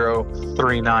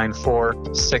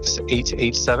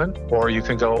 720-394-6887. Or you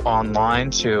can go online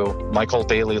to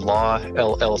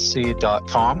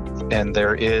michaelbaileylawllc.com. And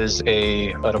there is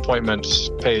an appointment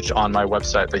page on my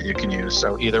website that you can use.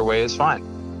 So either way is fine.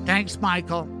 Thanks,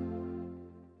 Michael.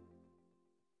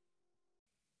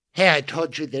 Hey, I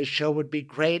told you this show would be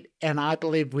great, and I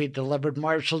believe we delivered.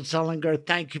 Marshall Zellinger,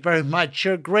 thank you very much.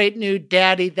 You're a great new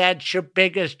daddy. That's your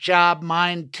biggest job,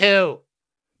 mine too.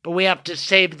 But we have to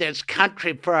save this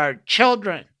country for our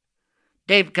children.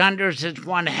 Dave Gunders is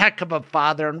one heck of a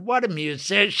father, and what a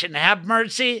musician. Have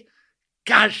mercy.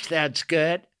 Gosh, that's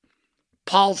good.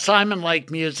 Paul Simon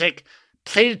like music.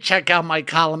 Please check out my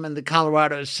column in the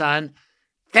Colorado Sun.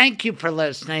 Thank you for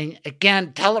listening.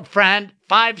 Again, tell a friend.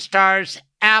 5 stars.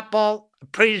 Apple,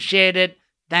 appreciate it.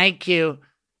 Thank you.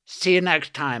 See you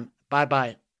next time.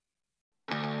 Bye-bye.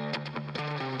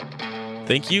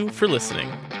 Thank you for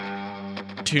listening.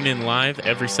 Tune in live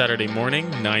every Saturday morning,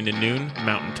 9 to noon,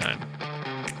 Mountain Time.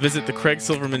 Visit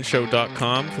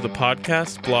thecraigsilvermanshow.com for the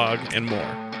podcast, blog, and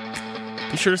more.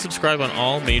 Be sure to subscribe on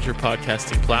all major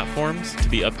podcasting platforms to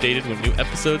be updated when new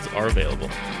episodes are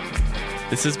available.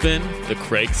 This has been The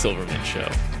Craig Silverman Show.